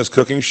dilemma on this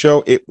cooking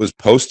show. It was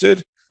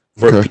posted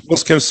for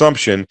people's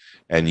consumption,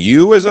 and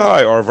you, as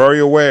I, are very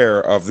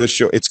aware of this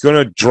show. It's going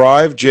to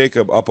drive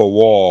Jacob up a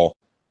wall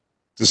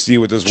to see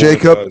what this woman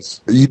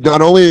does.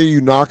 Not only are you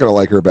not going to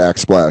like her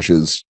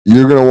backsplashes,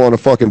 you're going to want to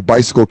fucking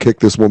bicycle kick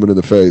this woman in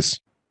the face.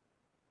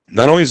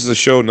 Not only is the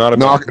show not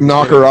about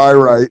knock her eye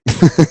right.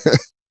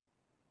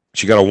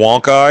 She got a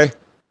wonk eye.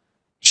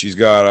 She's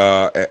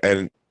got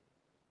and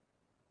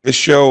this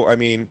show, I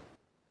mean,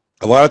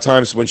 a lot of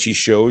times when she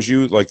shows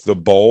you like the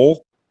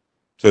bowl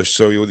to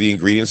show you the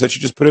ingredients that she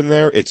just put in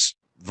there, it's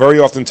very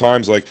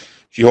oftentimes like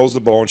she holds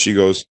the bowl and she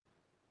goes,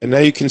 and now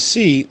you can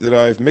see that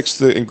I've mixed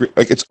the ingredient.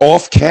 Like it's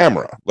off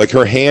camera. Like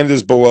her hand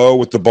is below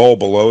with the bowl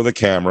below the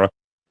camera.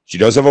 She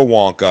does have a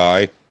wonk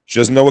eye. She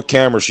doesn't know what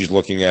camera she's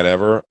looking at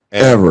ever.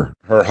 And Ever.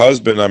 her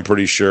husband, I'm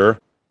pretty sure,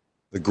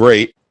 the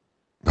great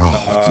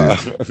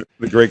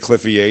the great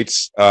Cliffy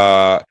Yates,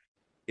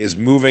 is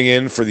moving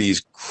in for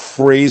these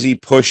crazy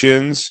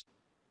push-ins,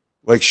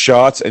 like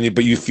shots,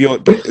 but you feel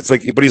it. But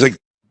he's like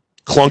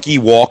clunky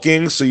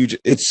walking, so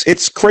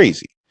it's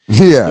crazy.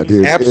 Yeah,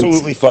 dude.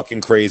 Absolutely fucking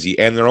crazy.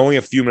 And they're only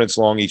a few minutes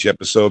long each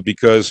episode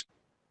because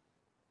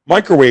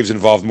microwaves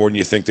involved more than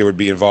you think they would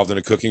be involved in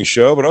a cooking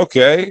show. But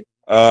okay,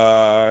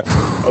 a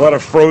lot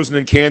of frozen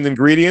and canned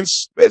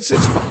ingredients. It's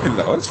fine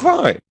though. It's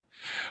fine.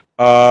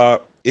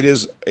 It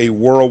is a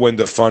whirlwind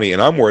of funny,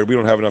 and I'm worried we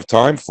don't have enough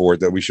time for it.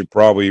 That we should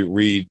probably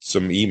read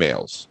some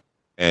emails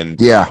and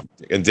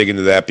dig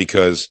into that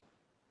because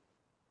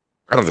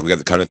I don't think we got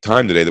the kind of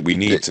time today that we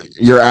need to.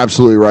 You're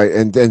absolutely right,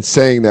 and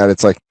saying that,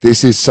 it's like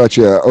this is such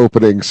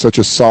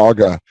a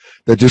saga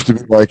that just to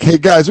be like, hey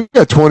guys, we've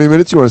got 20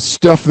 minutes. You want to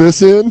stuff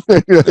this in?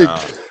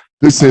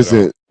 This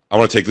isn't. I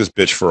want to take this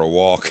bitch for a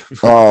walk.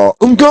 Oh,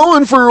 I'm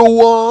going for a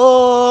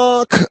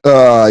walk.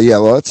 Yeah,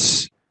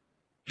 let's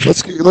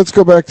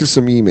go back to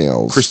some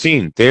emails.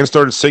 Christine, Dan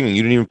started singing.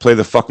 You didn't even play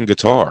the fucking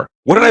guitar.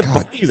 What did I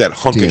buy you that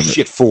hunk of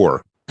shit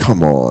for?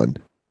 Come on.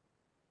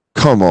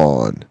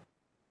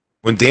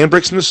 When Dan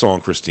breaks into song,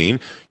 Christine,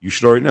 you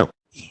should already know.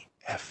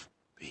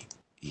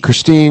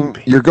 Christine,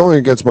 you're going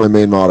against my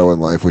main motto in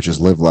life, which is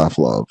live, laugh,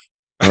 love.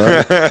 All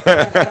right?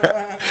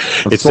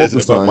 It says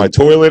it above my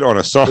toilet on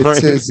a sign.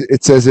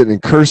 It says it in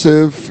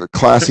cursive,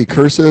 classy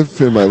cursive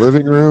in my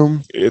living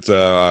room. It's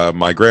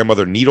my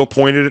grandmother needle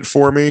pointed it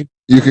for me.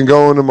 You can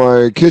go into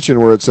my kitchen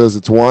where it says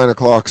it's wine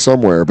o'clock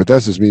somewhere, but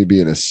that's just me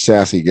being a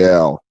sassy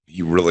gal.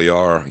 You really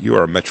are. You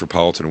are a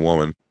metropolitan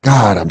woman.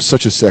 God, I'm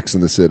such a Sex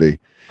in the City.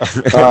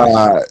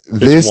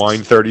 This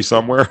wine 30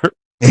 somewhere.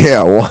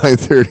 Yeah, wine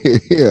 30.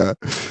 Yeah.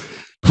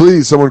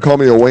 Please, someone call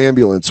me a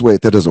wambulance.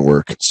 Wait, that doesn't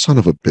work. Son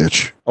of a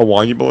bitch. A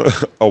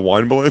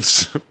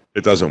wineambulance?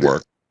 It doesn't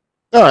work.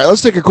 All right,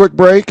 let's take a quick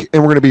break,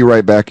 and we're going to be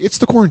right back. It's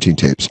the Quarantine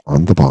Tapes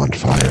on the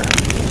Bonfire.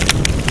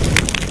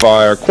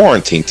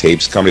 Quarantine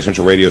Tapes, Comedy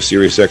Central Radio,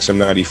 Sirius XM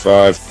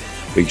 95.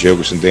 Big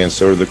Jokers and Dan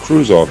Soder, the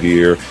crew's all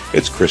here.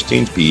 It's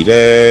Christine's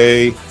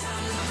B-Day.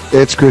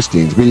 It's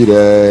Christine's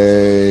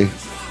B-Day.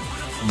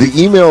 The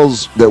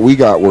emails that we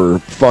got were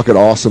fucking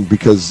awesome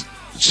because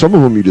some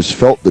of them you just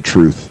felt the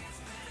truth.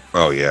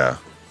 Oh, yeah.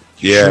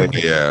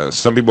 Yeah.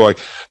 Some people like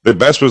the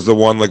best was the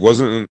one, like,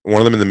 wasn't one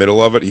of them in the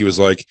middle of it? He was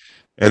like,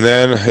 and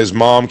then his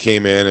mom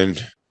came in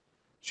and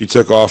she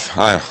took off.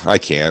 I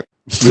can't.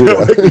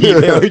 Yeah.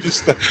 Dude,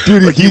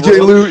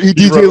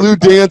 DJ Lou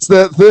danced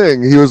that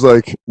thing. He was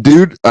like,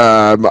 dude,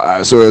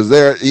 so is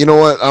there, you know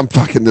what? I'm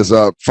fucking this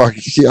up. Fuck,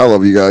 I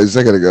love you guys.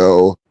 I gotta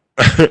go.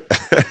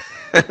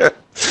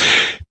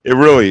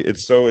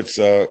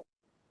 It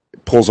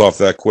pulls off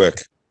that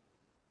quick.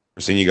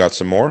 Christine, you got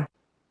some more?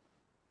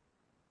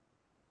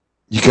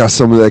 You got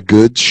some of that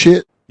good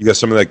shit? You got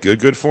some of that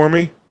good for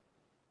me?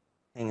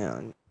 Hang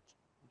on.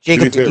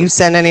 Jacob, did you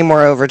send any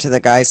more over to the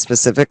guy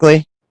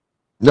specifically?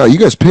 No, you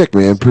guys pick,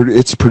 man.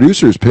 It's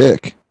producer's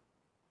pick.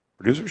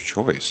 Producer's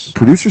choice.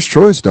 Producer's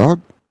choice,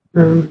 dog.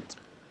 This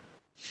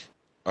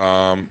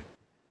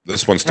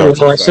one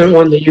starts. I sent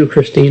one to you,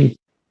 Christine.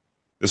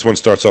 This one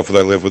starts off with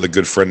I lived with a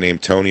good friend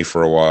named Tony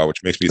for a while,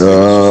 which makes me think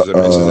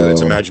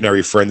it's an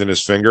imaginary friend in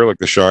his finger, like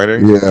The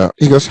Shining. Yeah.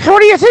 He goes, "What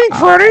do you think,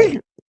 Freddie?"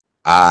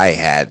 I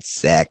had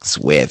sex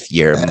with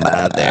your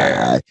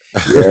mother.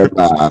 Your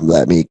mom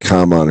let me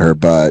cum on her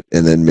butt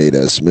and then made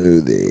a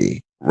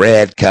smoothie.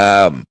 Red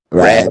cum.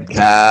 Red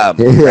cum.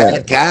 Yeah.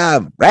 Red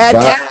cum. Red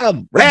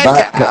cum.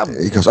 Red cum.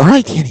 He goes, all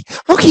right, Danny.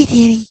 Okay,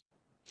 Danny.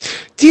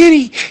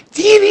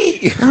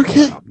 Danny.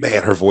 Okay. Oh,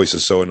 man, her voice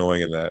is so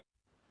annoying in that.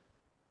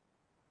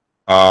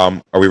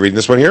 Are we reading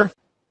this one here?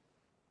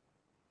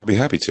 I'll be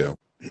happy to.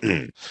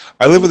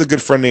 I lived with a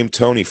good friend named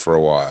Tony for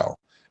a while.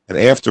 And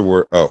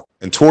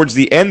and towards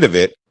the end of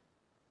it,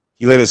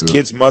 he let his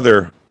kid's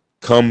mother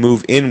come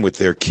move in with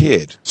their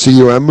kid.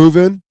 CUM move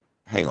in?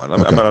 Hang on,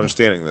 I'm not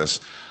understanding this.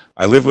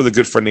 I lived with a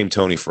good friend named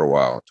Tony for a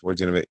while. Towards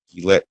the end of it,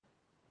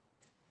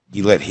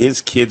 he let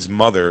his kid's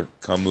mother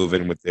come move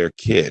in with their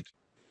kid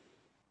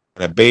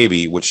and a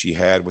baby, which she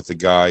had with the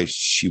guy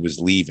she was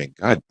leaving.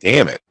 God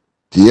damn it!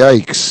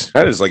 Yikes!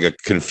 That is like a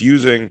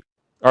confusing.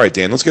 All right,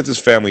 Dan, let's get this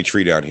family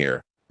tree down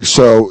here.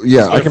 So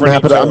yeah, I can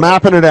map it out. I'm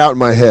mapping it out in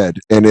my head,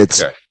 and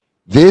it's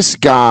this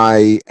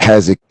guy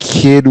has a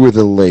kid with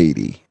a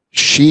lady.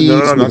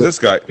 No, this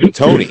guy,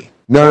 Tony.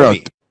 No.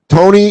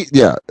 Tony,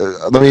 yeah.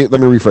 Let me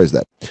rephrase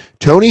that.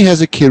 Tony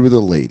has a kid with a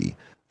lady.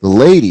 The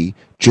lady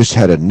just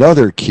had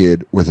another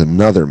kid with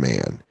another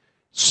man.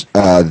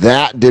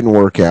 That didn't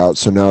work out.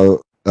 So now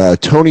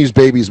Tony's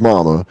baby's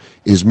mama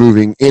is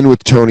moving in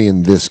with Tony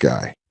and this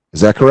guy.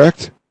 Is that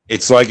correct?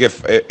 It's like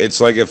if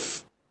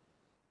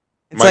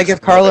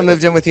Carla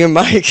moved in with you and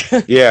Mike.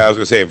 Yeah, I was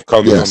gonna say if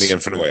Carla moved in with me in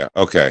front of way.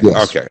 Okay.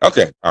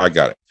 I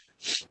got it.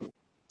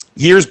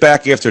 Years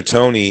back, after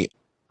Tony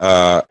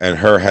and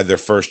her had their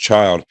first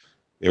child,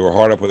 they were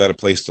hard up without a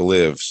place to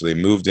live, so they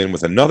moved in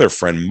with another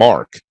friend,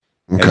 Mark.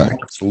 Okay. And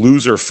Mark's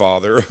loser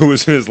father, who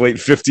was in his late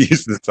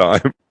 50s at the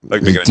time.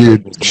 Like making a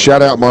Dude, joke.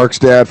 shout out Mark's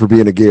dad for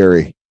being a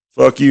Gary.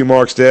 Fuck you,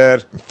 Mark's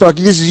dad. Fuck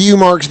you, this is you,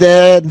 Mark's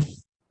dad.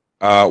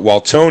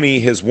 While Tony,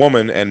 his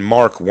woman, and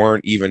Mark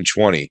weren't even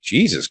 20.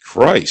 Jesus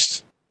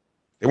Christ.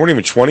 They weren't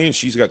even 20 and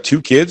she's got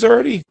 2 kids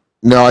already?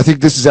 No, I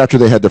think this is after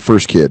they had the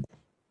first kid.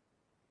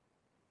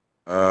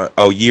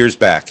 Years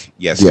back.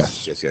 Yes.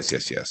 Yes. Yes,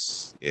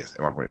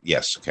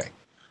 okay.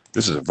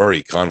 This is a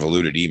very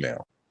convoluted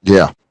email.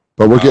 Yeah,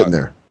 but we're getting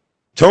there.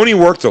 Tony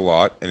worked a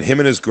lot, and him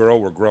and his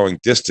girl were growing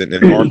distant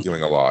and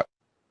arguing a lot.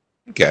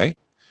 Okay.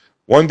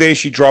 One day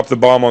she dropped the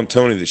bomb on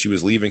Tony that she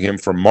was leaving him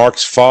for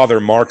Mark's father,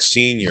 Mark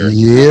Sr.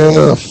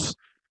 Yes.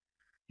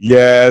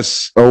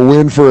 Yes. A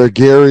win for a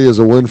Gary is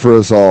a win for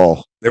us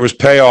all. There was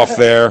payoff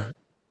there.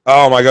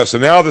 Oh my God. So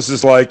now this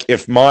is like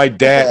if my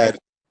dad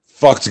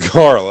fucked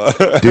Carla.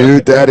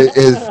 Dude,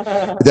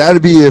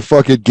 that'd be if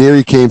fucking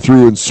Gary came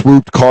through and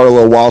swooped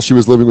Carla while she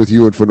was living with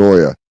you in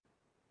Fenoya.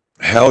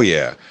 Hell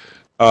yeah.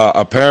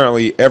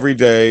 Apparently every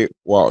day,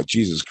 wow,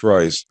 Jesus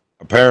Christ.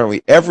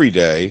 Apparently every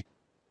day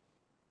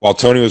while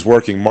Tony was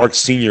working, Mark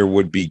Sr.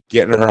 would be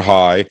getting her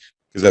high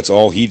because that's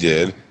all he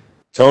did.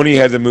 Tony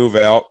had to move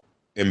out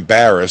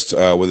embarrassed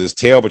with his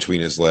tail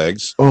between his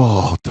legs.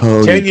 Oh,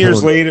 Tony.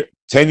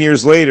 10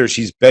 years later,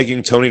 she's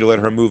begging Tony to let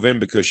her move in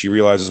because she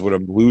realizes what a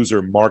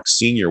loser Mark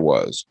Sr.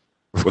 was.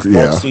 With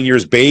Mark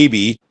Sr.'s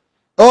baby,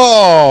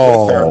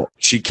 oh,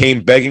 she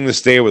came begging to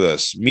stay with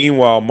us.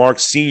 Meanwhile, Mark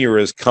Sr.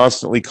 is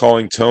constantly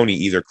calling Tony,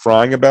 either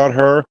crying about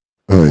her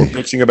or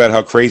bitching about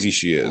how crazy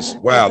she is.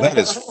 Wow, that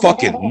is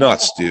fucking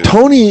nuts, dude.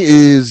 Tony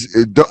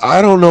is,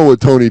 I don't know what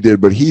Tony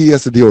did, but he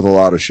has to deal with a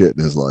lot of shit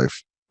in his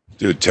life.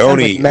 Dude,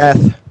 Tony. Like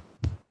meth.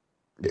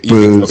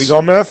 You think he's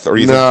on meth? Or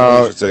you think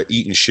No. he's just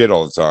eating shit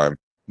all the time?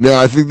 No,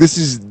 I think this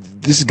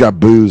has got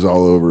booze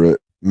all over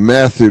it.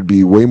 Meth would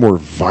be way more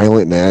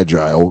violent and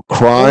agile.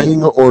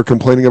 Crying or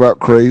complaining about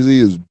crazy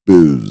is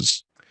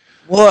booze.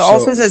 Well, it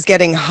also says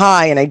getting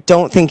high, and I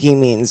don't think he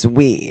means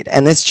weed.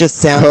 And this just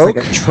sounds like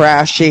a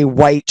trashy,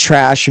 white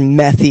trash,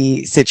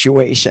 methy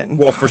situation.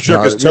 Well, for sure,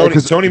 because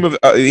Tony moved.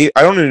 I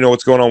don't even know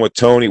what's going on with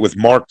Tony, with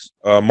Mark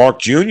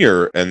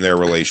Jr. and their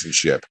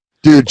relationship.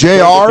 Dude,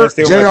 JR's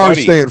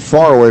buddy. staying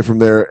far away from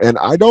there. And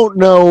I don't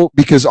know,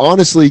 because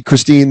honestly,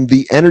 Christine,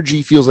 the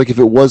energy feels like if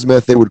it was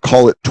meth, they would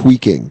call it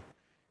tweaking.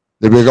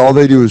 They'd be like, all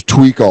they do is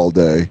tweak all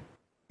day.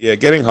 Yeah,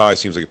 getting high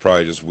seems like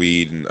probably just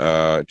weed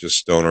and just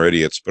stoner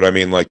idiots. But I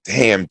mean, like,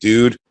 damn,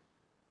 dude.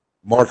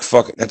 Mark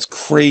fucking, that's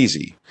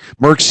crazy.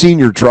 Mark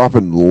Sr.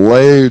 dropping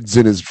loads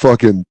in his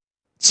fucking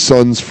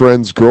son's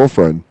friend's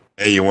girlfriend.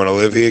 Hey, you want to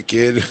live here,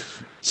 kid?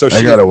 So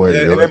I gotta wait.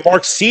 And then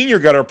Mark Sr.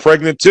 got her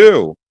pregnant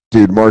too.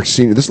 Dude, Mark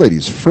Sr., this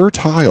lady's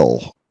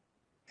fertile.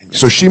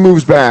 So she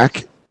moves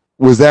back.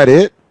 Was that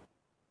it?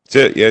 That's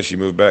it. Yeah, she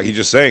moved back. He's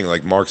just saying,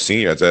 like, Mark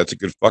Sr., that's a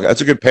good fuck.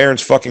 That's a good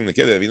parents fucking the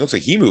kid. I mean, it looks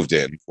like he moved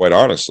in, quite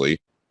honestly.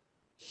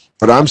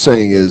 What I'm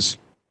saying is,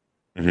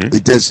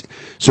 it does.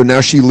 So now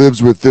she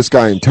lives with this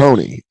guy and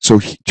Tony. So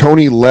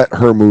Tony let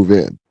her move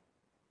in.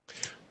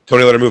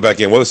 Tony let her move back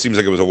in. Well, it seems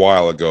like it was a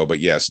while ago, but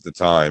yes, at the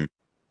time.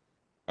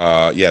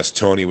 Yes,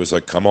 Tony was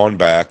like, come on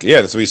back.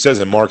 Yeah, that's what he says.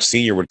 And Mark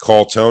Sr. would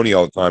call Tony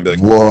all the time, be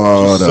like,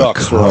 what she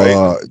sucks,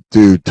 right?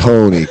 Dude,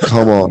 Tony,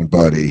 come on,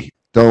 buddy.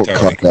 Don't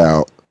cut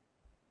out.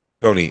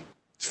 Tony.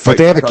 But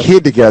they have a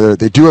kid together.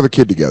 They do have a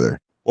kid together.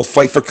 Well,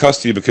 fight for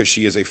custody because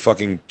she is a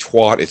fucking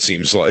twat, it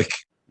seems like.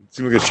 It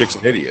seems like a chick's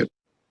an idiot.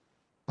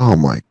 Oh,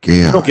 my God.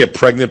 You don't get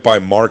pregnant by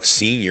Mark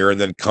Sr. and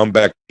then come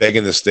back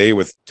begging to stay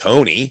with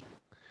Tony.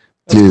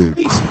 Dude,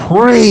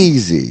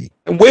 crazy.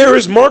 And where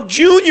is Mark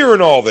Jr.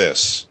 in all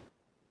this?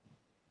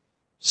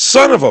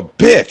 Son of a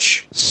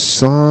bitch.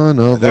 Son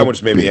of that a one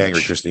just made me bitch.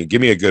 angry, Christine.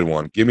 Give me a good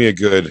one. Give me a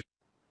good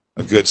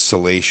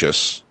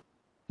salacious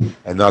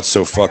and not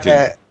so fucking.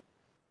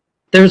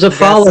 There's a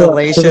follow-up to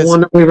the salacious.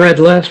 one that we read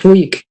last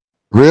week.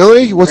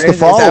 Really? What's the Is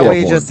that follow-up what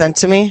you one? just sent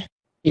to me?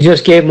 You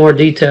just gave more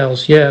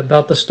details, yeah,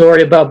 about the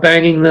story about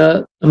banging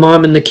the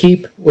mom in the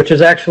Keep, which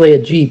is actually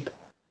a Jeep.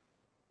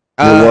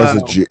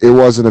 It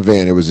wasn't a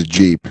van. It was a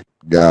Jeep.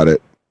 Got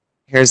it.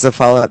 Here's the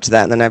follow-up to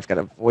that, and then I've got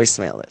a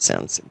voicemail that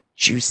sounds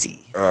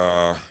juicy.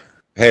 Hey,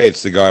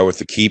 it's the guy with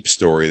the Keep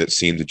story that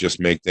seemed to just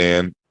make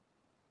Dan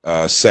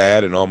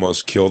sad and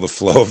almost kill the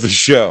flow of the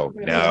show.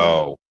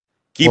 No.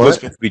 Keep was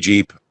supposed to be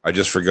Jeep. I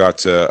just forgot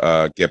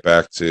to get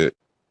back to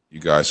you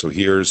guys. So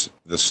here's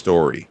the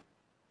story.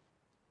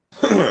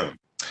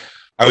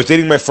 I was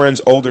dating my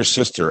friend's older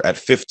sister. At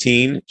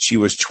 15, she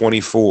was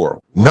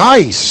 24.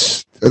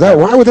 Nice.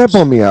 Why would that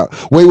bum me out?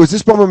 Wait, was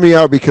this bumming me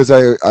out because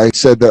I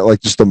said that, like,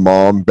 just a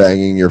mom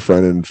banging your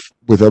friend and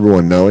with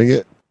everyone knowing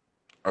it?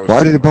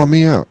 Why did it bum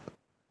me out?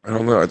 I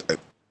don't know.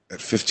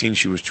 At 15,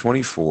 she was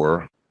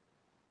 24.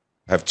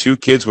 I have 2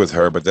 kids with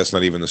her, but that's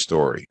not even the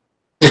story.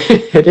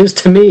 It is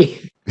to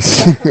me.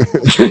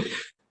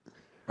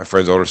 My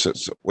friend's older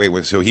sister.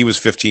 Wait, so he was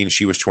 15,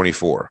 she was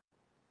 24.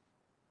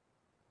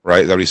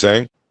 Right? Is that what he's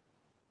saying?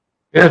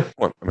 Yeah.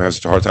 What? I'm having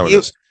such a hard time with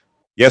this.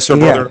 Yes, her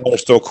brother and I are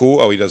still cool.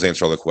 Oh, he does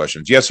answer all the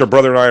questions. Yes, her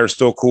brother and I are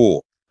still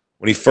cool.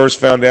 When he first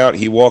found out,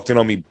 he walked in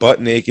on me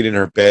butt naked in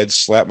her bed,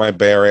 slapped my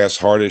bare ass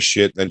hard as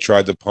shit, then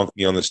tried to punk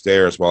me on the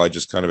stairs while I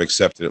just kind of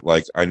accepted it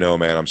like, I know,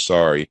 man, I'm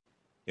sorry,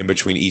 in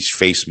between each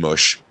face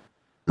mush.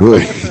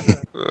 Good.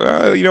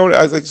 You know what?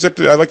 I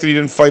accepted. I like that he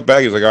didn't fight back.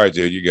 He was like, all right,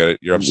 dude, you get it.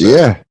 You're upset.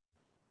 Yeah.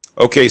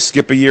 Okay,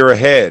 skip a year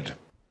ahead.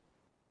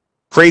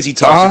 Crazy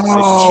toxic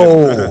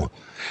relationship. Oh.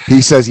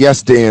 He says,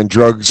 yes, Dan,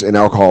 drugs and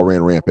alcohol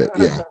ran rampant.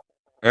 Yeah.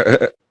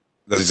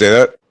 Does he say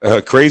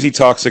that? Crazy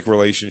toxic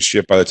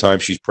relationship by the time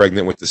she's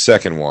pregnant with the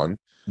second one.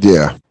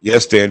 Yeah.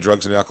 Yes, Dan,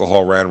 drugs and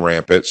alcohol ran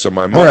rampant. So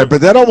my mom. All right,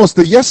 but that almost,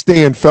 the yes,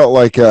 Dan felt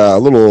like a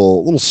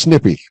little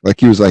snippy. Like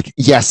he was like,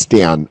 yes,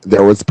 Dan,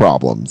 there was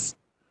problems.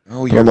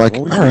 Oh, But I'm like,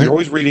 always, all right. you're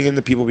always reading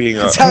into people being.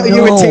 That's how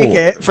you would take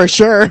it for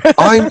sure.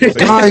 I'm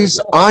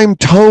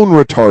tone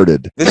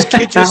retarded. This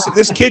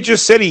kid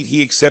just said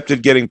he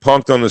accepted getting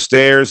punked on the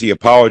stairs. He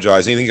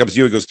apologized. Anything comes to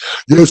you, he goes,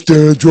 "Yes,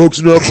 Dan, drugs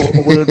and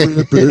alcohol ran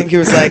rampant." I think he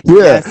was like, Yeah,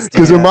 yes,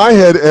 because in Dan. my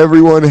head,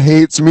 everyone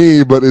hates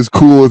me, but is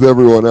cool with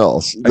everyone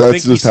else.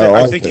 That's just how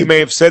I think you may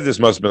have said this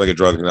must have been like a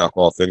drug and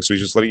alcohol thing. So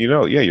he's just letting you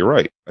know. Yeah, you're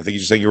right. I think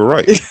he's just saying you were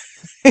right.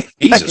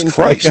 Jesus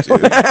Christ, dude.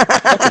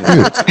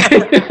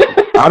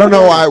 I don't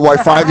know why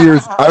 5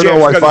 years. I don't know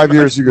why 5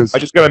 years. He goes, I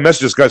just got a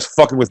message. This guy's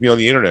fucking with me on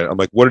the internet. I'm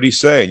like, what did he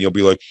say? And you'll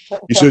be like,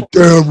 he said,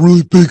 "Damn, I'm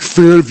really big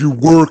fan of your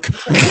work.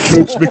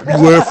 Your jokes make me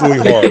laugh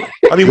really hard."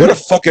 I mean, what a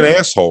fucking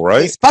asshole,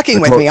 right? He's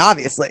fucking with me,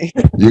 obviously.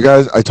 you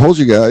guys. I told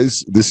you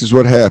guys, this is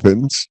what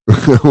happens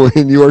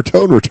when you are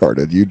tone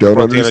retarded. You don't Dan,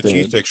 a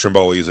understand. cheesesteak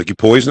Stromboli. He's like, "You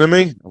poisoning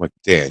me?" I'm like,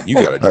 "Dan, you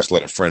gotta just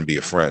let a friend be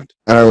a friend."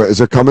 Is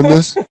there coming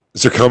this?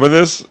 Is there coming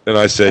this? And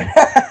I said,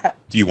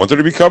 "Do you want there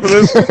to be coming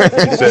this?"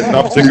 He said,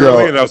 "Not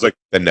particularly." And I was like,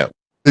 "Then no."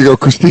 You go,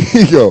 Christine.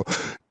 You go.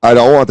 I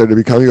don't want there to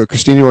be coming. You go,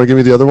 Christine. You want to give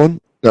me the other one?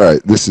 All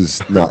right. This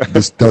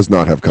does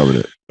not have coming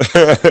in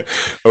it.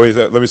 Oh, wait,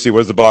 let me see. What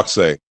does the box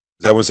say?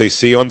 Does that one say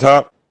C on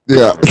top?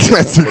 Yeah,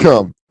 that's to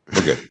come.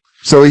 Okay.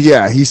 So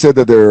yeah, he said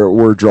that there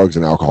were drugs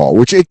and alcohol,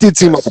 which it did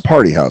seem like a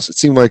party house. It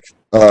seemed like,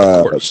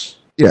 Of course.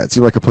 yeah, it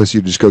seemed like a place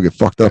you'd just go get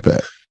fucked up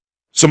at.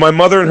 So my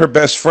mother and her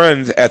best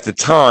friend at the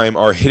time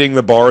are hitting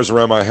the bars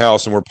around my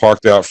house, and we're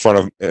parked out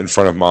in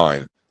front of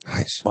mine.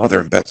 Nice. Mother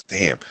and best,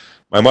 damn.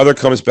 My mother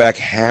comes back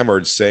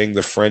hammered, saying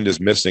the friend is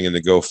missing and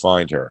to go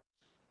find her.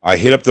 I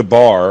hit up the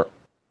bar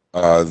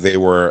they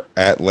were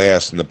at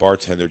last, and the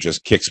bartender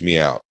just kicks me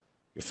out.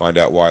 You'll find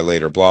out why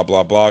later. Blah,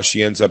 blah, blah.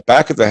 She ends up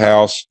back at the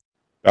house,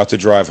 about to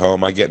drive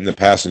home. I get in the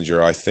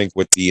passenger, I think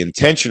with the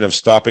intention of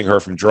stopping her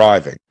from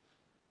driving.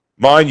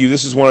 Mind you,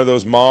 this is one of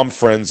those mom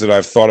friends that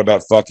I've thought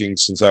about fucking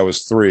since I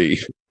was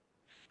 3.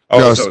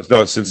 Oh,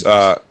 no, since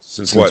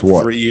what?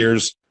 3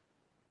 years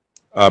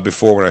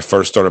before when I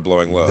first started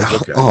blowing loads.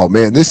 Okay. Oh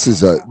man, this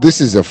is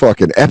a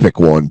fucking epic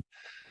one.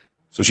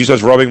 So she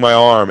starts rubbing my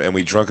arm, and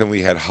we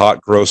drunkenly had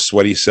hot, gross,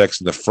 sweaty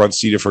sex in the front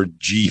seat of her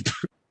Jeep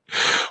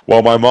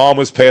while my mom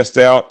was passed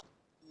out.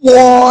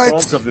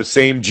 What? Of the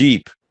same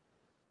Jeep.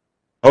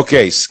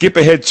 Okay, skip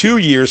ahead 2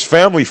 years,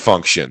 family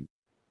function.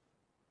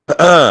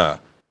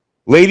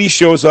 Lady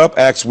shows up,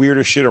 acts weird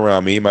as shit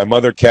around me. My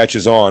mother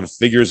catches on,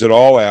 figures it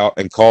all out,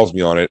 and calls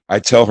me on it. I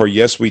tell her,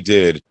 yes, we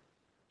did.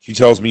 She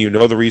tells me, you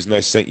know, the reason I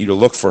sent you to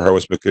look for her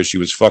was because she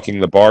was fucking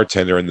the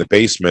bartender in the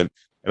basement,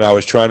 and I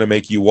was trying to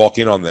make you walk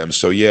in on them.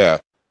 So, yeah,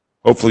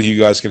 hopefully you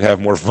guys can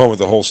have more fun with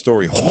the whole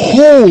story.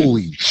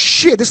 Holy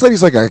shit, this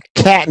lady's like a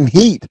cat in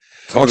heat.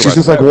 She's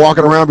just like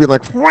walking around being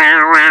like, "Wow,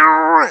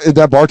 wow."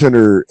 That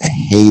bartender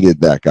hated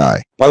that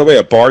guy. By the way,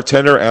 a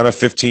bartender and a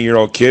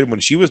 15-year-old kid, when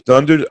she was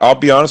done, dude, I'll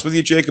be honest with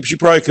you, Jacob, she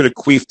probably could have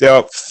queefed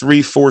out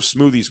 3-4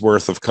 smoothies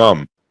worth of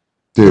cum.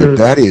 Dude,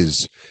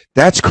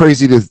 that's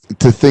crazy to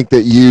think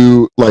that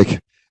you,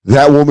 like,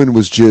 that woman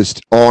was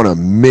just on a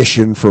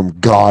mission from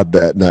God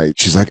that night.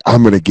 She's like,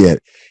 I'm going to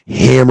get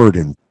hammered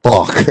and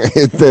fuck.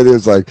 And then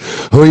it's like,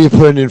 who are you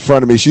putting in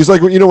front of me? She's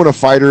like, you know, when a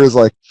fighter is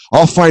like,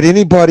 I'll fight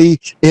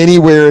anybody,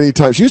 anywhere,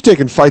 anytime. She was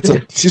taking fights.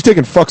 She's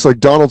taking fucks like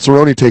Donald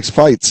Cerrone takes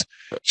fights.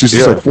 She's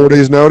just like, 4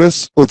 days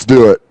notice. Let's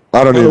do it.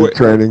 I don't need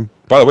training.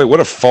 By the way, what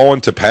a fall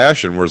into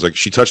passion. Where it's like,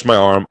 she touched my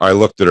arm. I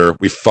looked at her.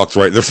 We fucked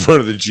right in the front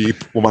of the Jeep.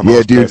 Well, my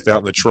mom passed out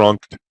in the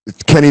trunk.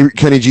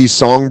 Kenny G's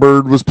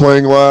Songbird was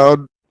playing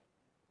loud.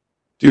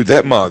 Dude,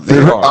 that mom.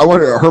 I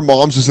wonder. Her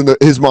mom's just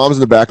his mom's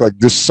in the back, like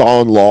just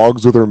sawing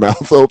logs with her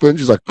mouth open.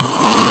 She's like,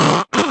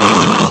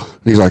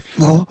 he's like,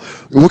 oh.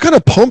 What kind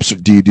of pumps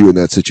do you do in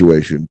that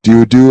situation? Do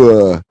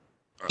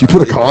you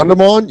put a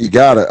condom on? You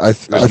got it.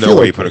 There's no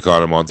way you put a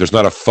condom on. There's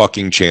not a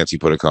fucking chance you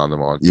put a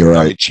condom on. You're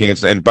right. Not a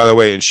chance. And by the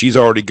way, and she's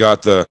already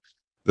got the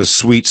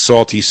sweet,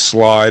 salty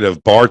slide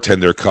of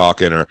bartender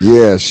cock in her.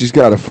 Yeah, she's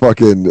got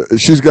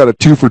a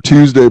 2 for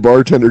Tuesday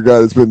bartender guy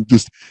that's been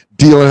just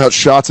dealing out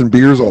shots and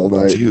beers all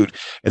night. Dude,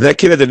 and that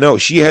kid had to know.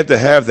 She had to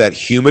have that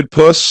humid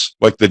puss,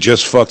 like the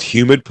just fucked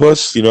humid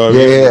puss. You know what I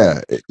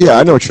mean? Yeah,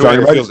 I know what you're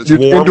talking about. It's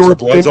warm, the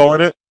blood's all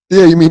in it.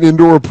 Yeah, you mean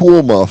indoor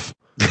pool muff.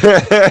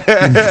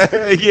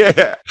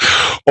 Yeah.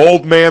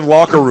 Old man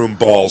locker room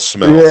ball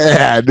smell.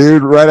 Yeah,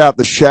 dude, right out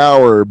the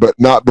shower, but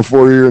not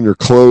before you're in your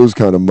clothes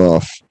kind of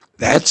muff.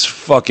 That's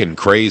fucking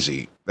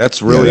crazy.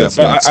 That's really. Yeah, that's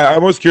nuts. I'm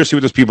always curious to see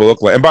what those people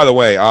look like. And by the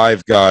way,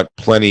 I've got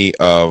plenty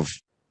of.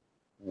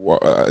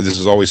 This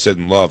is always said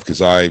in love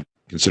because I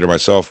consider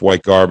myself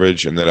white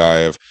garbage, and that I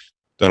have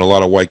done a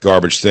lot of white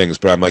garbage things.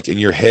 But I'm like, in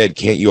your head,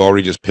 can't you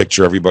already just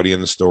picture everybody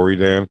in the story,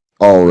 Dan?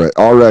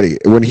 Already.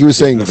 When he was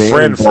saying The Van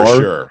friend for Bar,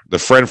 sure. The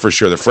friend for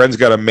sure. The friend's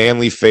got a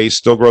manly face,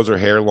 still grows her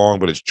hair long,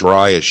 but it's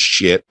dry as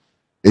shit.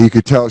 you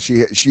could tell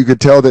you could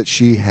tell that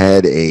she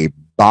had a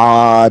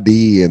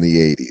body in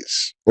the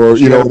 80s, or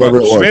She you know had- whatever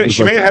it was. She, It may, was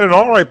she like- may have had an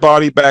all right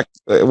body back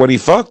when he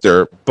fucked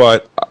her,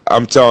 but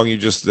I'm telling you,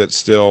 just that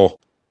still,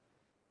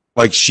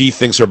 like, she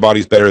thinks her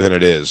body's better than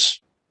it is.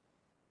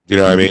 You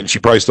know what I mean? She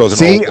probably still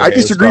doesn't. See, I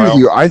disagree with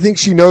you. I think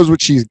she knows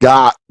what she's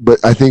got,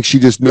 but I think she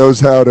just knows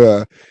how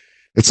to.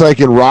 It's like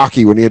in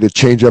Rocky when he had to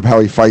change up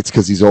how he fights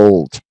because he's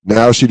old.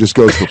 Now she just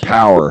goes for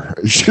power.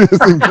 She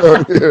doesn't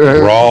go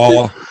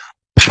Raw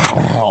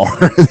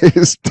power.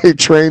 they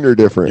train her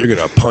different. You're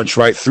gonna punch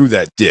right through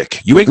that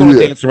dick. You ain't gonna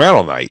Yeah. dance around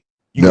all night.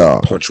 You No.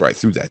 gonna punch right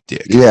through that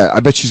dick. Yeah, I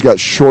bet she's got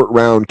short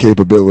round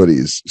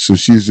capabilities. So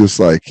she's just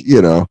like,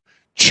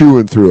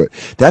 chewing through it.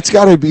 That's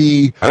got to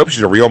be. I hope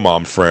she's a real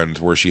mom friend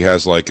where she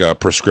has like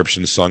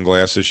prescription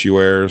sunglasses she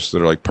wears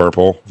that are like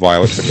purple,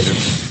 violet.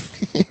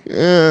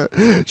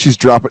 She's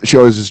dropping. She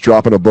always is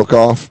dropping a book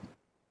off.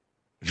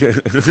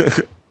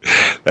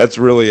 That's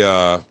really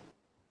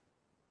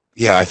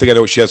yeah, I think I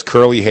know. She has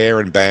curly hair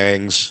and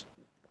bangs.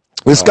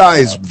 This guy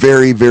is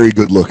very, very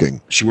good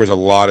looking. She wears a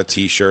lot of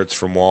t-shirts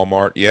from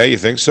Walmart. Yeah, you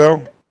think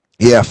so?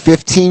 Yeah,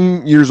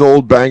 15 years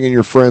old, banging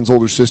your friend's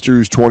older sister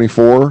who's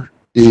 24.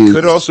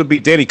 Could also be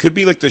Danny. Could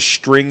be like the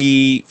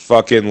stringy,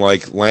 fucking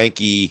like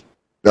lanky,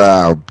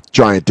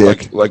 giant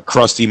dick, like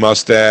crusty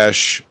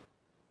mustache,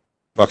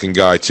 fucking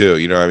guy too.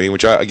 You know what I mean?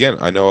 Which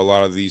I know a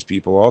lot of these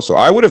people also.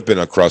 I would have been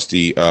a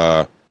crusty,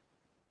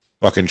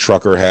 fucking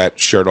trucker hat,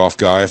 shirt off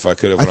guy if I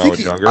could have when I was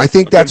younger. I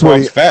think that's why why I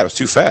was fat. I was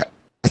too fat.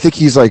 I think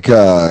he's like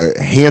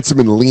handsome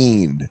and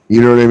lean.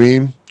 You know what I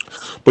mean?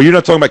 But you're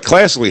not talking about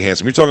classically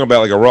handsome. You're talking about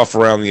like a rough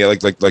around the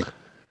like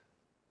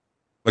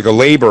a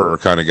laborer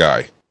kind of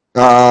guy.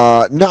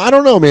 No, I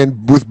don't know,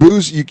 man. With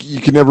booze, you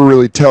can never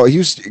really tell. He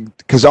was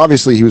because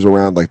obviously he was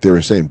around, like they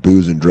were saying,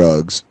 booze and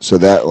drugs, so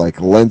that like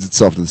lends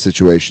itself to the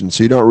situation.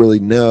 So you don't really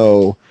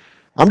know.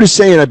 I'm just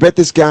saying, I bet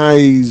this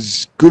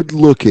guy's good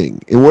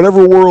looking in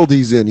whatever world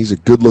he's in. He's a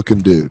good looking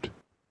dude.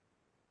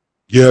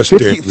 Yes,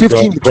 15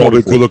 to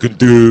 20. good looking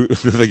dude.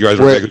 The guys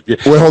Wait,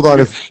 hold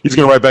on. He's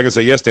gonna write back and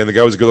say, "Yes, Dan, the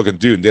guy was a good looking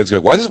dude." And Dan's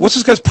going, what's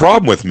this guy's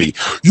problem with me?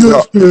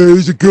 Yes, Dan,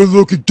 he's a good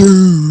looking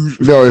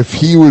dude. No, if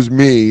he was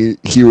me,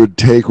 he would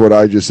take what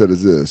I just said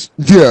as this.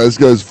 Yeah, this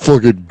guy's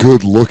fucking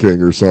good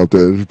looking or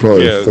something. It's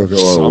probably Yeah, fucking a lot of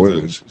something.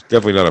 women. It's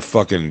definitely not a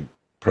fucking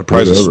probably a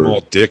Whatever.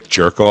 small dick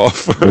jerk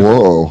off.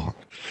 Whoa.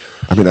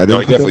 I mean, I No, didn't he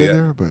put that definitely in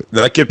there, but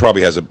that kid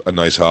probably has a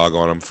nice hog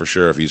on him for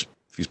sure. If he's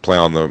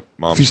playing the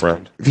mom's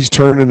friend. if he's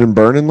turning and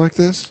burning like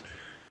this,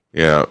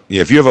 Yeah.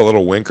 If you have a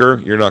little winker,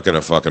 you're not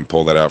gonna fucking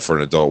pull that out for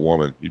an adult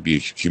woman. You'd be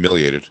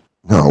humiliated.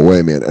 no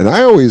way, man. And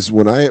I always,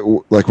 when I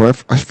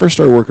first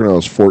started working when I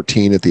was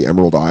 14 at the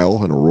Emerald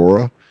Isle in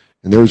Aurora,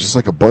 and there was just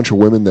like a bunch of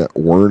women that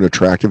weren't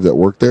attractive that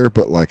worked there,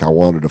 but like I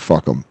wanted to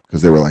fuck them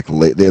because they were like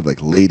they had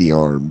like lady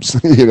arms,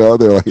 they're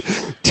like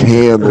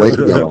tan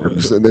lady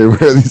arms, and they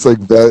wear these like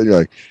that. You're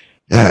like,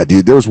 yeah,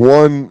 dude. There was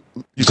one.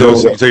 You tell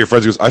your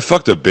friends, he goes, I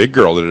fucked a big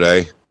girl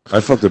today. I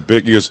fucked a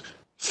big. He goes,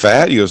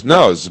 fat? He goes,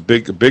 no, it's a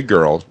big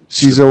girl.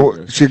 She's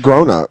a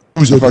grown up.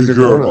 Who's a big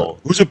girl?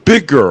 Who's a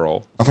big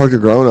girl? I fucked a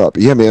grown up.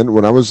 Yeah, man.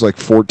 When I was like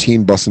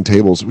 14, busting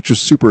tables, which was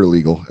super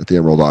illegal at the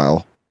Emerald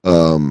Isle.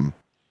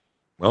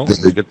 Well,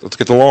 let's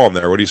get the law in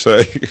there. What do you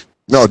say?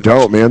 No,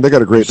 don't, man. They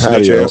got a great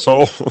Snitch patio.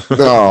 asshole.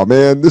 No,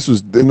 man. This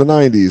was in the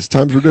 90s.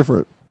 Times were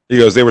different. He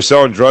goes, they were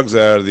selling drugs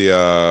out of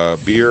the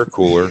beer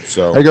cooler.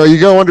 So I go, you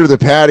go under the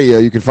patio,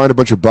 you can find a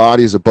bunch of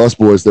bodies of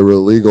busboys that were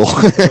illegal.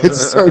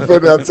 Started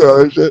putting out some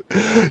other shit.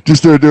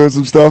 Just started doing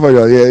some stuff. I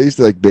go, yeah, they used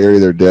to like bury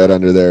their dead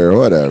under there or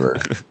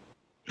whatever.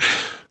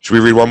 Should we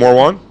read one more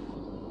one?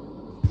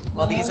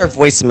 Well, these are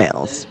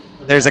voicemails.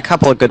 There's a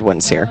couple of good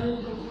ones here.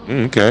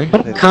 Okay.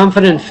 What a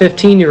confident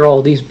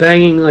 15-year-old. He's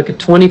banging like a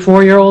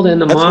 24-year-old,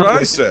 and the That's mom. what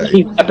I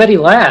say. I bet he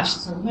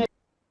lasts.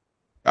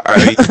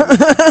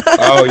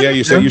 Oh yeah,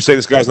 you say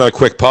this guy's not a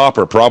quick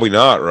popper. Probably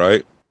not,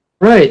 right?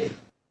 Right.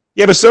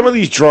 Yeah, but some of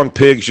these drunk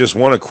pigs just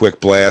want a quick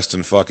blast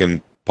and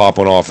fucking pop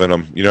one off in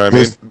them. You know what I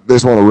mean? They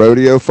just want a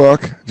rodeo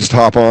fuck. Just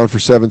hop on for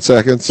 7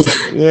 seconds.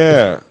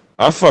 Yeah.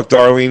 I fucked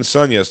Arlene's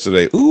son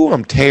yesterday. Ooh,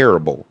 I'm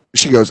terrible.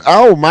 She goes,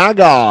 oh my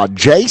God,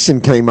 Jason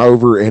came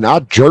over and I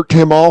jerked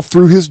him off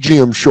through his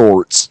gym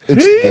shorts.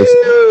 And she goes,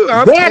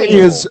 that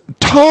is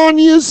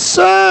Tanya's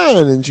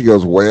son. And she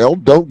goes, well,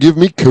 don't give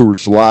me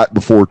Coors Light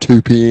before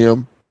 2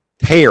 p.m.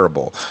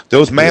 Terrible.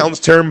 Those mountains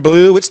turn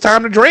blue. It's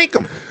time to drink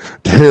them.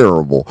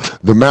 Terrible.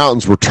 The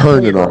mountains were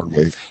turning on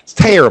me. It's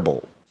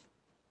terrible.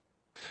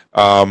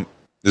 This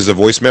is a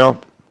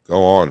voicemail.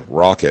 Go on,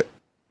 rock it.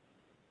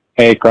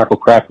 Hey, Crackle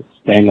Crack, it's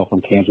Daniel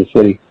from Kansas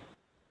City.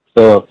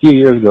 So a few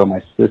years ago,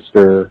 my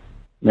sister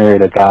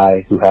married a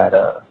guy who had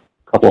a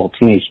couple of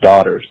teenage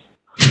daughters.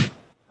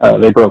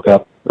 They broke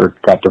up or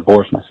got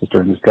divorced, my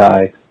sister and this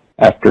guy,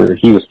 after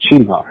he was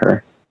cheating on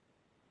her.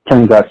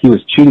 Turns out he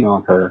was cheating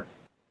on her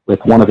with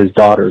one of his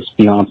daughter's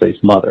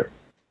fiance's mother.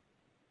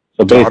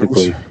 So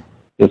basically,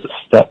 is a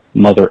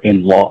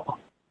stepmother-in-law.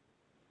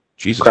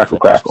 Jesus Crackle,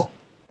 Christ. crackle.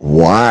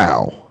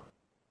 Wow.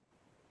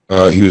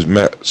 He was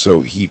met.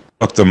 So he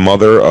fucked the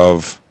mother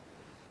of.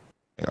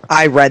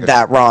 I read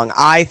that wrong.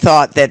 I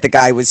thought that the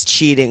guy was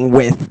cheating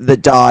with the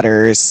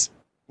daughters,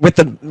 with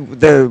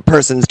the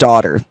person's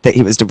daughter that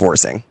he was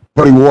divorcing.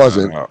 But he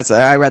wasn't. So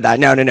I read that.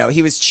 No.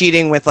 He was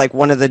cheating with like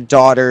one of the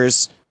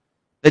daughter's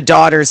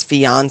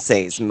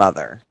fiance's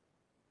mother.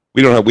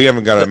 We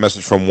haven't got a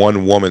message from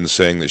one woman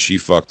saying that she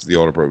fucked the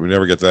older brother. We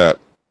never get that.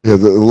 Yeah,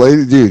 the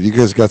lady, dude, you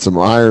guys got some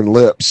iron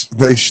lips.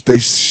 They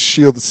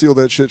seal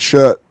that shit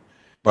shut.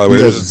 By the way,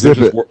 You there's guys this,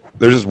 zip it.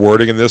 there's this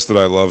wording in this that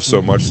I love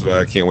so much that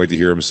I can't wait to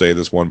hear him say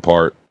this one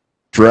part.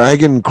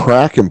 Dragon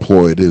crack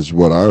employed is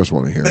what I always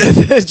want to hear.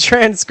 The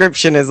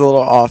transcription is a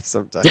little off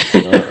sometimes.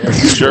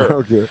 Sure.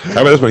 Okay.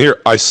 How about this one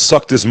here? I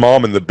sucked his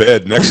mom in the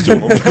bed next to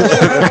him.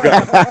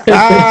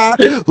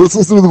 Let's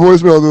listen to the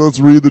voicemail and then let's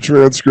read the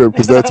transcript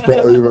because that's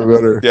probably even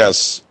better.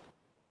 Yes.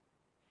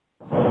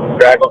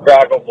 Crackle,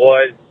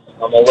 boys.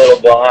 I'm a little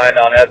behind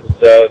on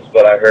episodes,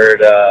 but I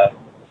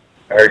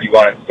heard you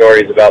wanted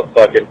stories about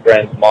fucking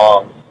friends'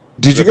 moms.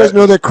 Did you guys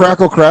know that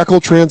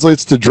crackle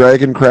translates to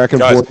dragon crack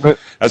Guys, employment?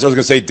 as I was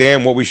going to say,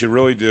 Dan, what we should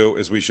really do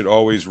is we should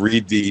always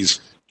read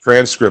these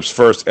transcripts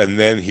first and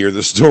then hear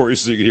the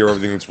stories so you can hear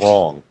everything that's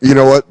wrong. You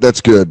know what?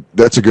 That's good.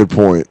 That's a good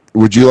point.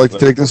 Would you like to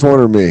take this one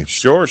or me?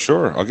 Sure.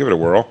 I'll give it a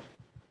whirl.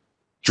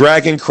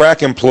 Dragon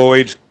crack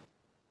employed.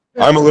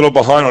 I'm a little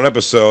behind on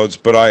episodes,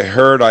 but I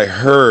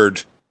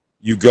heard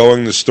you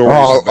going the stories.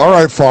 Oh, all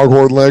right,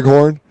 Foghorn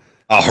Leghorn.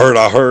 I heard.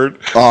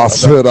 I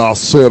said,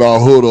 I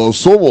heard of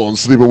someone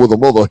sleeping with a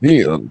mother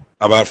hen.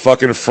 About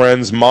fucking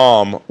friend's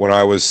mom when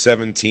I was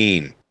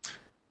 17.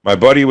 My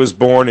buddy was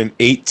born in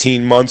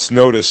 18 months'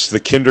 notice, the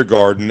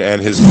kindergarten,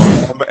 and his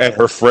mom and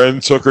her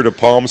friend took her to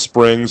Palm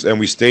Springs, and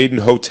we stayed in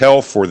a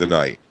hotel for the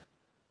night.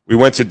 We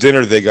went to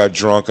dinner, they got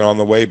drunk, and on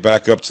the way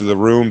back up to the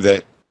room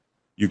that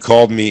you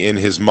called me in,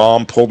 his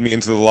mom pulled me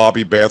into the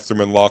lobby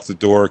bathroom and locked the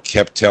door,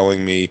 kept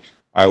telling me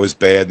I was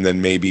bad, and then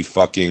maybe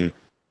fucking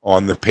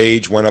on the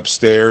page, went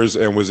upstairs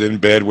and was in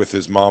bed with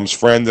his mom's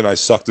friend, and I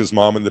sucked his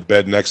mom in the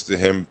bed next to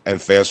him,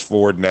 and fast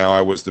forward, now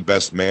I was the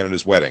best man at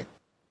his wedding.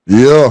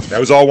 Yeah. That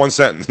was all one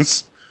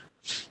sentence.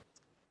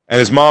 And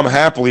his mom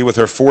happily with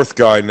her fourth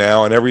guy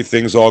now, and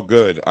everything's all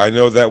good. I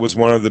know that was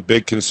one of the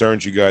big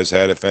concerns you guys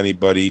had, if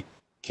anybody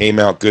came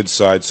out good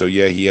side, so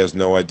yeah, he has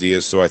no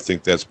idea, so I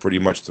think that's pretty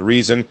much the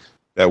reason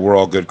that we're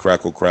all good.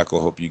 Crackle.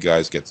 Hope you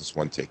guys get this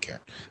one. Take care.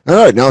 All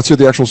right, now let's hear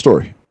the actual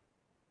story.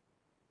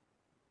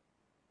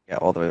 Yeah,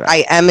 all the way back.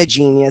 I am a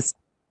genius.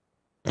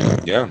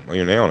 Yeah, well,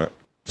 you're nailing it.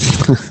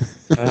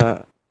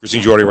 Christine,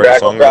 did you already write a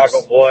song?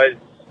 Crackle, boys.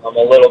 I'm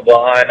a little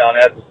behind on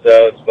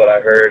episodes, but I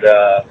heard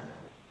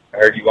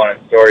you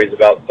wanted stories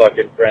about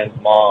fucking friends'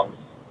 moms.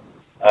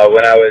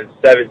 When I was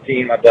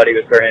 17, my buddy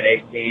was turning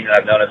 18, and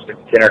I've known him since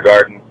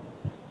kindergarten.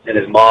 And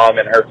his mom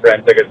and her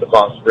friend took us to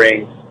Palm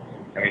Springs,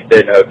 and we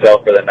stayed in a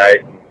hotel for the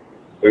night.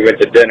 We went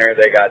to dinner.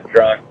 They got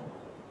drunk,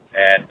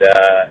 and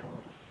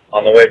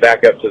on the way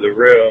back up to the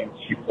room,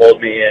 she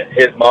pulled me in.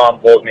 His mom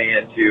pulled me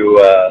into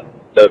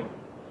the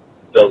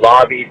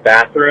lobby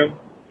bathroom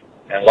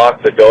and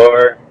locked the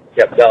door.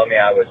 Kept telling me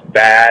I was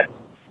bad,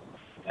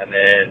 and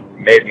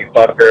then made me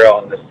fuck her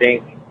on the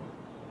sink.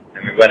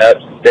 And we went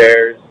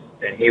upstairs,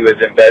 and he was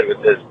in bed with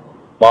his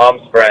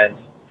mom's friend,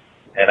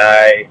 and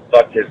I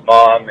fucked his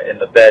mom in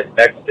the bed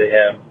next to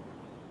him.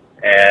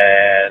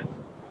 And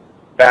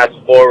fast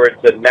forward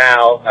to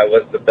now, I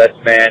was the best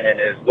man in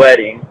his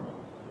wedding,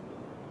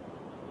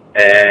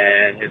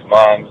 and his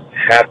mom's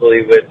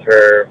happily with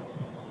her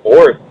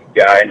fourth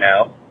guy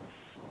now,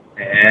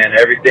 and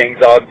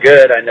everything's all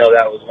good. I know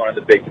that was one of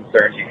the big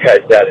concerns you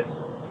guys had,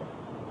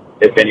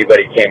 if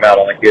anybody came out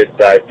on the good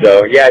side.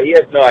 So yeah, he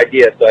has no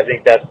idea, so I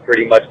think that's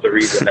pretty much the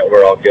reason that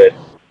we're all good.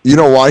 You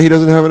know why he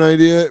doesn't have an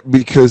idea?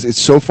 Because it's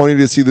so funny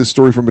to see this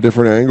story from a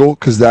different angle.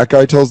 Because that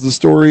guy tells the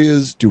story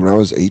is, dude, when I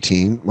was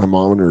 18, my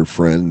mom and her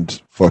friend,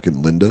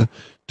 fucking Linda,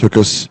 took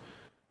us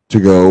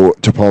to go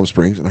to Palm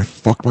Springs, and I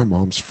fucked my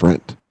mom's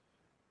friend.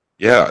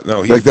 Yeah,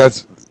 no, he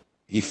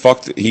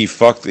fucked.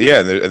 Yeah,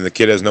 and the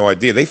kid has no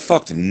idea. They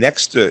fucked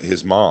next to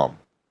his mom.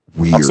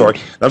 Weird.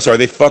 I'm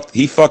sorry.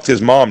 He fucked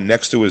his mom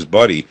next to his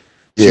buddy.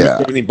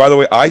 Yeah. By the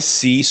way, I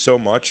see so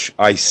much.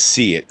 I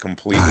see it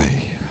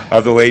completely.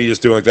 Of the lady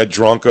just doing like that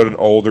drunk an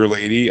older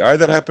lady.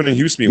 That happened in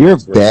Houston. You're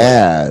once,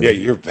 bad. Yeah,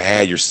 you're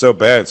bad. You're so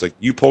bad. It's like,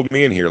 you pulled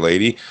me in here,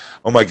 lady.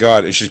 Oh my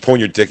God. And she's pulling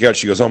your dick out.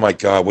 She goes, oh my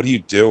God, what are you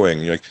doing?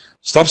 And you're like,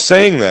 stop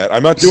saying that.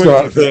 I'm not doing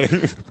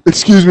anything.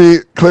 Excuse me,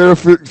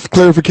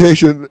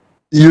 clarification.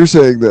 You're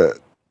saying that.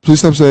 Please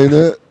stop saying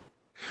that.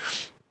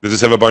 Does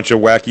this have a bunch of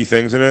wacky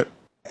things in it?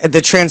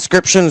 The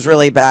transcription's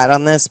really bad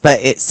on this, but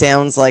it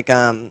sounds like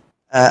a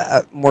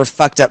more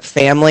fucked up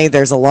family.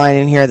 There's a line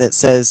in here that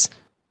says,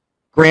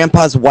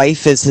 Grandpa's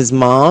wife is his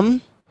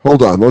mom.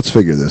 Hold on, let's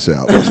figure this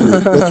out. Let's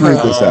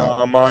read this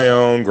out. My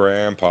own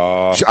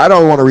grandpa. I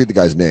don't want to read the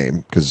guy's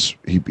name because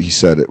he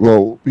said it.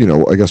 Well,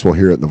 I guess we'll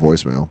hear it in the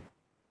voicemail.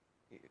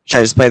 Should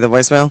I just play the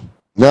voicemail?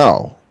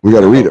 No, we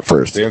got to read it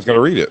first. Dan's got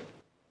to read it.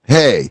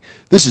 Hey,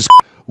 this is...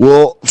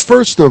 Well,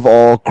 first of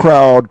all,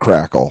 crowd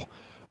crackle.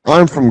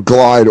 I'm from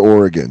Glide,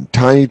 Oregon,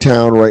 tiny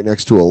town right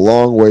next to a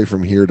long way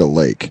from here to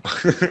lake.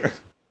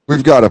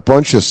 We've got a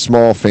bunch of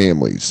small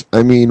families.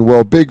 I mean,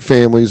 well, big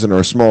families in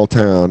our small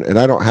town, and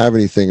I don't have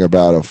anything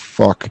about a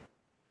fuck,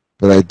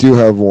 but I do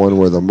have one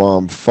where the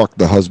mom fucked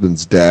the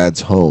husband's dad's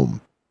home.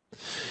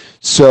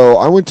 So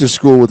I went to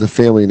school with a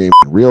family named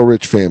Real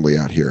Rich Family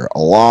out here. A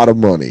lot of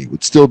money.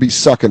 Would still be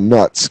sucking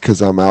nuts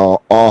because I'm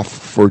off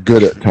for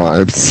good at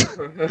times.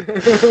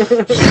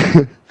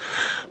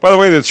 By the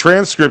way, the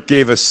transcript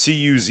gave us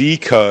CUZ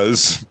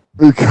cuz.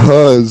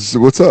 Because,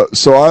 what's up?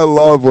 So I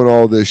love when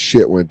all this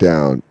shit went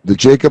down. The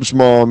Jacobs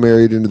mom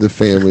married into the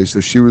family, so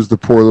she was the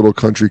poor little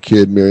country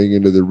kid marrying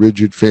into the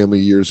rigid family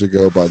years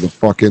ago by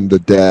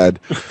the dad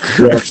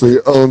who actually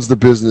owns the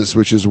business,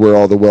 which is where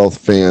all the wealth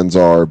fans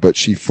are, but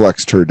she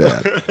flexed her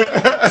dad.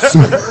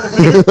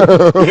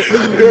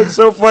 It's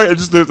so funny.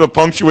 It's just the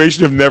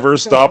punctuation of never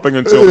stopping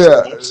until...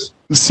 Yeah.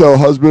 So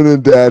husband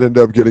and dad end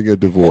up getting a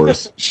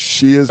divorce.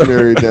 She is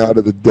married now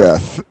to the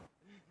death.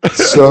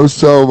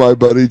 So my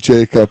buddy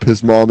Jacob,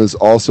 his mom is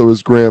also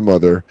his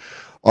grandmother,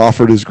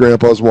 offered his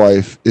grandpa's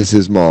wife is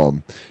his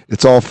mom.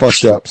 It's all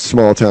fucked up,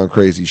 small town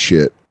crazy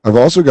shit. I've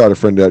also got a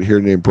friend out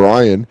here named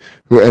Brian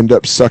who ended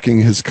up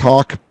sucking his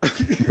cock,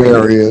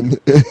 Marion,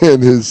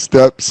 and his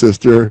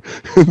stepsister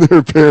and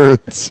their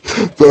parents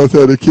both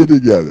had a kid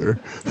together.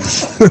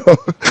 This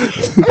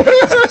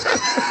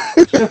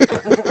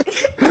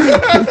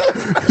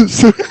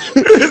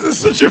is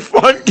such a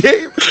fun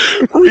game.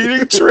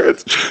 Reading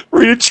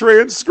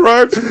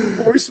transcribed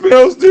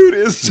voicemails, dude,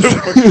 is so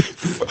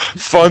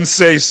fun.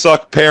 Say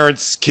suck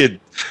parents, kid,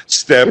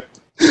 step.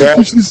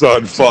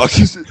 Son, fuck.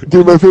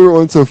 Dude, my favorite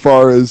one so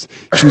far is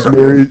she's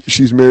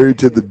married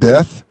to the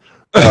death.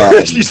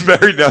 She's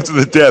married now to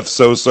the death.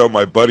 So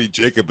my buddy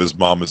Jacob, his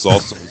mom is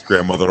also his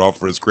grandmother, and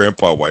offered his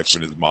grandpa wife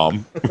and his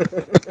mom.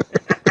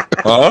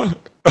 Huh?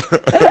 I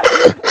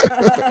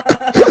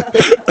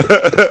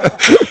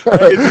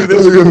can do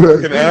this for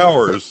fucking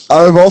hours.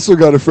 I've also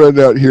got a friend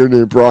out here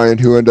named Brian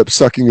who ended up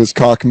sucking his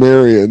cock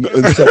Marion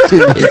and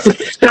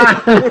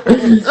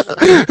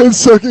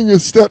sucking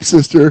his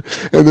stepsister,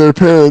 and their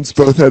parents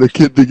both had a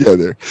kid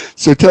together.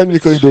 So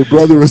technically their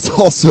brother was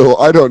also,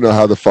 I don't know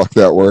how the fuck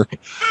that worked.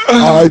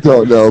 I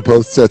don't know,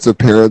 both sets of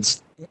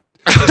parents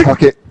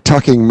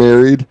tucking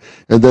married,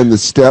 and then the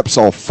steps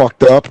all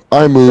fucked up.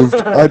 I moved.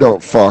 I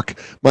don't fuck.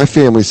 My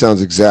family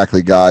sounds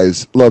exactly,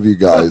 guys. Love you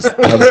guys. Shit,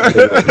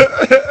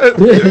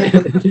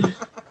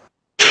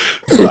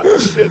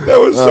 that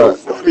was so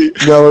funny.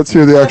 Now let's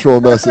hear the actual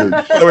message.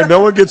 By the way, no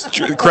one gets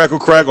crackle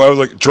crackle. I was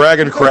like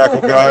dragon crackle,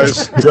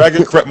 guys.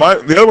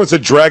 The other one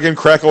said dragon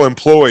crackle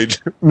employed.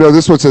 No,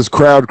 this one says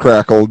crowd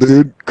crackle,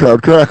 dude.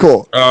 Crowd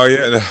crackle. Oh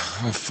yeah.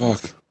 Oh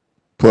fuck.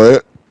 Play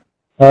it.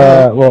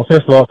 Well,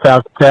 first of all,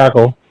 crowd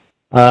crackle.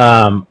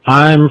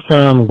 I'm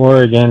from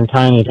Oregon,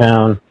 tiny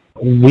town.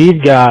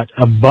 We've got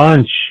a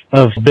bunch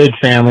of big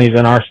families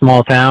in our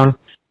small town.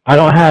 I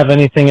don't have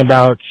anything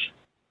about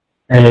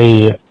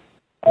a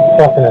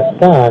fucking a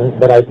son,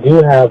 but I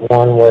do have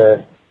one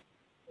where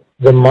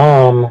the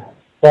mom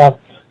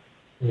fucked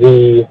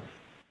the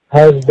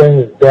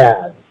husband's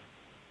dad.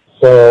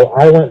 So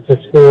I went to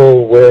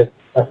school with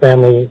a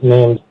family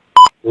named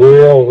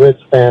Real Rich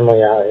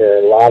Family out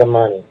here, a lot of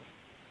money,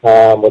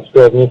 which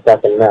drove me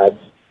fucking nuts.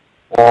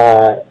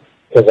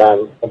 Because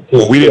I'm a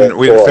piece we didn't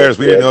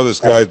know this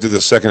guy did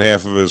the second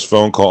half of his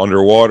phone call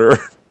underwater.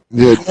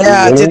 Yeah,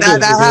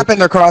 that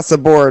happened across the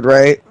board,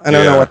 right? I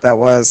don't know what that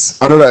was.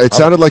 I don't know. It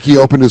sounded like he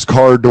opened his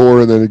car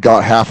door and then it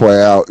got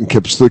halfway out and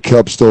kept still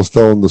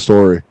telling the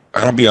story.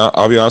 I'll be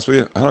honest with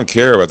you. I don't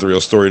care about the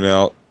real story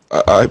now.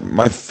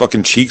 My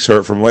fucking cheeks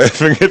hurt from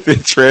laughing at the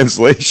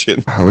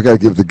translation. Oh, we gotta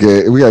give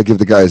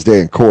the guy his day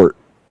in court.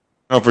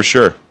 Oh, for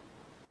sure.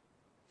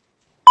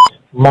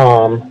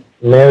 Mom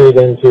married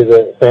into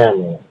the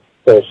family.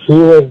 So she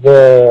was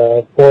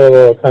the poor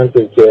little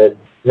country kid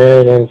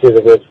married into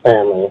the rich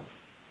family.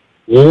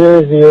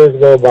 Years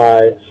go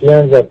by. She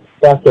ends up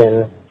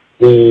fucking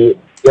the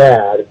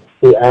dad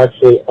who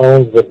actually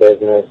owns the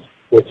business,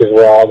 which is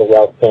where all the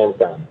wealth came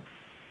from.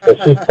 So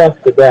she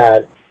fucks the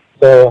dad.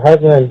 So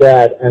husband and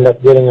dad end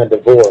up getting a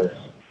divorce.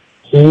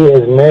 She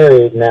is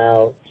married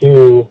now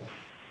to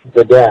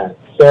the dad.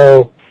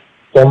 So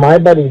my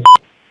buddy,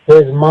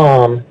 his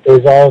mom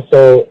is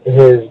also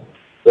his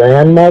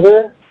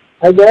grandmother,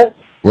 I guess.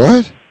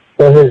 What?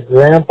 So his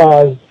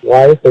grandpa's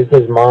wife is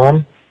his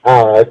mom.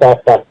 I don't know. It's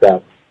all fucked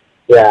up.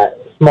 Yeah,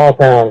 small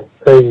town,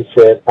 crazy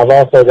shit. I've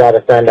also got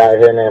a friend out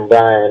here named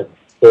Brian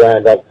who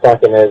ended up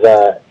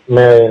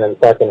marrying and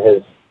fucking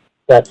his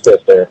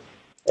stepsister.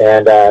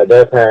 And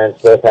their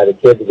parents both had a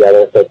kid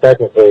together. So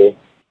technically,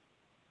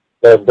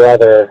 their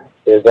brother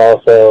is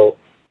also,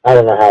 I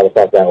don't know how the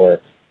fuck that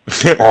works.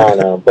 I don't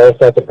know. Both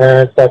sets of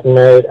parents fucking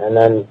married, and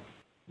then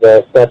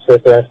the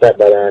stepsister and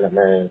stepbrother end up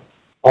marrying.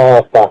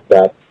 All fucked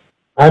up.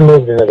 I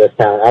moved into this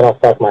town. I don't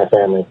fuck my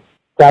family.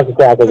 Crackle,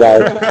 guys.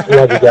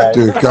 Love you guys.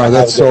 Dude, God,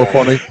 that's so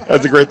funny.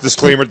 That's a great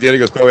disclaimer at the end. He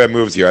goes, "Oh, I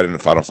moved here. I don't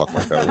fuck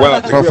my family." Well,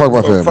 I don't fuck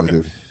my family,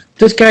 dude.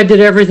 This guy did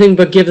everything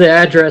but give the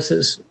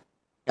addresses.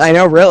 I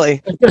know,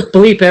 really. Just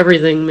bleep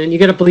everything, man. You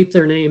got to bleep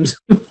their names.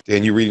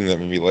 Dan, you reading that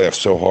made me laugh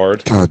so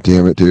hard. God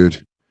damn it,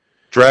 dude.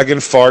 Dragon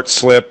fart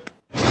slip.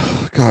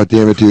 God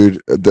damn it, dude.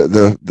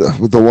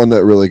 The one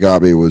that really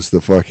got me was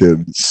the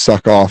fucking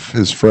suck off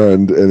his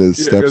friend and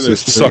his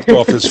stepsister. Sucked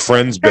off his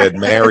friend's bed,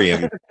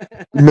 Marion.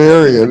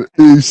 Marion.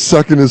 He's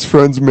sucking his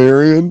friend's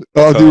Marion.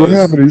 Oh, dude, what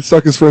happened? He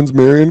suck his friend's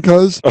Marion,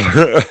 cuz?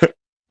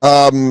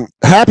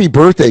 Happy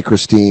birthday,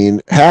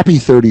 Christine. Happy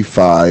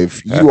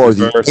 35. You are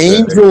the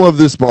angel of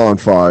this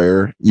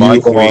bonfire. My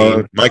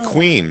queen. My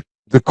queen.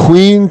 The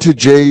queen to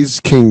Jay's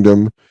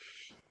kingdom.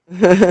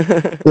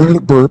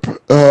 Burp.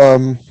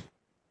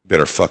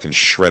 Better fucking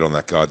shred on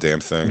that goddamn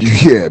thing.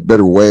 Yeah,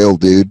 better wail,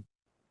 dude.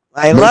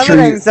 I love it.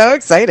 I'm so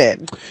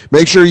excited.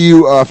 Make sure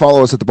you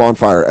follow us at The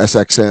Bonfire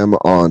SXM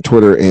on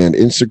Twitter and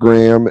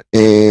Instagram.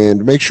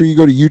 And make sure you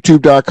go to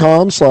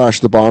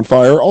youtube.com/The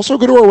Bonfire. Also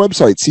go to our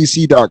website,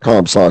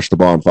 cc.com/The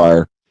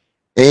Bonfire.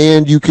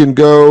 And you can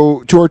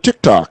go to our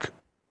TikTok,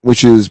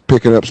 which is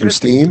picking up some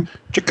steam.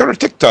 Check out our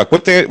TikTok.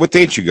 What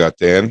date you got,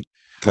 Dan?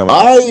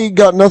 I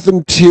got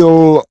nothing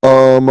till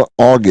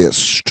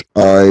August,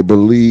 I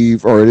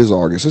believe, or it is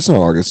August. It's not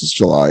August, it's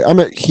July. I'm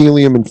at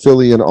Helium in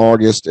Philly in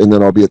August, and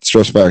then I'll be at the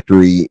Stress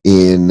Factory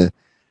in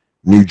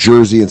New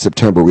Jersey in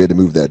September. We had to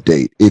move that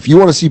date. If you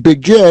want to see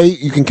Big J,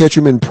 you can catch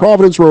him in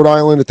Providence, Rhode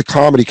Island at the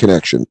Comedy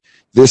Connection.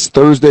 This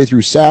Thursday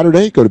through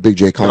Saturday, go to Big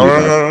J Comedy.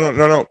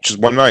 No. Just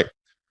one night.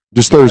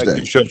 Just Thursday.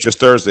 Just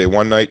Thursday.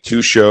 One night,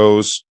 2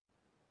 shows.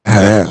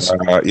 Yeah,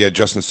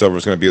 Justin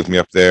Silver's going to be with me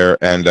up there,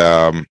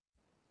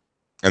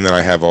 and then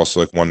I have also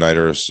like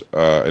one-nighters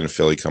in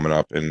Philly coming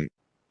up in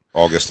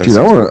August. Dude,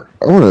 I want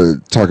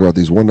to talk about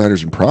these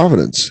one-nighters in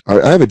Providence.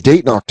 I have a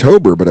date in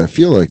October, but I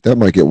feel like that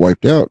might get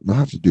wiped out. I'll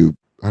have to do,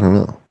 I don't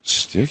know.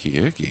 Sticky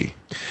icky.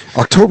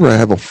 October, I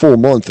have a full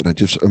month, and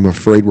I'm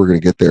afraid we're going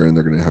to get there, and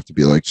they're going to have to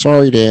be like,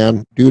 sorry,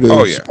 Dan, due to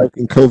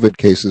spiking COVID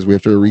cases, we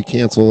have to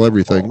recancel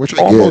everything, which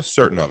I almost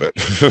certain of it.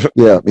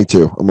 Yeah, me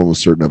too. I'm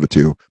almost certain of it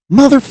too.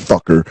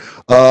 Motherfucker.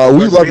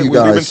 We love you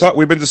guys.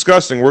 We've been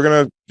discussing. We're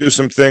going to do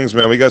some things,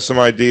 man. We got some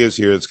ideas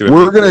here.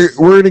 We're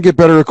gonna get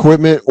better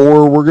equipment,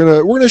 or we're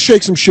gonna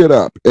shake some shit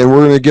up, and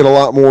we're gonna get a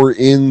lot more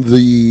in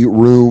the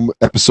room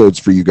episodes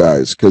for you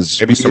guys. Because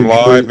maybe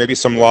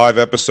some live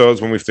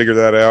episodes when we figure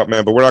that out,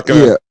 man. But we're not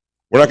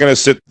gonna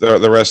sit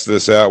the rest of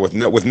this out with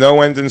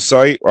no end in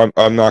sight.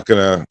 I'm not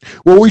gonna.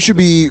 Well, we should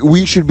be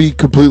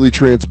completely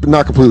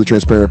not completely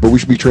transparent, but we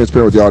should be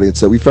transparent with the audience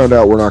that we found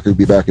out we're not going to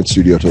be back in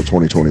studio till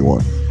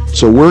 2021.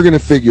 So we're going to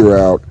figure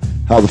out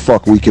how the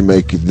fuck we can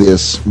make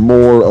this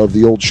more of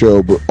the old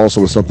show, but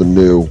also with something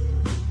new,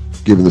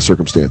 given the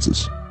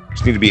circumstances.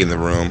 Just need to be in the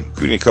room.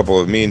 We need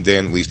me and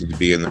Dan at least need to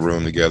be in the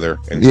room together.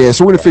 Yeah,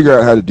 so we're gonna figure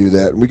out how to do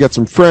that. And we got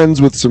some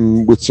friends with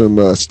some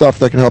stuff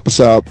that can help us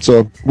out.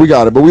 So we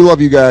got it. But we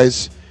love you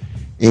guys,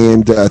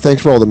 and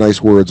thanks for all the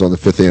nice words on the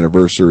 5th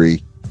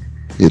anniversary.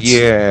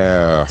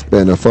 It's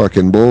been a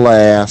fucking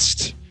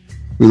blast.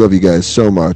 We love you guys so much.